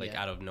stuff like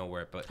out of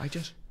nowhere. But I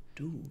just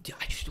do.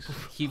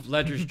 Heath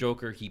Ledger's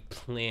Joker, he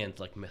plans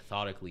like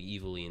methodically,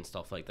 evilly, and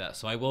stuff like that.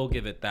 So I will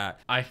give it that.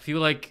 I feel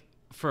like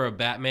for a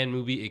Batman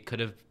movie, it could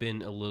have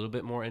been a little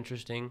bit more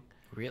interesting.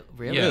 Really?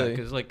 Yeah,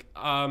 because like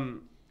I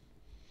don't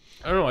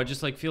know. I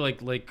just like feel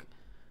like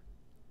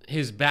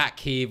his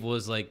Batcave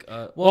was like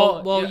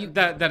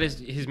that is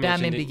his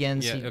Batman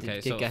Begins. Yeah, he okay,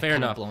 did so get fair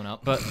enough. blown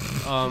up. But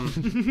I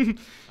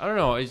don't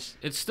know.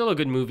 It's still a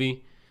good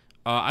movie.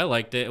 I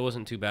liked it. It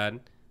wasn't too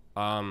bad.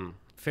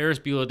 Ferris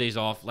Bueller Days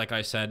Off, like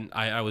I said,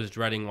 I was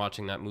dreading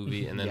watching that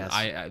movie, and then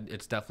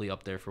it's definitely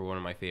up there for one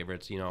of my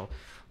favorites. You know,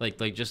 like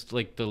just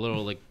like the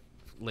little like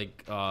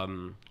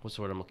what's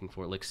the word I'm looking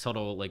for? Like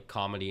subtle like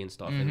comedy and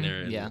stuff in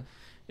there. And Yeah.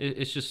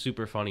 It's just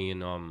super funny,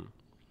 and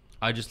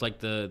I just like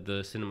the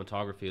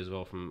cinematography as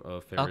well from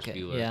Ferris Okay,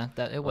 Bueller. yeah,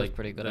 that it was Like,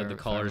 pretty good. The if I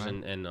colors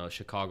remember. and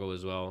Chicago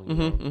as well. You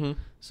know?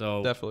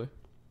 So Definitely.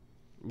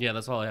 yeah,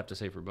 that's all I have to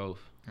say for both.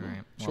 All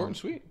right. Short and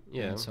sweet.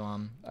 Yeah. So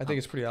I think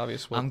it's pretty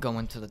obvious. What I'm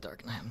going to the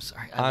Dark Knight. I'm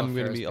sorry. I'm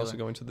going to be also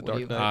going to the What do Dark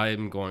you- Knight.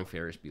 I'm going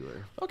Ferris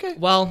Bueller. Okay.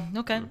 Well,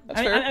 okay. That's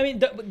I mean,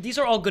 fair. I mean, these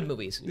are all good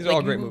movies. These are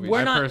all great movies. We're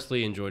I not.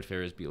 personally enjoyed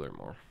Ferris Bueller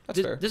more. That's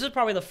This, fair. this is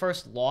probably the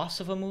first loss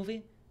of a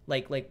movie,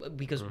 like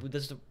because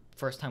this is the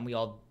first time we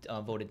all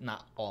voted.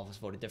 Not all of us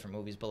voted different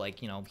movies, but like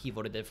he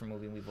voted a different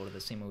movie and we voted the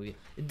same movie.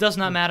 It does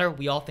not matter.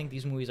 We all think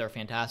these movies are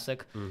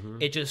fantastic.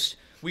 It just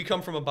We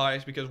come from a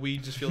bias because we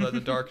just feel that the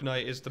Dark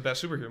Knight is the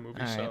best superhero movie.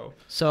 All right.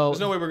 So there's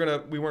so no way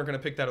we weren't gonna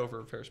pick that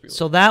over Ferris Bueller.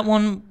 so that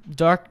one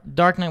Dark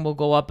Knight will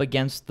go up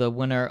against the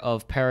winner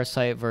of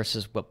Parasite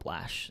versus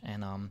Whiplash,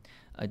 and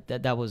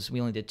that was we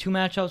only did 2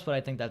 matchups, but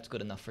I think that's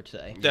good enough for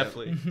today.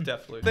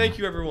 Definitely. Thank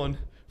you everyone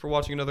for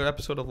watching another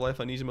episode of Life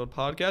on Easy Mode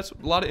podcast.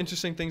 A lot of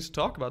interesting things to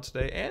talk about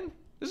today, and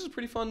this is a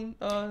pretty fun.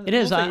 It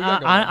is. little thing we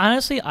got going on.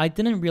 Honestly, I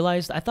didn't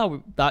realize. I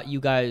thought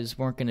you guys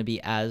weren't going to be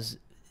as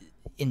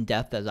in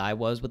depth as I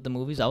was with the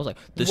movies. I was like,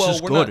 this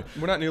is good.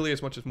 We're not nearly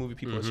as much as movie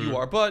people as you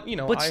are, but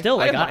But still,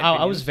 like, have my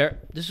I was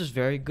opinions. This was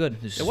very good.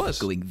 This It was.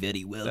 is going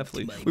very well.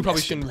 Definitely. to my We probably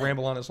master shouldn't plan.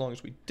 ramble on as long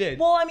as we did.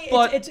 Well, I mean,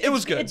 but it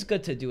was good. It's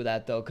good to do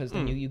that though, because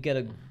then you get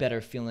a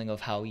better feeling of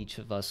how each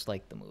of us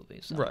like the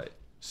movies. So. Right.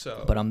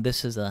 So. But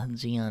this is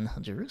Gian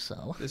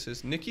Jeruso. This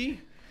is Nicky.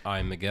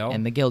 I'm Miguel.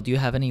 And Miguel, do you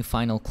have any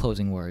final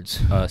closing words?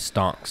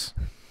 Stonks.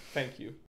 Thank you.